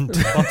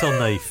 Blunt. Butter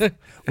knife.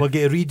 We'll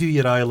get to redo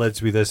your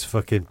eyelids with this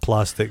fucking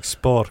plastic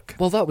spork.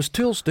 Well, that was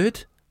Tools,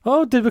 dude.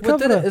 Oh, did we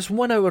cover it? It's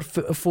 1 hour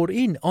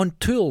 14 on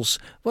Tools.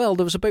 Well,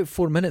 there was about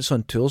 4 minutes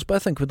on Tools, but I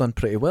think we've done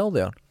pretty well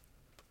there.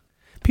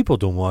 People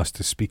don't want us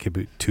to speak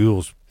about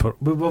tools.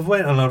 We've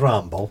went on a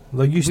ramble.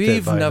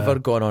 We've never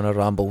gone on a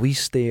ramble. We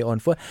stay on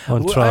foot.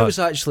 I was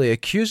actually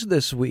accused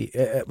this week.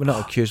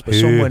 Not accused, but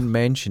someone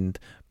mentioned.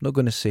 I'm not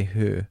going to say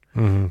who,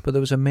 but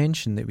there was a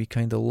mention that we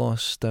kind of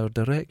lost our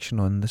direction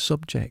on the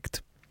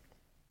subject.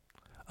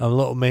 A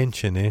little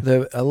mention, eh?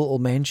 A little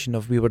mention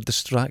of we were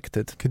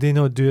distracted. Could they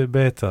not do it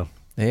better?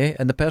 Eh?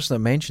 And the person that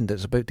mentioned it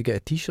is about to get a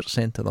T-shirt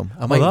sent to them.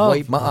 I might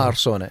wipe my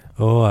arse on it.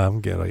 Oh, I'm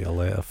going to write a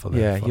letter for that.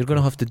 Yeah, you're going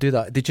to have to do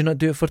that. Did you not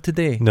do it for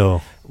today?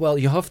 No. Well,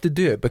 you have to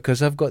do it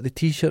because I've got the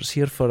T-shirts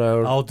here for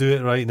our... I'll do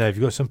it right now. Have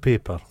you got some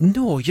paper?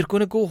 No, you're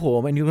going to go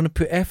home and you're going to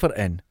put effort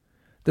in.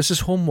 This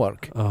is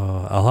homework.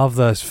 Oh, I'll have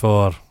this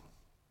for...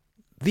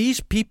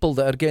 These people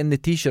that are getting the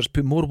T-shirts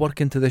put more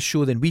work into this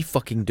show than we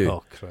fucking do.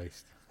 Oh,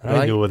 Christ.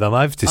 Right? I know them.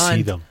 I have to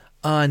see them.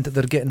 And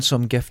they're getting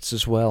some gifts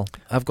as well.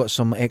 I've got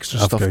some extra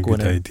stuff going in. I've got a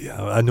good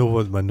idea. I know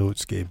what my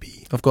note's going to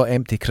be. I've got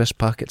empty crisp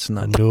packets and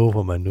that. I know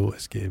what my note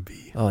is going to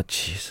be. Oh,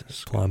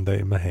 Jesus. Planned out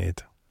in my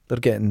head. They're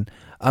getting...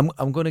 I'm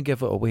going to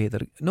give it away.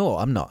 No,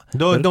 I'm not.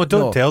 No,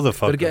 don't tell the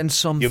fucker. They're getting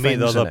some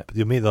things in it.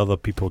 You make the other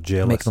people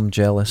jealous. Make them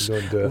jealous.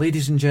 Don't do it.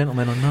 Ladies and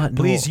gentlemen, on that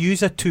Please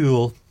use a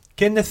tool.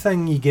 Get the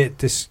thing you get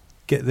to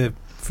get the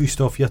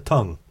food off your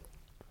tongue.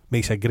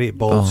 Makes a great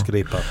ball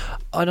scraper.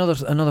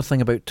 Another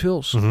thing about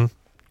tools,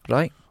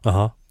 right?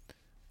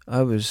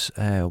 I was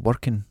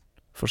working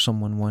for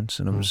someone once,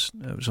 and it was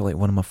like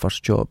one of my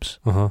first jobs.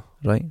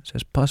 Right? It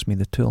says, pass me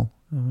the tool.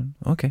 I went,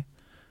 okay.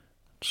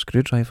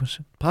 Screwdriver.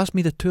 Pass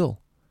me the tool.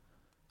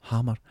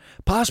 Hammer.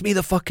 Pass me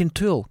the fucking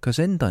tool. Because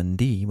in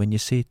Dundee, when you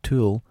say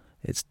tool,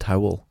 it's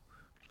towel.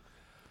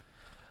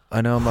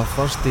 I know, my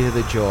first day of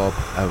the job,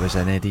 I was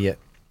an idiot,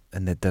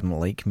 and they didn't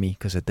like me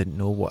because I didn't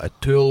know what a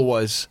tool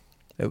was.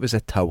 It was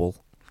a towel.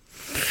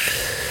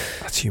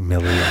 That's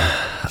humiliating.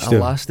 I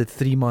lasted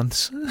 3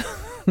 months.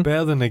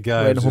 Better than the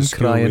guy at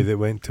school that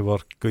went to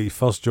work. His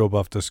first job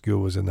after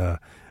school was in a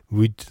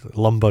wood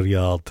lumber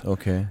yard.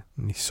 Okay.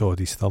 And he sawed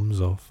his thumbs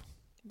off.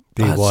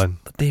 Day one.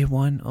 Day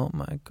one? Oh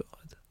my God.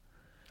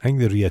 I think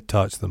they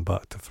reattached them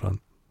back to front.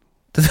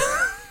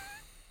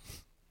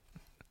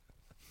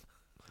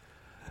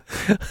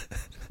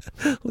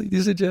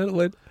 Ladies and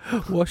gentlemen,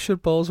 wash your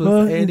balls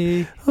with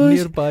any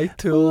nearby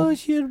tool.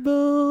 Wash your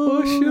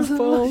balls. Wash your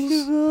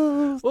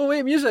balls. Oh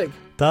wait, music.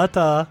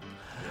 Ta-ta.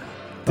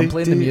 I'm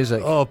playing the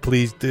music. Oh,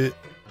 please do.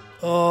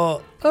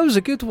 Oh, that was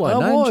a good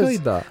one. I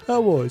enjoyed that.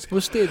 That was.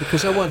 We'll stay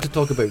because I want to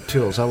talk about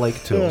tools. I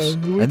like tools,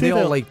 and they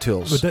all like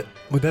tools.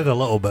 We did a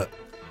little bit.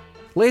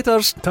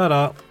 Laters.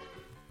 Ta-da.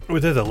 We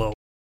did a little.